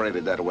 I've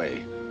operated that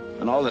way.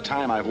 And all the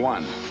time, I've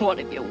won. What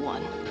have you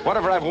won?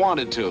 Whatever I've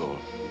wanted to.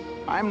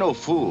 I'm no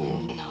fool.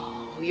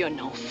 No, you're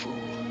no fool.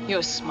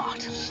 You're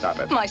smart. Stop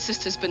it. My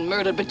sister's been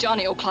murdered, but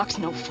Johnny O'Clock's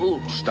no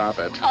fool. Stop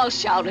it. I'll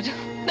shout it.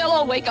 They'll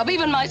all wake up,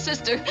 even my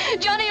sister.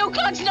 Johnny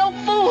O'Clock's no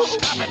fool.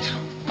 Stop it.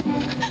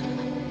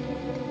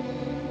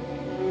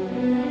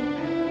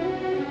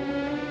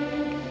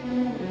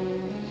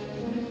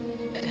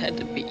 It had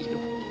to be you.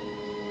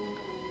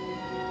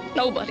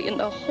 Nobody in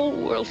the whole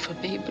world for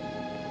me but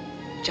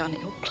Johnny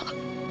O'Clock.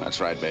 That's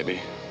right, baby.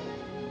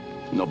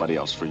 Nobody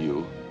else for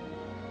you.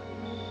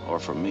 or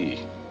for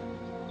me.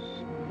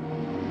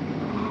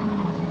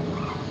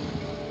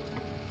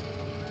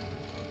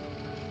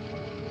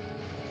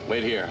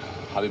 Wait here.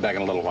 I'll be back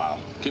in a little while.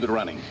 Keep it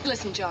running.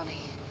 Listen,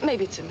 Johnny,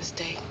 maybe it's a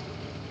mistake.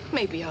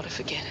 Maybe you ought to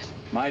forget it.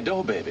 My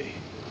dough, baby.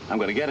 I'm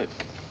gonna get it.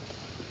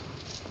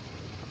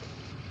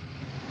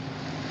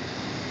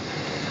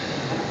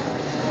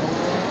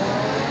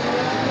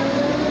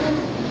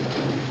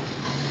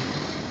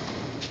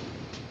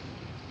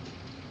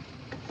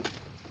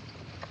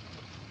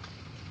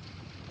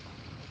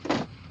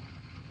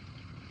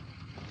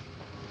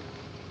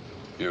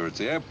 You were at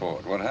the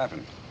airport. What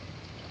happened?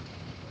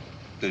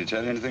 Did he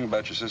tell you anything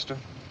about your sister?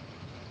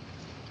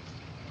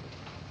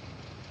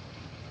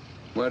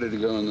 Why did he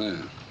go in there?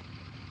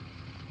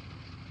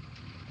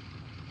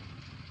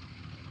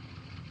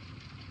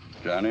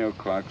 Johnny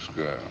O'Clock's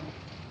girl.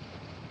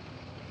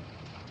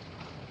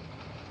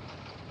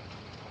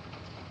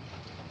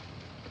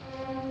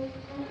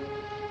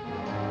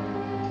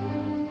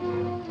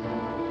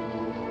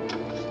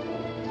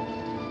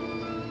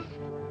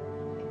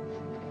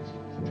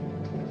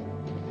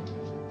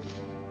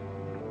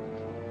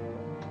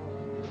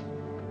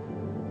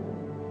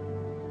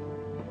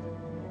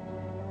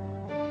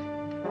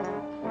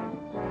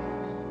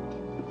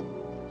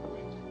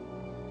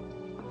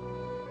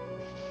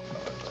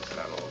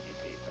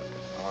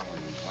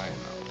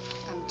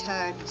 I'm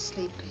tired and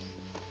sleepy.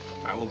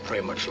 I won't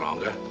pray much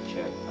longer. Too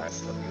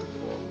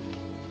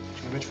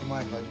rich for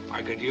my blood.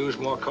 I could use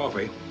more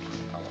coffee.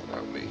 How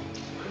about me?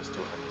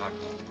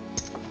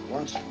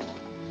 Once.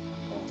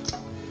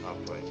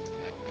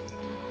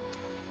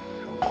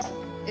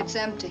 It's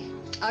empty.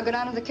 I'll go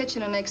down to the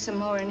kitchen and make some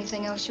more.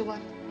 Anything else you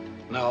want?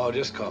 No,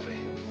 just coffee.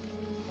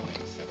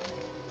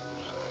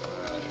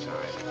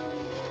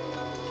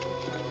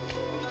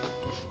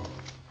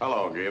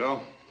 Hello,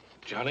 Guido.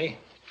 Johnny?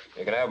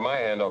 You can have my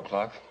hand,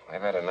 O'Clock.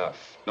 I've had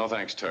enough. No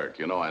thanks, Turk.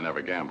 You know I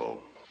never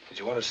gamble. Did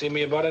you want to see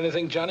me about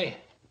anything, Johnny?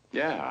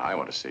 Yeah, I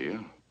want to see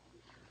you.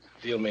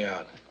 Deal me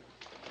out.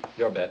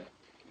 Your bet.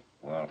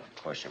 Well,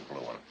 of course, you blew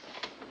one.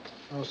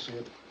 I'll see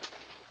it.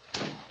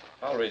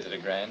 I'll raise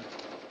it $1,000.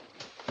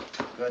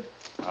 Good.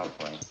 I'll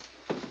play.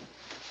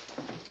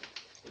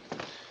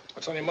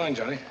 What's on your mind,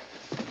 Johnny?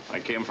 I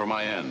came for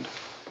my end.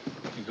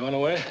 You going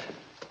away?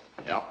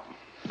 Yep.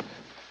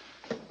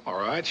 All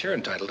right, you're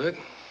entitled to it.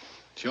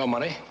 It's your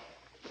money.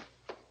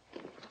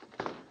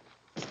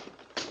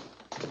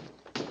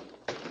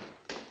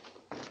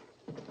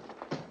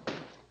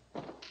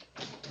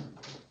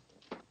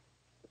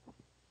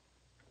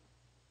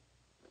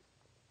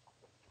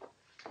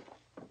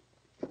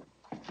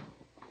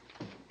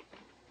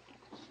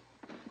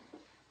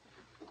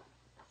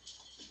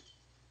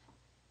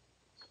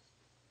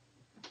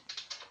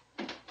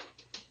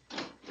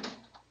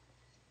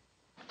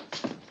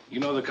 You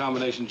know the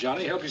combination,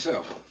 Johnny. Help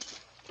yourself.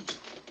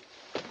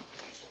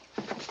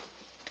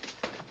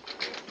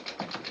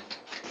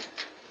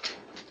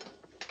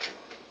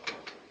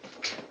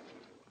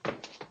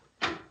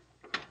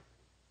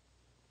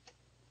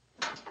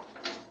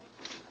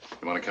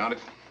 You want to count it?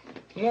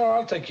 No,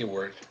 I'll take your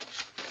word.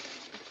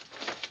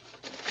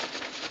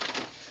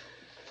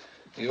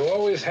 You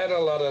always had a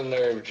lot of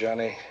nerve,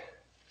 Johnny.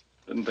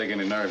 Didn't take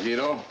any nerve,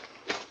 Guido.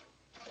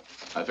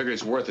 I figure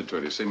it's worth it to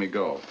her to see me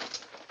go.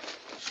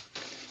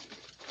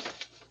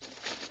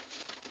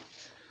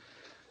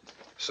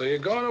 So you're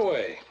going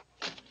away?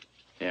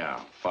 Yeah,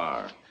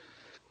 far.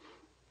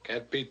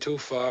 Can't be too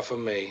far for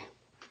me.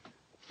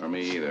 For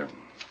me either.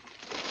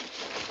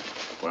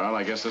 Well,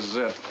 I guess this is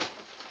it.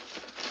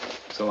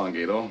 So long,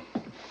 Guido.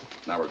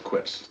 Now we're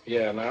quits.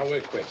 Yeah, now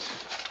we're quits.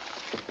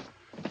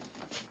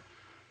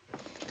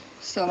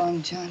 So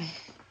long, Johnny.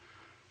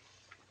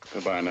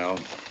 Goodbye, Nell.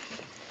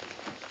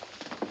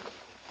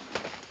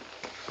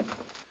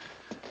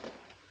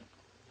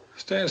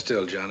 Stand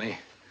still, Johnny.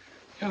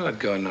 You're not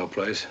going no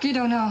place. You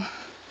don't know.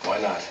 Why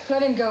not?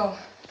 Let him go.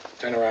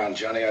 Turn around,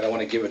 Johnny. I don't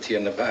want to give it to you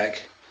in the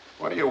back.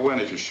 What do you win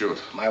if you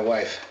shoot? My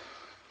wife.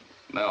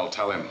 Nell,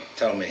 tell him.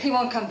 Tell me. He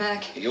won't come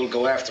back. You'll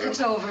go after him. It's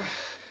over.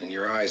 In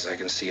your eyes, I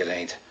can see it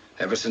ain't.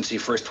 Ever since he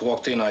first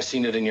walked in, I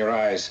seen it in your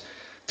eyes.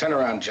 Turn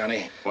around,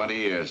 Johnny. 20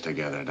 years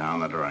together down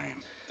the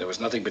drain. There was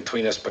nothing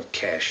between us but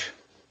cash.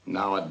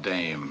 Now a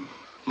dame.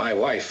 My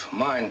wife,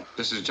 mine.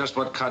 This is just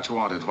what Koch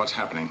wanted. What's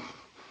happening?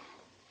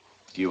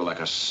 You, like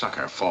a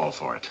sucker, fall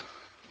for it.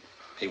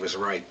 He was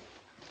right.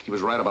 He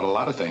was right about a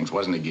lot of things,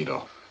 wasn't he,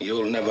 Guido?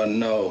 You'll never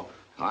know.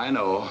 I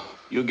know.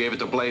 You gave it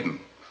to Bladen.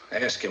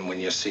 Ask him when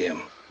you see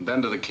him.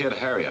 Then to the kid,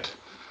 Harriet.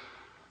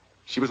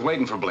 She was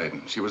waiting for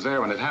Bladen. She was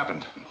there when it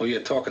happened. Who you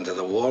talking to,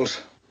 the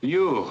walls?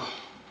 You.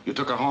 You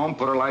took her home,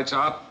 put her lights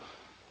out,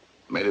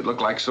 made it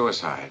look like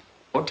suicide.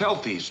 Hotel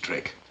thieves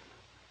trick.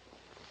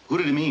 Who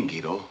did he mean,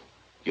 Guido?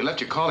 You left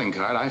your calling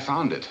card. I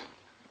found it.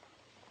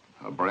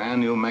 A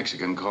brand new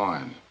Mexican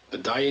coin. The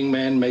dying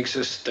man makes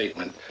a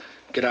statement.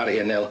 Get out of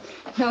here, Nell.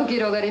 No,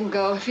 Guido, let him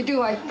go. If you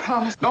do, I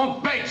promise.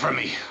 Don't beg for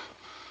me.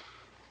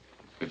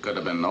 It could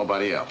have been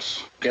nobody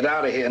else. Get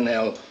out of here,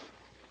 Nell.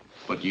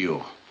 But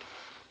you.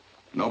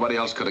 Nobody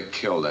else could have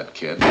killed that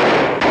kid.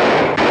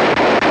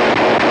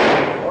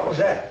 was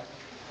that?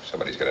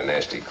 Somebody's got a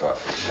nasty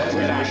cough. That's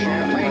not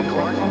champagne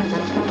cork.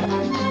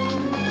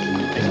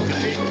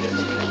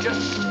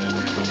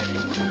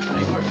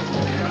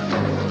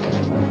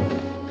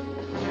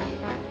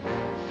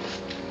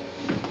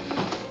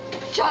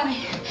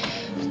 Johnny!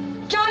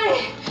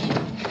 Johnny!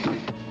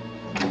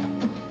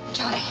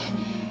 Johnny!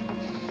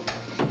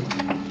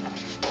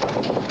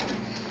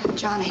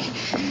 Johnny,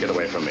 Get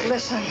away from me.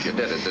 listen. You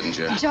did it, didn't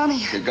you?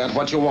 Johnny. You got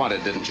what you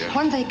wanted, didn't you?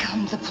 When they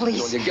come, the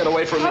police. You get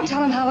away from I'll me. tell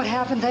them how it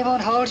happened. They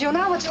won't hold you.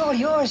 Now it's all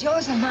yours.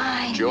 Yours and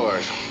mine. It's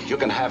yours. You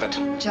can have it.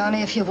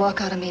 Johnny, if you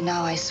walk out of me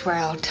now, I swear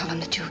I'll tell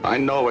them that you... I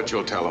know what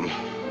you'll tell them.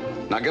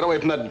 Now get away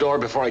from that door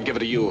before I give it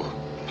to you.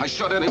 I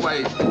should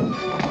anyway.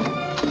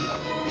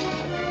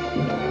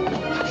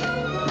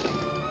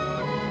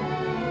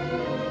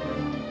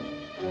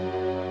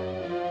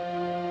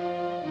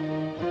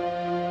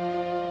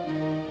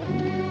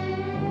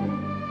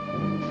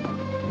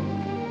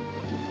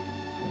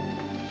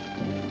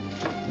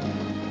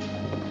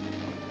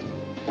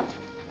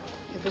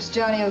 It was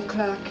Johnny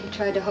O'Clock. He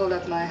tried to hold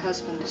up my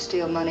husband to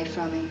steal money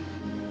from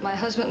him. My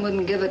husband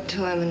wouldn't give it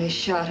to him, and he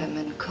shot him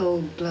in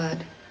cold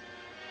blood.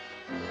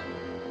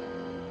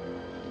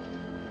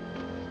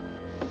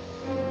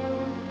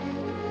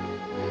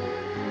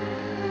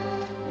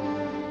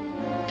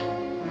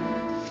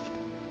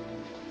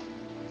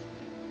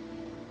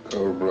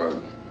 Cold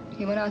blood.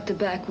 He went out the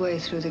back way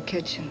through the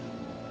kitchen.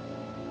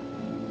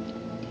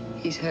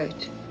 He's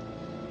hurt.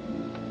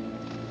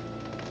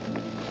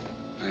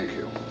 Thank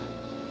you.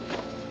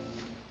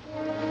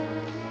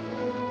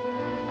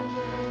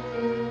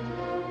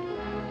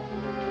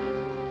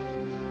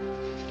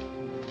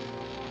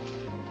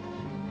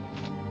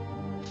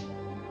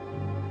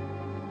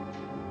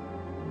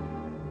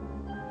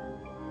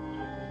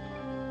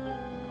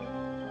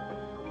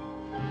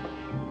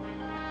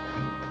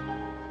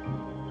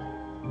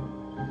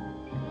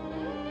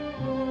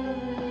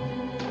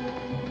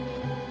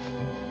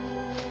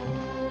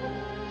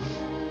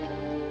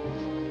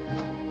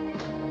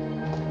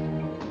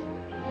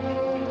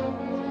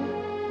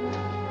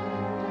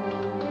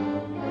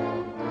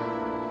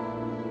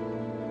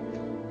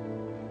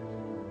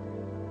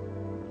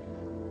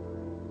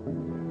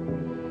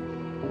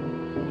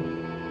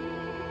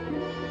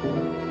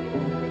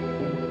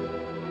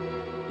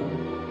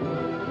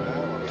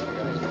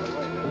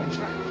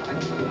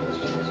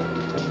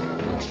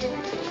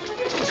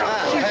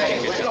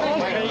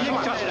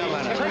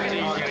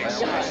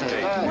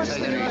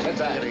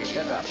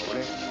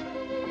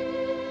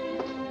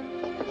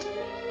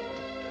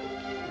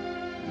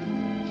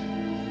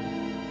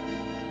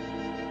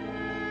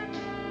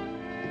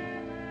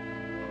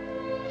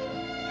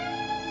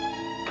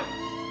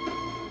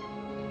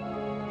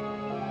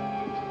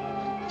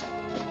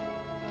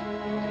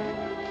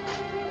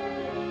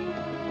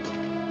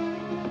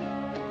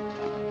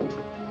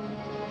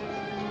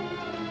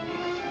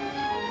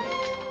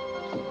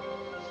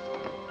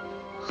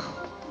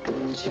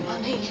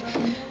 Johnny.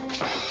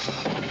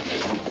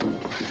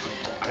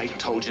 I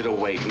told you to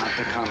wait, not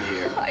to come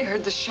here. I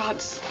heard the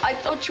shots. I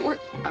thought you were...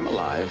 I'm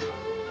alive.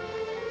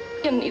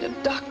 You need a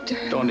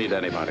doctor. Don't need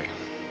anybody.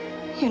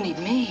 You need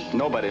me.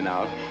 Nobody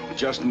now.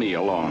 Just me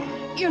alone.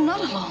 You're not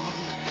alone.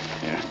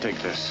 Yeah, take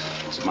this.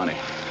 It's money.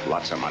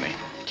 Lots of money.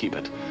 Keep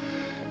it.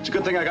 It's a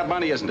good thing I got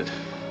money, isn't it?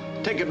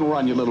 Take it and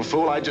run, you little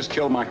fool. I just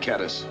killed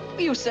Marquettas.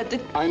 You said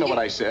that... I know what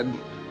I said.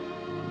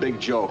 Big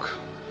joke.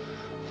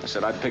 I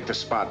said I'd pick the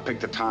spot, pick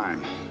the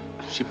time.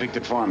 She picked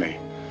it for me.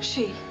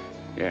 She?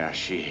 Yeah,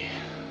 she.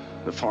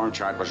 The form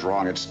chart was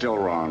wrong. It's still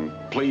wrong.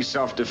 Plea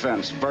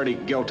self-defense.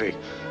 Verdict guilty.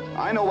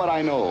 I know what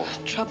I know.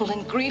 Trouble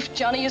and grief,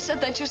 Johnny. You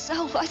said that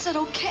yourself. I said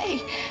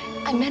okay.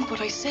 I meant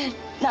what I said.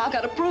 Now I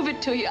gotta prove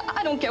it to you.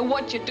 I don't care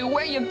what you do,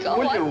 where you go.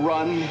 Will you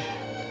run?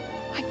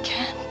 I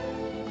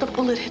can't. The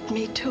bullet hit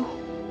me, too.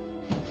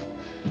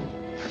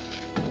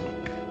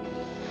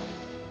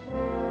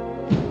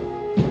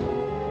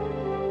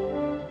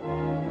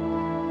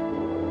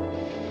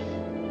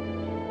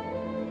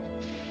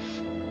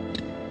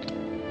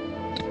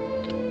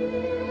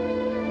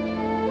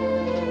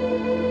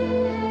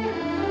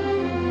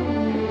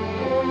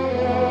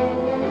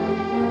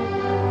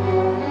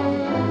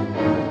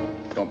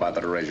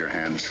 Raise your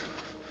hands.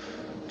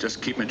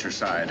 Just keep 'em at your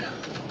side.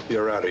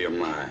 You're out of your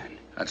mind.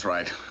 That's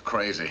right.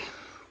 Crazy.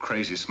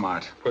 Crazy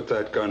smart. Put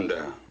that gun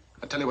down.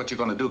 I'll tell you what you're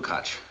gonna do,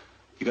 Koch.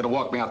 You're gonna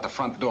walk me out the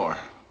front door,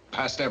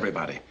 past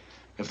everybody.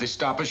 If they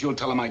stop us, you'll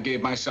tell them I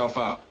gave myself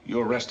out. You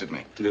arrested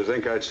me. Do you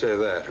think I'd say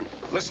that?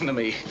 Listen to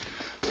me.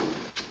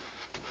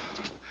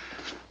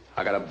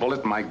 I got a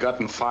bullet in my gut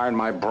and fire in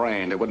my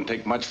brain. It wouldn't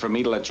take much for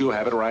me to let you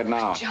have it right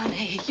now.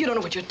 Johnny, you don't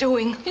know what you're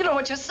doing. You don't know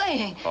what you're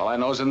saying. All I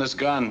know is in this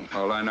gun.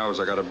 All I know is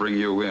I gotta bring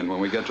you in.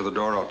 When we get to the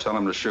door, I'll tell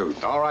them to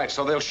shoot. All right,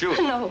 so they'll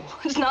shoot. No,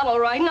 it's not all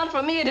right. Not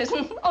for me, it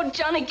isn't. Oh,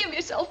 Johnny, give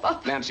yourself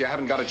up. Nancy, I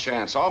haven't got a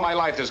chance. All my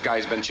life, this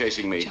guy's been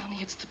chasing me.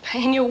 Johnny, it's the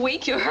pain. You're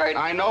weak. You're hurt.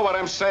 I know what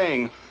I'm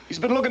saying. He's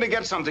been looking to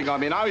get something on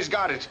me. Now he's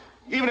got it.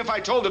 Even if I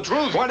told the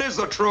truth. What is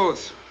the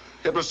truth?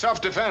 It was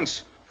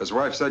self-defense. His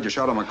wife said you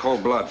shot him in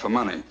cold blood for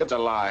money. It's a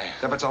lie.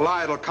 If it's a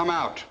lie, it'll come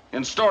out.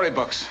 In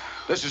storybooks.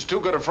 This is too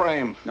good a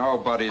frame.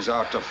 Nobody's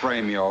out to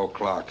frame you, old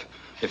clock.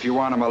 If you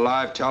want him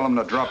alive, tell him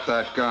to drop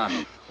that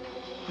gun.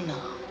 No,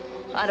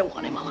 I don't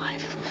want him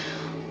alive.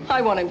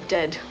 I want him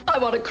dead. I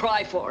want to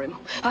cry for him.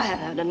 I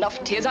haven't had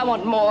enough tears. I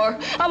want more.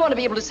 I want to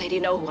be able to say, do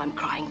you know who I'm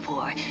crying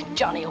for?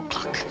 Johnny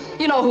O'Clock.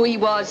 You know who he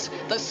was?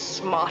 The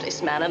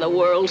smartest man in the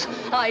world.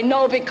 I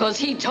know because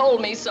he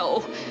told me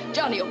so.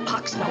 Johnny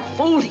O'Clock's no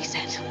fool, he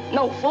said.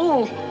 No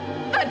fool.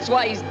 That's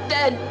why he's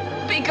dead.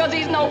 Because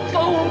he's no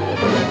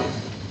fool.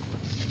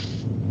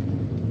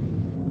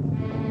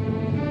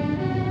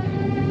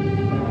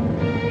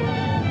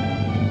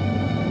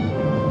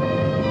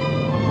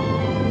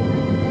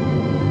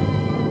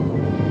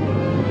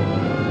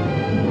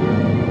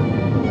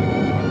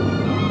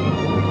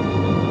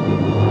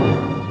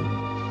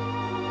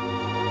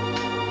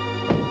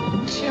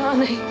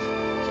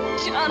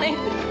 Johnny.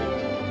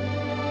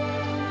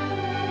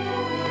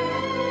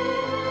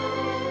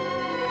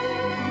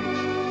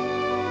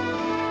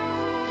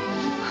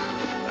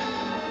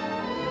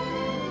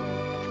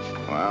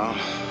 Well,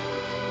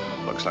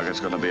 looks like it's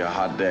going to be a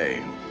hot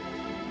day.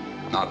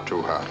 Not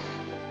too hot.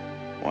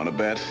 Want to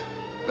bet?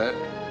 Bet?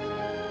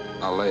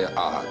 I'll lay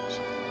odds.